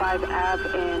 165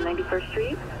 Ave and 91st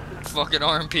Street. Fucking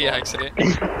RMP accident. The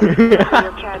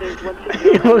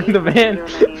van.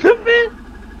 The van.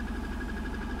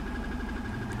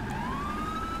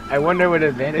 I wonder where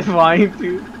the van is flying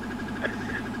to.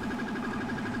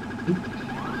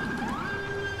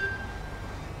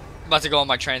 About to go on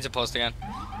my transit post again.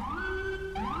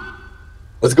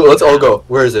 Let's go. Let's all go.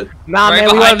 Where is it? Nah, right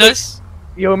man, behind us.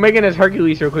 Yo, we're making this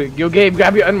Hercules real quick. Yo, Gabe,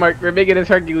 grab your unmarked. We're making this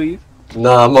Hercules.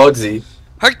 Nah, I'm Ogsy.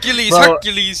 Hercules, Bro,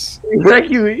 Hercules.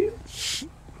 Hercules.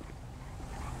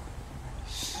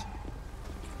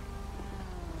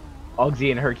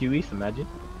 Ogsy and Hercules, imagine.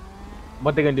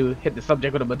 What they gonna do? Hit the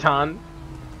subject with a baton?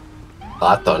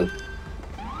 Baton.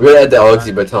 We're gonna add the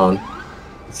Ogsy baton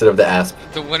instead of the asp.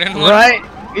 The wooden one? Right?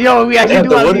 Yo, we actually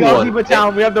do have the Ogsy one.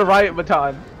 baton. We have the riot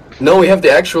baton. No, we have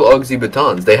the actual Ogsy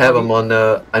batons. They have them on,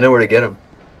 I know where to get them.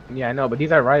 Yeah, I know, but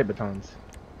these are riot batons.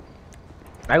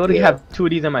 I literally have 2 of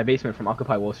these in my basement from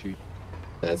Occupy Wall Street.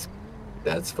 That's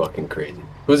fucking crazy.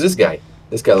 Who's this guy?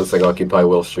 This guy looks like Occupy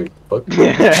Wall Street. Fuck.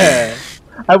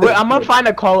 I'm gonna find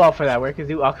a call out for that. Where can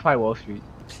do Occupy Wall Street?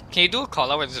 Can you do a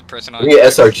call out with this person on? We get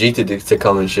SRG to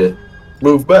come and shit.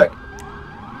 Move back.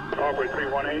 Robbery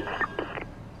 318.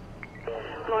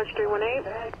 Launch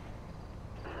 318.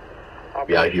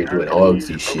 We out here doing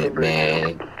OG shit,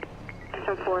 man.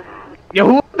 Yo,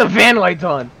 who put the van lights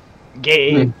on?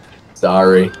 Gay.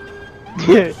 Sorry.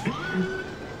 Gay.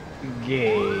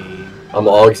 I'm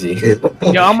Augsy.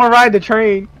 Yo, I'm gonna ride the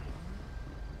train.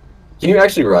 Can you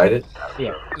actually ride it?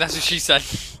 Yeah. That's what she said.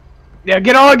 Yeah,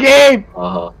 get on game!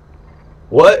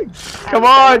 What? Come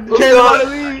on! Train wanna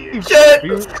leave! Shit!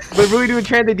 We're really doing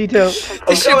transit detail.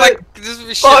 This shit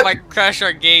might crash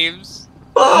our games.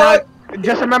 Fuck!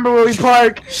 Just remember where we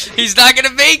park. He's not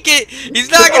gonna make it! He's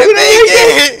not gonna make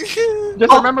it!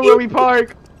 Just remember where we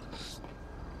park.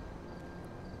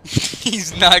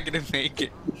 He's not gonna make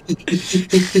it.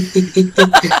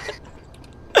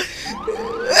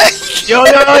 Yo!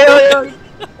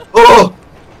 Oh!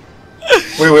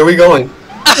 Wait, where are we going?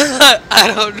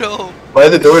 I don't know. Why are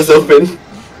the doors open?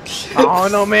 I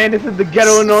don't know, man. This is the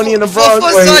ghetto Anoni in the Bronx.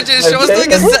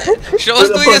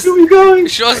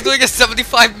 Show us doing a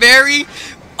 75 Mary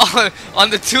on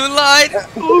the 2 line.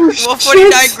 Oh,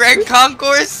 149 Grand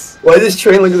Concourse. Why does this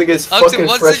train look like it's fucking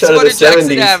fresh out of the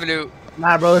 70s? Avenue.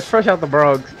 Nah, bro, it's fresh out the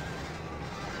Bronx.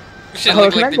 Shit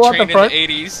look like the train in the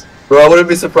 80s. Bro, I wouldn't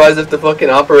be surprised if the fucking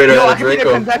operator had a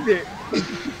Draco.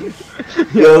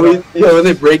 Yo, when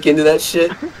they break into that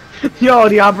shit. Yo,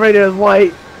 the operator is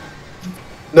white.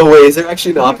 No way, is there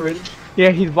actually an operator?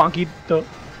 Yeah, he's Bonquito.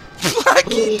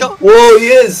 Bonquito? Whoa, he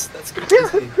is! That's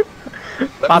crazy.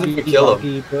 Kill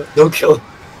him. Don't kill him.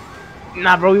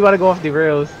 Nah, bro, we gotta go off the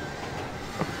rails.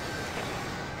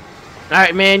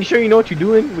 Alright, man, you sure you know what you're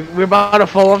doing? We're about to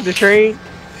fall off the train.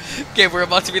 Okay, we're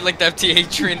about to be like the FTA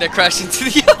train that crashed into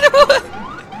the other one.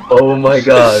 Oh my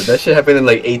god, that shit happened in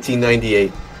like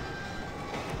 1898.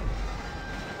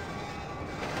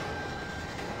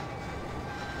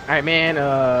 Alright, man,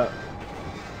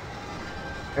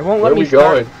 it won't Where let me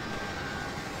start.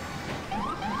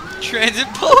 Transit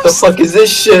post? What the fuck is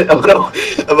this shit? I'm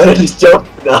gonna just jump.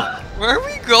 Nah. Where are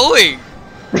we going?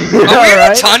 Are we in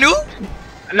a tunnel?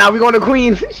 Nah, we going to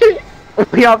Queens.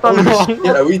 We hopped on the wrong.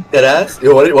 Yeah, are we dead ass?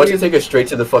 Yo, why don't you take us straight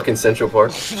to the fucking Central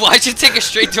Park? Why'd you take us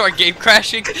straight to our game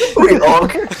crashing? Wait,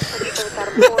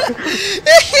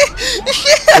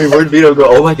 where'd Vito go?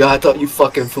 Oh my god, I thought you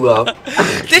fucking flew out.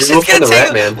 This is gonna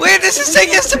take us. Wait, this is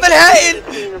taking us to Manhattan.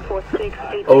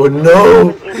 Oh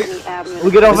no.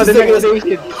 We get off at the next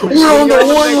station. We're on the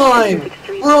 1 line.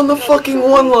 We're on the fucking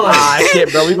 1 line. Ah, shit,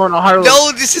 bro. We going to Harlem.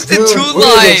 No, this is the 2 We're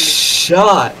line.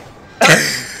 Shot.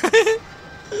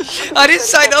 I didn't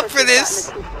sign up for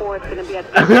this. We're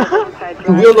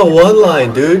on the 1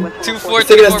 line, dude. 2-4. It's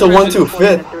taking us to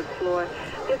 125th.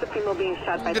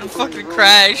 I'm gonna fucking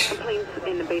crash.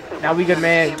 Now we good,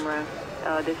 man.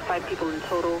 There's 5 people in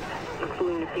total,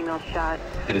 including the female shot.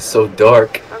 It is so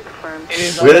dark.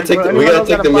 We gotta take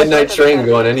the midnight train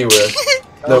going anywhere.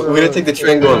 No, we gotta take the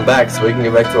train going back so we can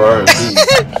get back to our R&B.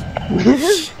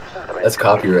 That's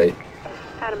copyright.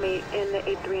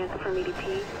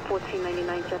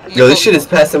 Yo, this shit is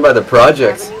passing by the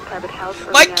projects.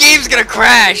 My game's gonna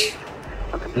crash.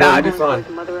 Nah, it'll be fine.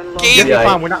 Game, yeah,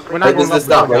 fine. We're not this is the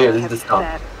stop right here. This is the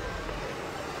stop.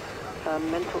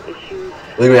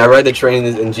 Believe me, I ride the train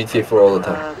in GTA 4 all the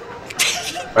time.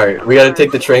 Alright, we gotta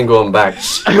take the train going back.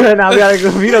 Now we gotta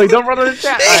go. Vito, don't run on the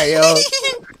chat. Alright, yo.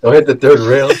 Don't hit the 3rd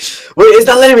rail. Wait, it's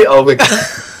not letting me. Oh my god.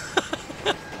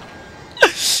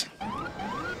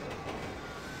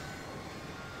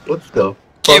 What the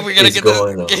fuck we gotta is get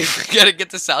going on? We gotta get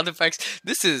the sound effects.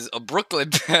 This is a Brooklyn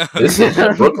Brown. This is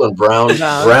a Brooklyn Brown.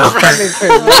 Brooklyn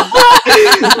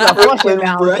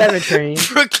Brown cemetery.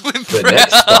 Brooklyn Brown. The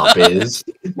next stop is.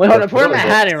 Wait, hold on. We're in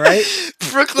Manhattan, right?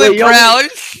 Brooklyn Brown.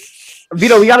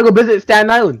 Vito, we gotta go visit Staten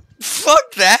Island.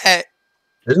 Fuck that.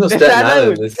 There's no Staten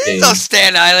Island in this game. There's no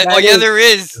Staten Island. Oh yeah, there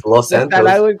is. Los Santos. Staten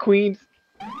Island, Queens.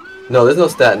 No, there's no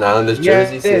Staten Island. There's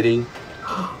Jersey City.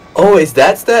 Oh, is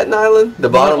that Staten Island? The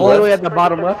bottom left? All the way at the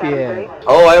bottom left, yeah.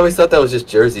 Oh, I always thought that was just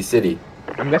Jersey City.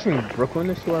 I'm guessing Brooklyn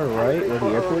is to our right, where the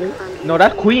airport is? No,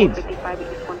 that's Queens.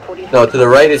 No, to the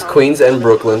right is Queens and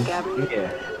Brooklyn. Yeah.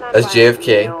 That's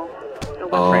JFK.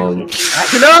 No!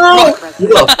 Who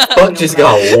the fuck just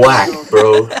got whacked,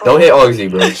 bro? Don't hit Augsy,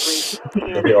 bro.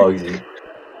 Don't hit Augsy.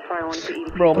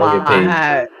 Bro, my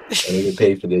hat. I don't get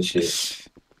paid for this shit.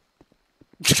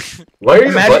 Why are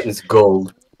your buttons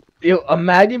gold? Yo,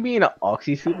 imagine being an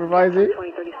Oxy supervisor.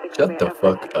 Shut the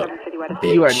fuck up,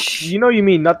 bitch. You know you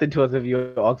mean nothing to us if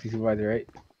you're an Oxy supervisor, right?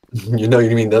 You know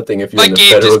you mean nothing if you're in the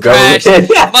federal government.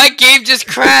 My game just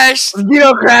crashed. You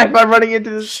don't crash by running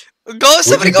into this.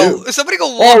 Somebody go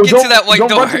walk into that white door.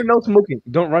 Don't run to the no smoking.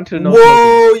 Don't run to the no smoking.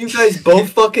 Whoa, you guys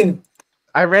both fucking...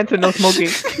 I ran to no smoking.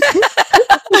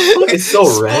 It's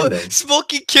so random.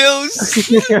 Smoky kills.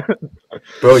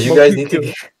 Bro, you guys need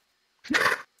to...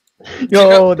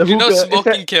 Yo, the you know hookah.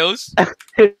 smoking kills.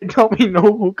 It told me no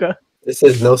hookah. It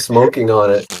says no smoking on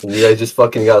it. And you guys just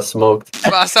fucking got smoked.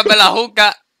 Pásame la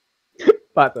hookah.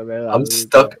 I'm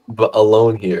stuck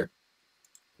alone here.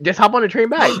 Just hop on the train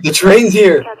back. The train's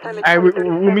here. Alright,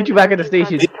 we'll meet you back at the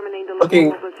station.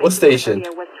 Fucking what station?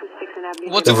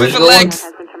 What's The up with the original one? legs?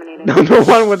 No, the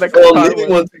one with the Oh, car. leaving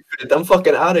one. I'm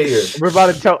fucking out of here. We're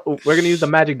about to tell. We're gonna use the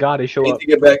magic god to I show need up. to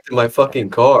get back to my fucking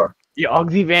car. Yo,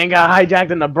 Oxy Van got hijacked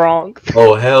in the Bronx.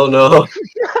 Oh hell no!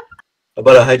 I'm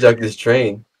about to hijack this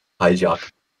train.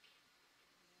 Hijack.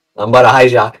 I'm about to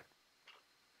hijack.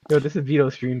 Yo, this is Vito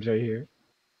streams right here.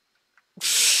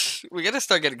 We gotta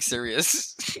start getting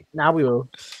serious. Now we will.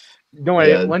 Don't worry.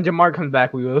 Yeah. When Jamar comes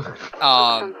back, we will.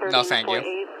 No, thank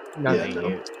you. No, thank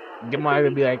you. Jamar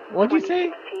will be like, "What'd you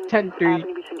say?" 10-3.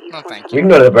 No, thank We you. can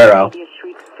go to the barrel.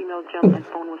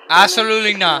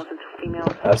 Absolutely not.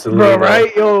 Absolutely. Bro, not.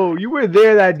 right? Yo, you were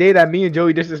there that day that me and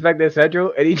Joey disrespected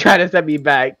Central, and he tried to send me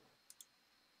back.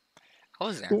 I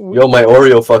was there. Yo, my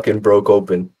Oreo fucking broke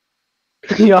open.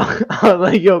 Yo, I was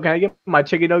like, "Yo, can I get my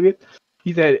chicken nuggets?"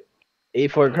 He said,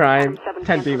 8 for a crime,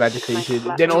 10-3 registration.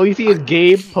 Then all you see is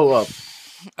Gabe pull up.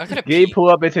 I gotta Gabe pee. pull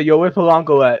up and say, "Yo, where's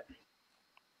Polanco at?"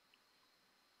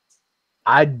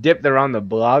 I dipped around the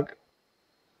block.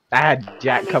 I had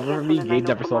Jack cover for me. Gabe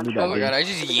never saw me that Oh my day. god, I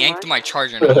just yanked my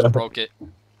charger and almost broke it.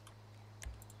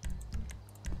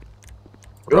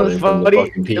 It was Running from the funny.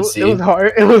 fucking It was PC.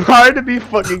 hard. It was hard to be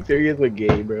fucking serious with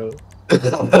Gabe, bro.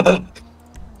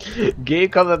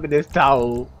 Gabe comes up in this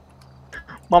towel.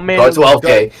 My man. Car was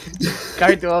 12K. Car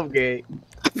 12K.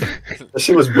 That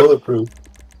shit was bulletproof.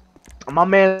 My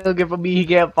man looking for me. He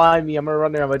can't find me. I'm gonna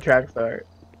run there. I'm a track star.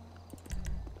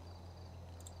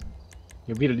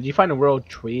 Yo, Vito, did you find the World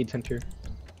Trade Center?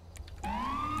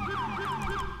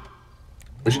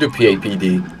 We should do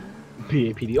PAPD.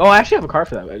 PAPD. Oh, I actually have a car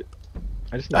for that. But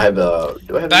I just. I have the.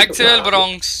 Do I have Back the- to the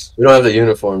Bronx. We don't have the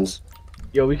uniforms.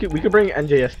 Yo, we could bring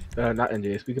NJS. Not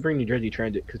NJS. We could bring New Jersey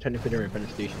Transit because technically they're in front of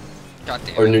the station. God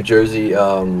damn. Or New Jersey.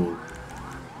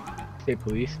 State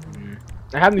Police.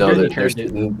 I have New No, Jersey there's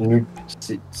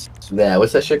Transit. yeah.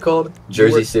 What's that shit called?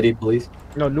 Jersey Newark. City Police.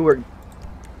 No, Newark.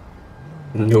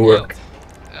 Newark.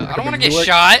 I don't want to get Newark.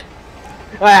 shot.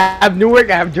 I have Newark.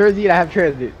 I have Jersey. And I have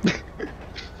Transit.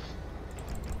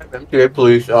 MTA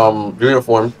Police.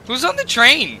 Uniform. Who's on the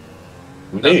train?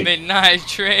 The Me. midnight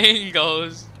train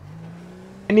goes.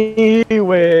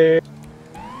 Anyway,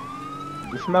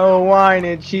 you smell wine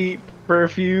and cheap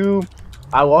perfume.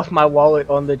 I lost my wallet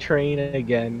on the train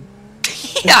again.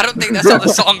 Yeah, I don't think that's how the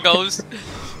song goes.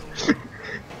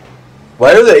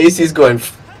 Why are the ACs going?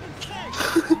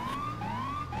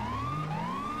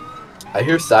 I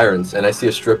hear sirens and I see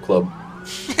a strip club.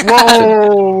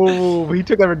 Whoa! He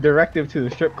took a directive to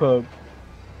the strip club.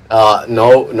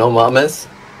 No mamas.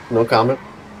 No comment.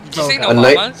 Did you say no A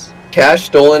night- mamas? Cash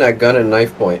stolen at gun and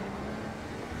knife point.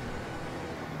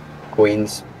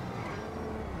 Queens.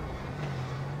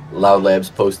 Loud Labs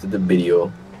posted the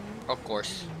video. Of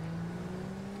course.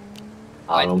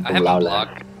 Adam I from have a Loud block.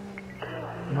 Labs.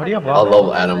 What do you have? I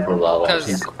love Adam from Loud Labs. 'Cause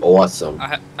He's awesome.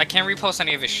 I can't repost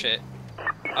any of his shit.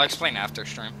 I'll explain after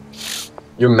stream.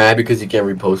 You're mad because you can't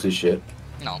repost his shit.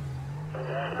 No.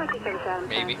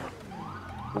 Maybe.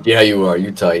 Yeah, you are.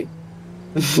 You tight.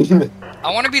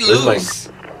 I want to be This is my- loose.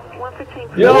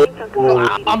 Yo,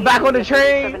 I'm back on the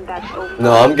train.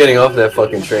 No, I'm getting off that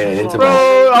fucking train and into my.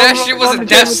 Bro, That shit was a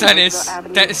death sentence.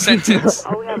 Death sentence.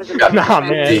 Nah,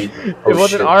 man. Indeed. It Oh, wasn't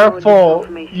shit. our fault.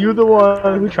 You the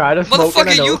one who tried to smoke in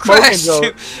a Motherfucker, no you smoking crashed.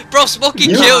 zone. Bro, smoking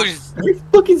You- kills. You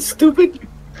fucking stupid.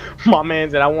 My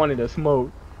man said I wanted to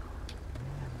smoke.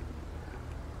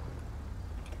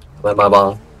 Let my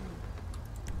bomb.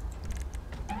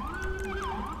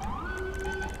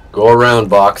 Go around,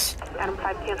 box.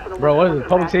 Bro, what is it?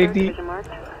 Public safety?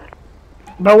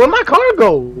 Bro, where'd my car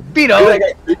go? Vito!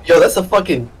 Yo, that's a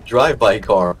fucking drive-by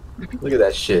car. Look at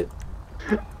that shit.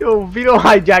 Yo, Vito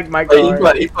hijacked my Hey,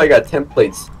 car. he probably got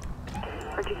templates.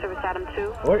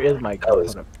 Where is my car? That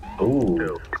was.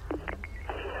 Ooh.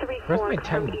 Where's my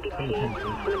 10?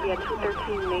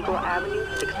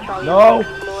 No!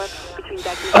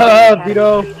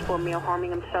 Vito!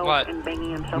 What? I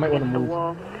might want to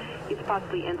move. He's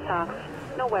possibly intox.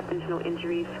 No weapons, no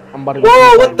injuries. I'm about to go.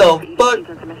 Whoa, what the fuck?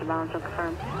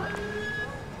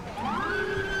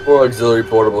 Or auxiliary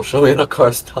portable. Show me in a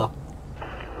car stop.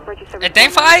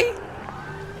 Identify?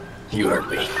 You heard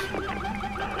me.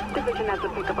 Division has a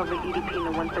pickup of an EDP in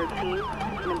the 113.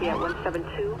 It's going to be at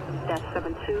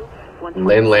 172-72.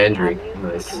 Lynn Landry.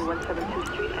 Nice.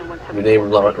 Your name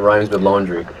rhymes with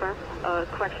laundry.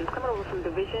 Corrections coming over from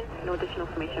division. No additional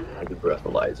information. Like a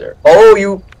breathalyzer. Oh,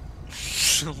 you.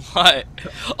 What?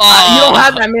 You don't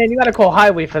have that, man. You gotta call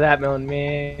highway for that,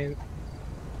 man.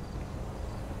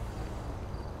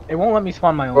 It won't let me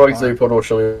spawn my own Bro, car. report will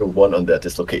show me one under at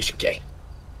this location, gang.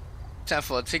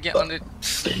 10-4.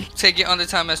 Take it under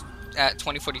time at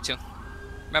 2042.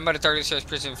 Remember the target serves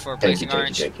prison for placing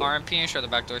RMP. Ensure the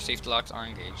back door safety locks are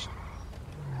engaged.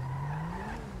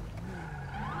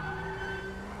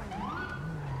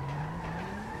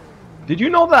 Did you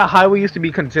know that highway used to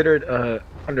be considered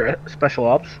under special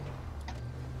ops?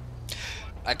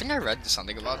 I think I read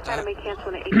something about that.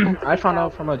 I found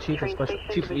out from a chief of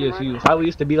ESU. Highway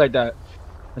used to be like that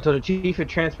until the chief of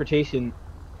transportation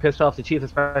pissed off the chief of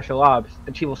special ops.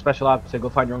 The chief of special ops said, "Go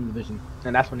find your own division,"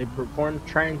 and that's when they performed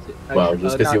transit. Wow,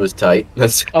 just because he was tight.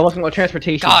 That's. I wasn't going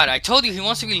transportation. God, I told you he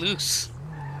wants to be loose.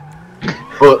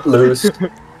 Put loose.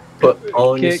 Put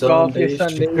on Kick your off your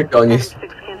Sunday. Sunday. Kick on your.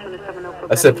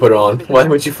 I said put on. Why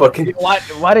would you fucking?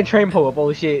 Why did train pull up?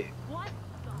 Holy shit!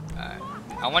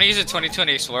 I want to use a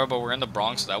 2020 Explorer, but we're in the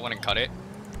Bronx, so that wouldn't cut it.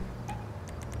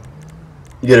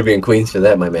 You gotta be in Queens for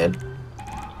that, my man.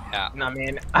 Yeah. Nah,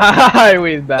 man.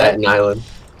 Highway's bad. Staten Island.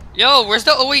 Yo, where's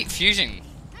the 08 Fusion?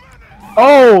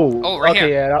 Oh, right okay,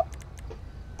 here. yeah.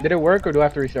 Did it work, or do I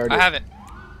have to restart it? I have it.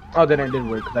 Oh, then it did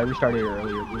work, because I restarted it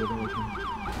earlier. It wasn't working.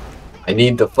 I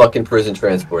need the fucking prison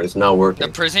transport. It's not working.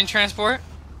 The prison transport?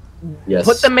 Yes.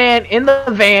 Put the man in the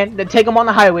van, then take him on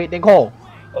the highway, then call.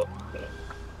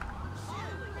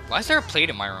 Why is there a plate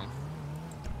in my room?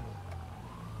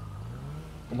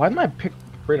 Why is my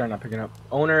radar not picking up?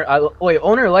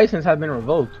 Owner license has been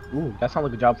revoked. Ooh, that sounds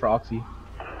like a job for Oxy.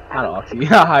 Not Oxy,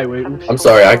 highway. Oops. I'm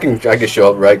sorry. I can show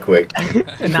up right quick.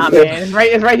 Nah, man,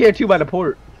 it's right here too by the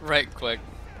port. Right quick.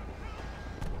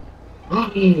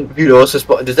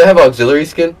 Does that have auxiliary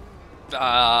skin?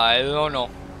 I don't know.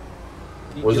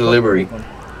 What's the livery? Vito,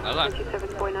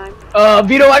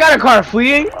 I got a car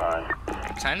fleeing.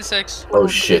 10-6. Oh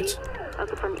shit.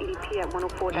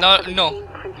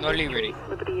 No liberty.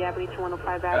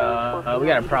 We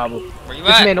got a problem. Where you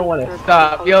This at? man don't want to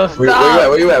stop. Yo, stop.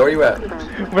 Where you at?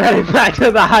 We're heading back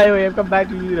to the highway. I'll come back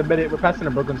to you in a minute. We're passing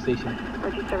the Brooklyn station.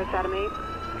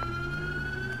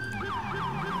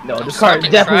 No, this car is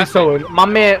definitely stolen. My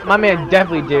man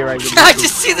definitely did right here. I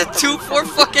just see the 2-4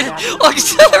 fucking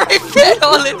auxiliary van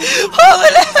hauling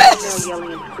ass.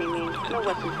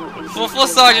 Full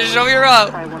sergeant, show me your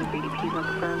route.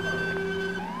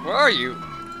 Where are you?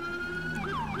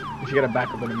 We should get a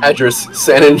backup in a minute. Address,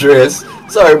 San Andreas.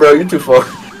 Sorry, bro, you're too far.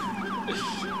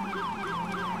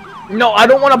 No, I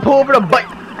don't want to pull over the bike.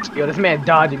 Yo, this man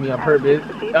dodging me on purpose.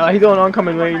 He's going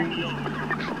oncoming lane.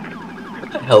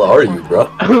 What the hell are you, bro?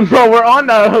 Bro, we're on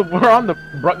the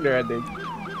Bruckner, I think.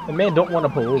 The man don't want to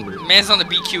pull over. Man's on the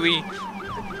BQE.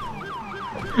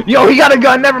 Yo, he got a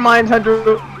gun. Never mind,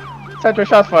 Central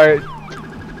shots fired.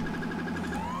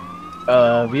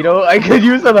 Vito, I could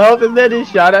use some help, and then he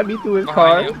shot at me through his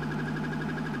car.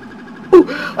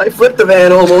 I flipped the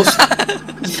van almost.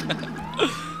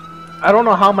 I don't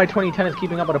know how my 2010 is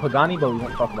keeping up with a Pagani, but we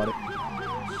won't talk about it.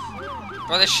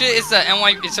 Bro, this shit is the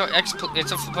NY. It's a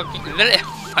fucking.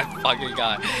 Oh my fucking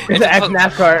god. It's an X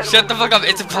NASCAR. Shut the fuck up.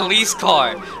 It's a police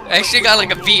car. I actually got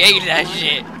like a V8 in that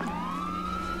shit.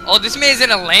 Oh, this man's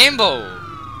in a Lambo.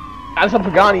 That's a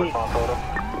Pagani.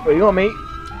 Wait, you want me?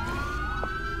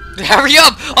 Hurry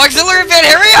up! Auxiliary van,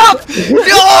 hurry up!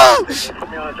 Yo!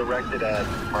 Directed at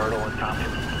Myrtle and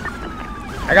Thompson.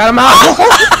 I got him out.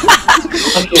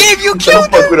 Gabe, you Don't killed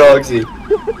fuck him! with Oxy.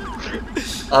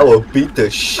 I will beat the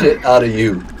shit out of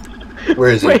you.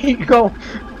 Where is he? Where he go?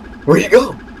 Where'd he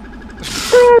go?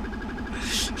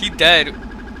 He dead.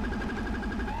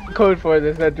 Code for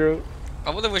this, Andrew. I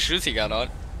wonder what shoes he got on.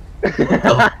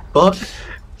 Fuck.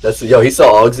 Yo, he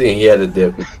saw Oxy and he had a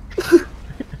dip.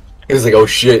 He was like, oh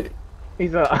shit. He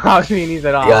said, oh, he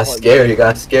said, oh. He got scared, he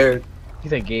got scared. He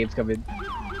said, Gabe's coming.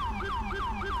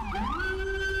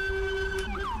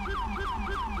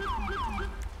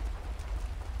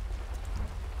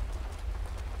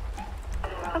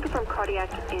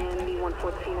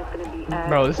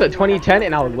 Bro, this is a 2010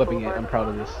 and I was whipping it. I'm proud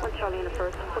of this.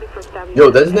 Yo,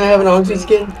 doesn't that have an Oxy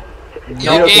skin?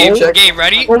 Yo, Gabe,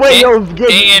 ready? Oh, wait, yo, Day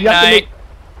Gabe, and night.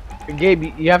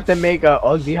 Gabe, you have to make a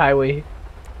Oxy Highway.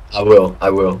 I will.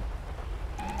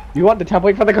 You want the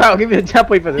template for the car? I'll give you the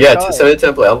template for this Yeah, car. send me the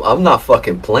template. I'm not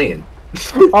fucking playing.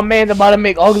 My man's about to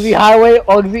make Oxy Highway,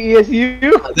 Oxy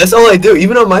ESU. That's all I do.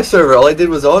 Even on my server, all I did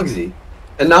was Oxy.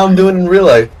 And now I'm doing it in real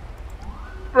life.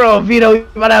 Bro, Vito, you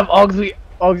might have Oxy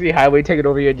Highway taking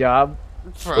over your job.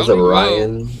 Was it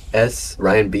Ryan S?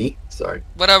 Ryan B? Sorry.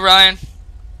 What up, Ryan?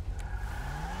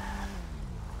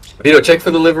 Vito, check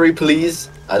for the livery, please.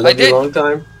 I love you a long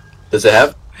time. Does it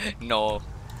have? No.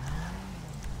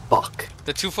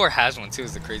 The 2-4 has one too.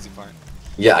 Is the crazy part.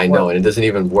 Yeah, I know, and it doesn't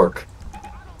even work.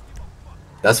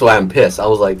 That's why I'm pissed.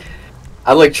 I'm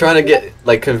like trying to get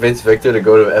convince Victor to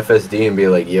go to FSD and be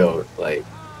like, yo, like,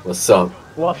 what's up?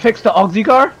 Well, fix the Auxy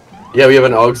car? Yeah, we have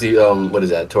an Auxy, what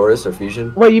is that, Taurus or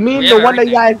Fusion? Wait, you mean the one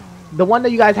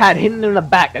that you guys had hidden in the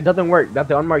back that doesn't work, that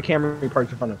the unmarked Camry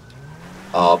parks in front of?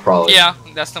 Oh, probably. Yeah,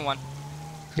 that's the one.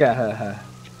 Yeah.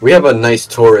 We have a nice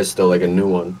Taurus though, like a new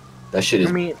one. That shit is.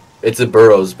 I mean, it's a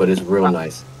Burrows, but it's real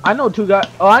nice. I know 2 guys.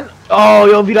 Oh,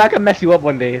 yo, Vito, I can mess you up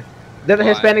one day. There's a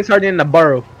Hispanic sergeant in the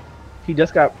borough. He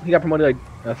got promoted like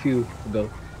a few ago.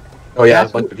 Oh yeah, a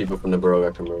bunch of people from the borough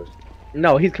got promoted.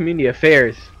 No, he's community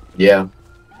affairs. Yeah.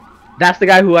 That's the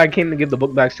guy who I came to give the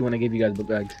book bags to when I gave you guys book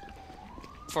bags.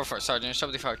 4-4 Sergeant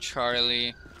 75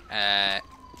 Charlie at.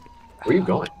 Where you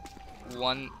going?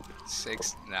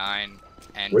 169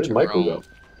 and. Where did Michael go?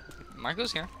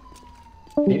 Michael's here.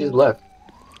 He just left.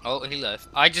 Oh, he left.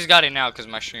 I just got it now because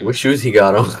my stream. What shoes he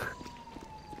got on?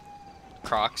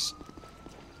 Crocs.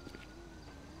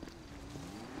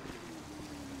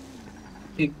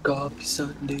 Pick up your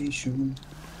Sunday shoe.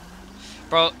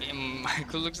 Bro,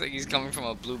 Michael looks like he's coming from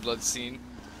a Blue Blood scene.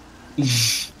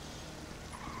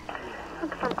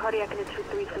 From cardiac into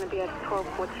 2-3 is going to be at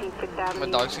 1214 6th Avenue.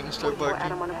 My dog's gonna start barking.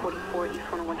 Adam 144, East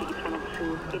 101 to East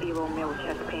 102, 80-year-old male with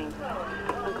chest pain.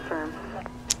 Unconfirmed.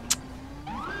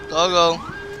 Doggo.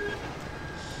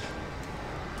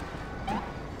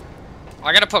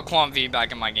 I gotta put Quant V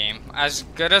back in my game. As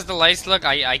good as the lights look,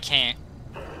 I can't.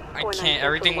 I can't.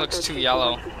 Everything looks too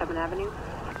yellow.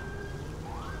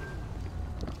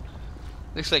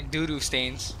 Looks like doo-doo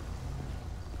stains.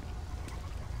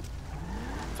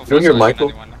 You don't hear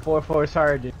Michael? 4-4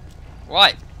 Sergeant.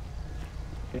 What?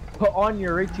 Put on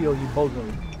your ratio, you bozo.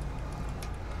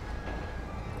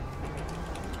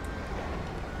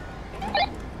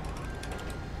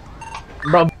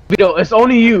 Bro, Vito, it's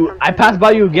only you. I passed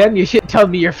by you again, your shit tells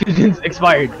me your fusion's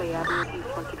expired.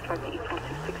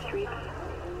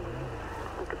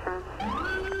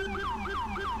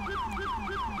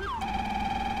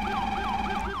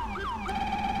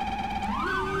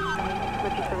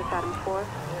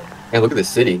 And look at the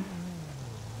city.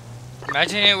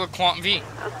 Imagine it with Quant V.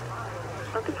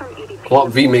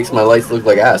 Quant V makes my lights look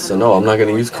like ass, so no, I'm not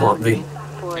gonna use Quant V.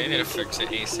 They need to fix it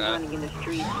ASAP.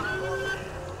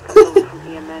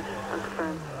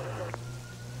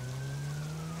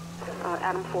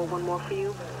 Adam 4, one more for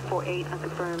you. 48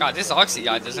 unconfirmed. God, this Oxy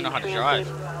guy doesn't know how to drive.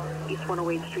 East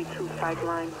 108 Street 2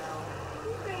 pipeline.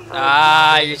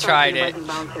 Ah, you tried it.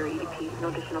 No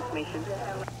additional information.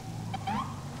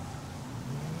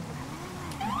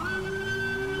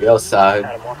 Be outside.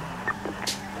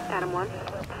 Adam 1.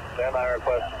 Standby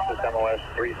request to MOS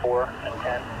 3, 4, and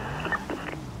 10.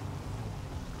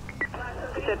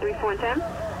 You said 3, 4, and 10?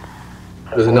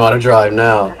 Doesn't know how to drive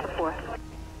now.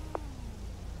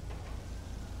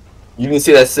 You didn't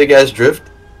see that sick ass drift?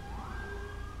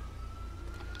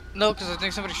 No, because I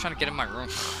think somebody's trying to get in my room.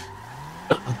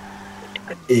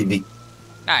 AV.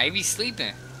 Nah, AV's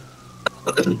sleeping.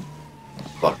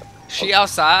 Fuck. She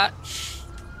outside.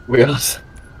 We outside.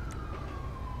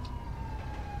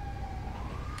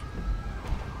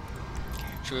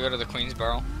 Should we go to the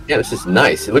Queensboro? Yeah, this is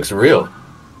nice. It looks real.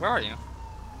 Where are you?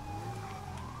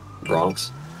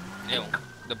 Bronx. Ew.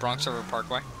 The Bronx River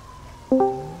Parkway.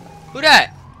 Who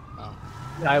that? Oh.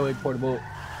 Highway portable.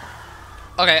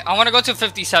 Okay, I want to go to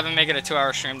 57, make it a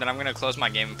 2-hour stream, then I'm going to close my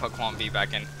game and put Quant V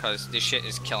back in, because this shit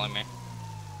is killing me.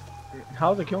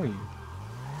 How's it killing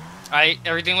you?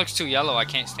 Everything looks too yellow, I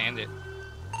can't stand it.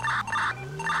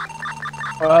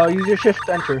 Use your shift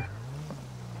enter.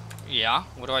 Yeah?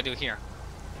 What do I do here?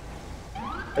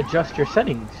 Adjust your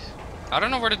settings. I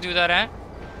don't know where to do that at.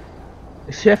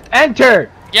 Shift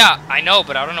enter! Yeah, I know,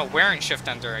 but I don't know where in shift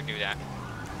enter I do that.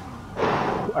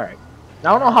 Alright. I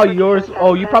don't know how yours...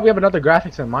 Oh, you probably have another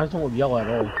graphics and mine don't look yellow at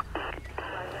all.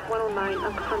 109,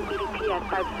 unconfirmed BDP at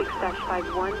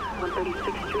 56-51,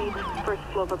 136th Street, first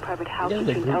floor of a private house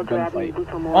between Elder Avenue, Booth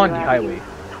Memorial on the highway.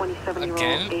 27-year-old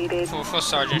Again? dated. Full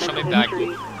Sergeant, show me back.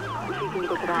 Refusing to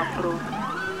go to the hospital.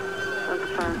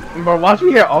 Unconfirmed. Bro, watch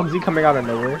me hear Auxy coming out of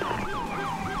nowhere.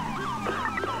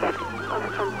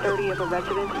 Unconfirmed 30 of a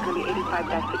resident is going to be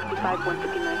 85-65,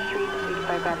 159th Street,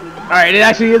 85 Avenue. Alright, it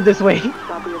actually is this way.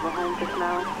 Robbery of a home just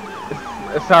now.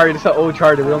 Sorry, this is an old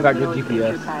charger. We don't got good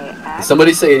GPS. Did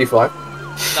somebody say 85?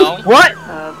 No. What?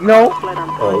 No.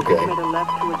 Oh, okay.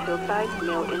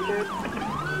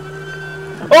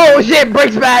 Oh shit,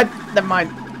 brakes bad. Never mind.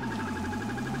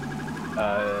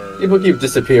 People keep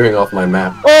disappearing off my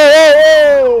map.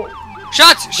 Oh!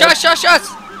 Shots! Shots! Shots! Shots!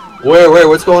 Where?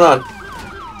 What's going on?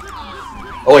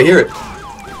 Oh, I hear it.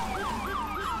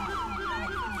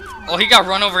 Oh, he got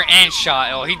run over and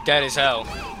shot. Oh, he dead as hell.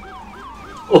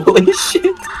 Holy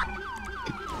shit.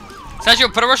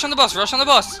 Sergio, put a rush on the bus. Rush on the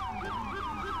bus.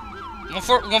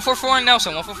 144 in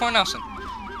Nelson. 144 in Nelson.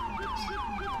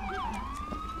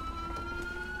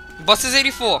 Bus is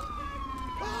 84.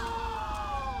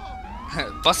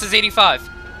 Bus is 85.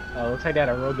 Oh, looks like that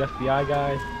a rogue FBI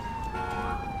guy.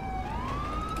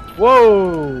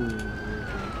 Whoa!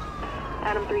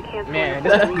 Adam 3 cancel. Man,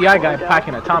 this FBI guy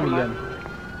packing a Tommy gun.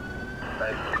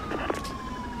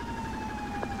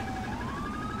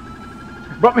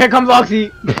 Bro, here comes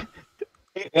Oxy!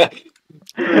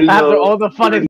 After all the fun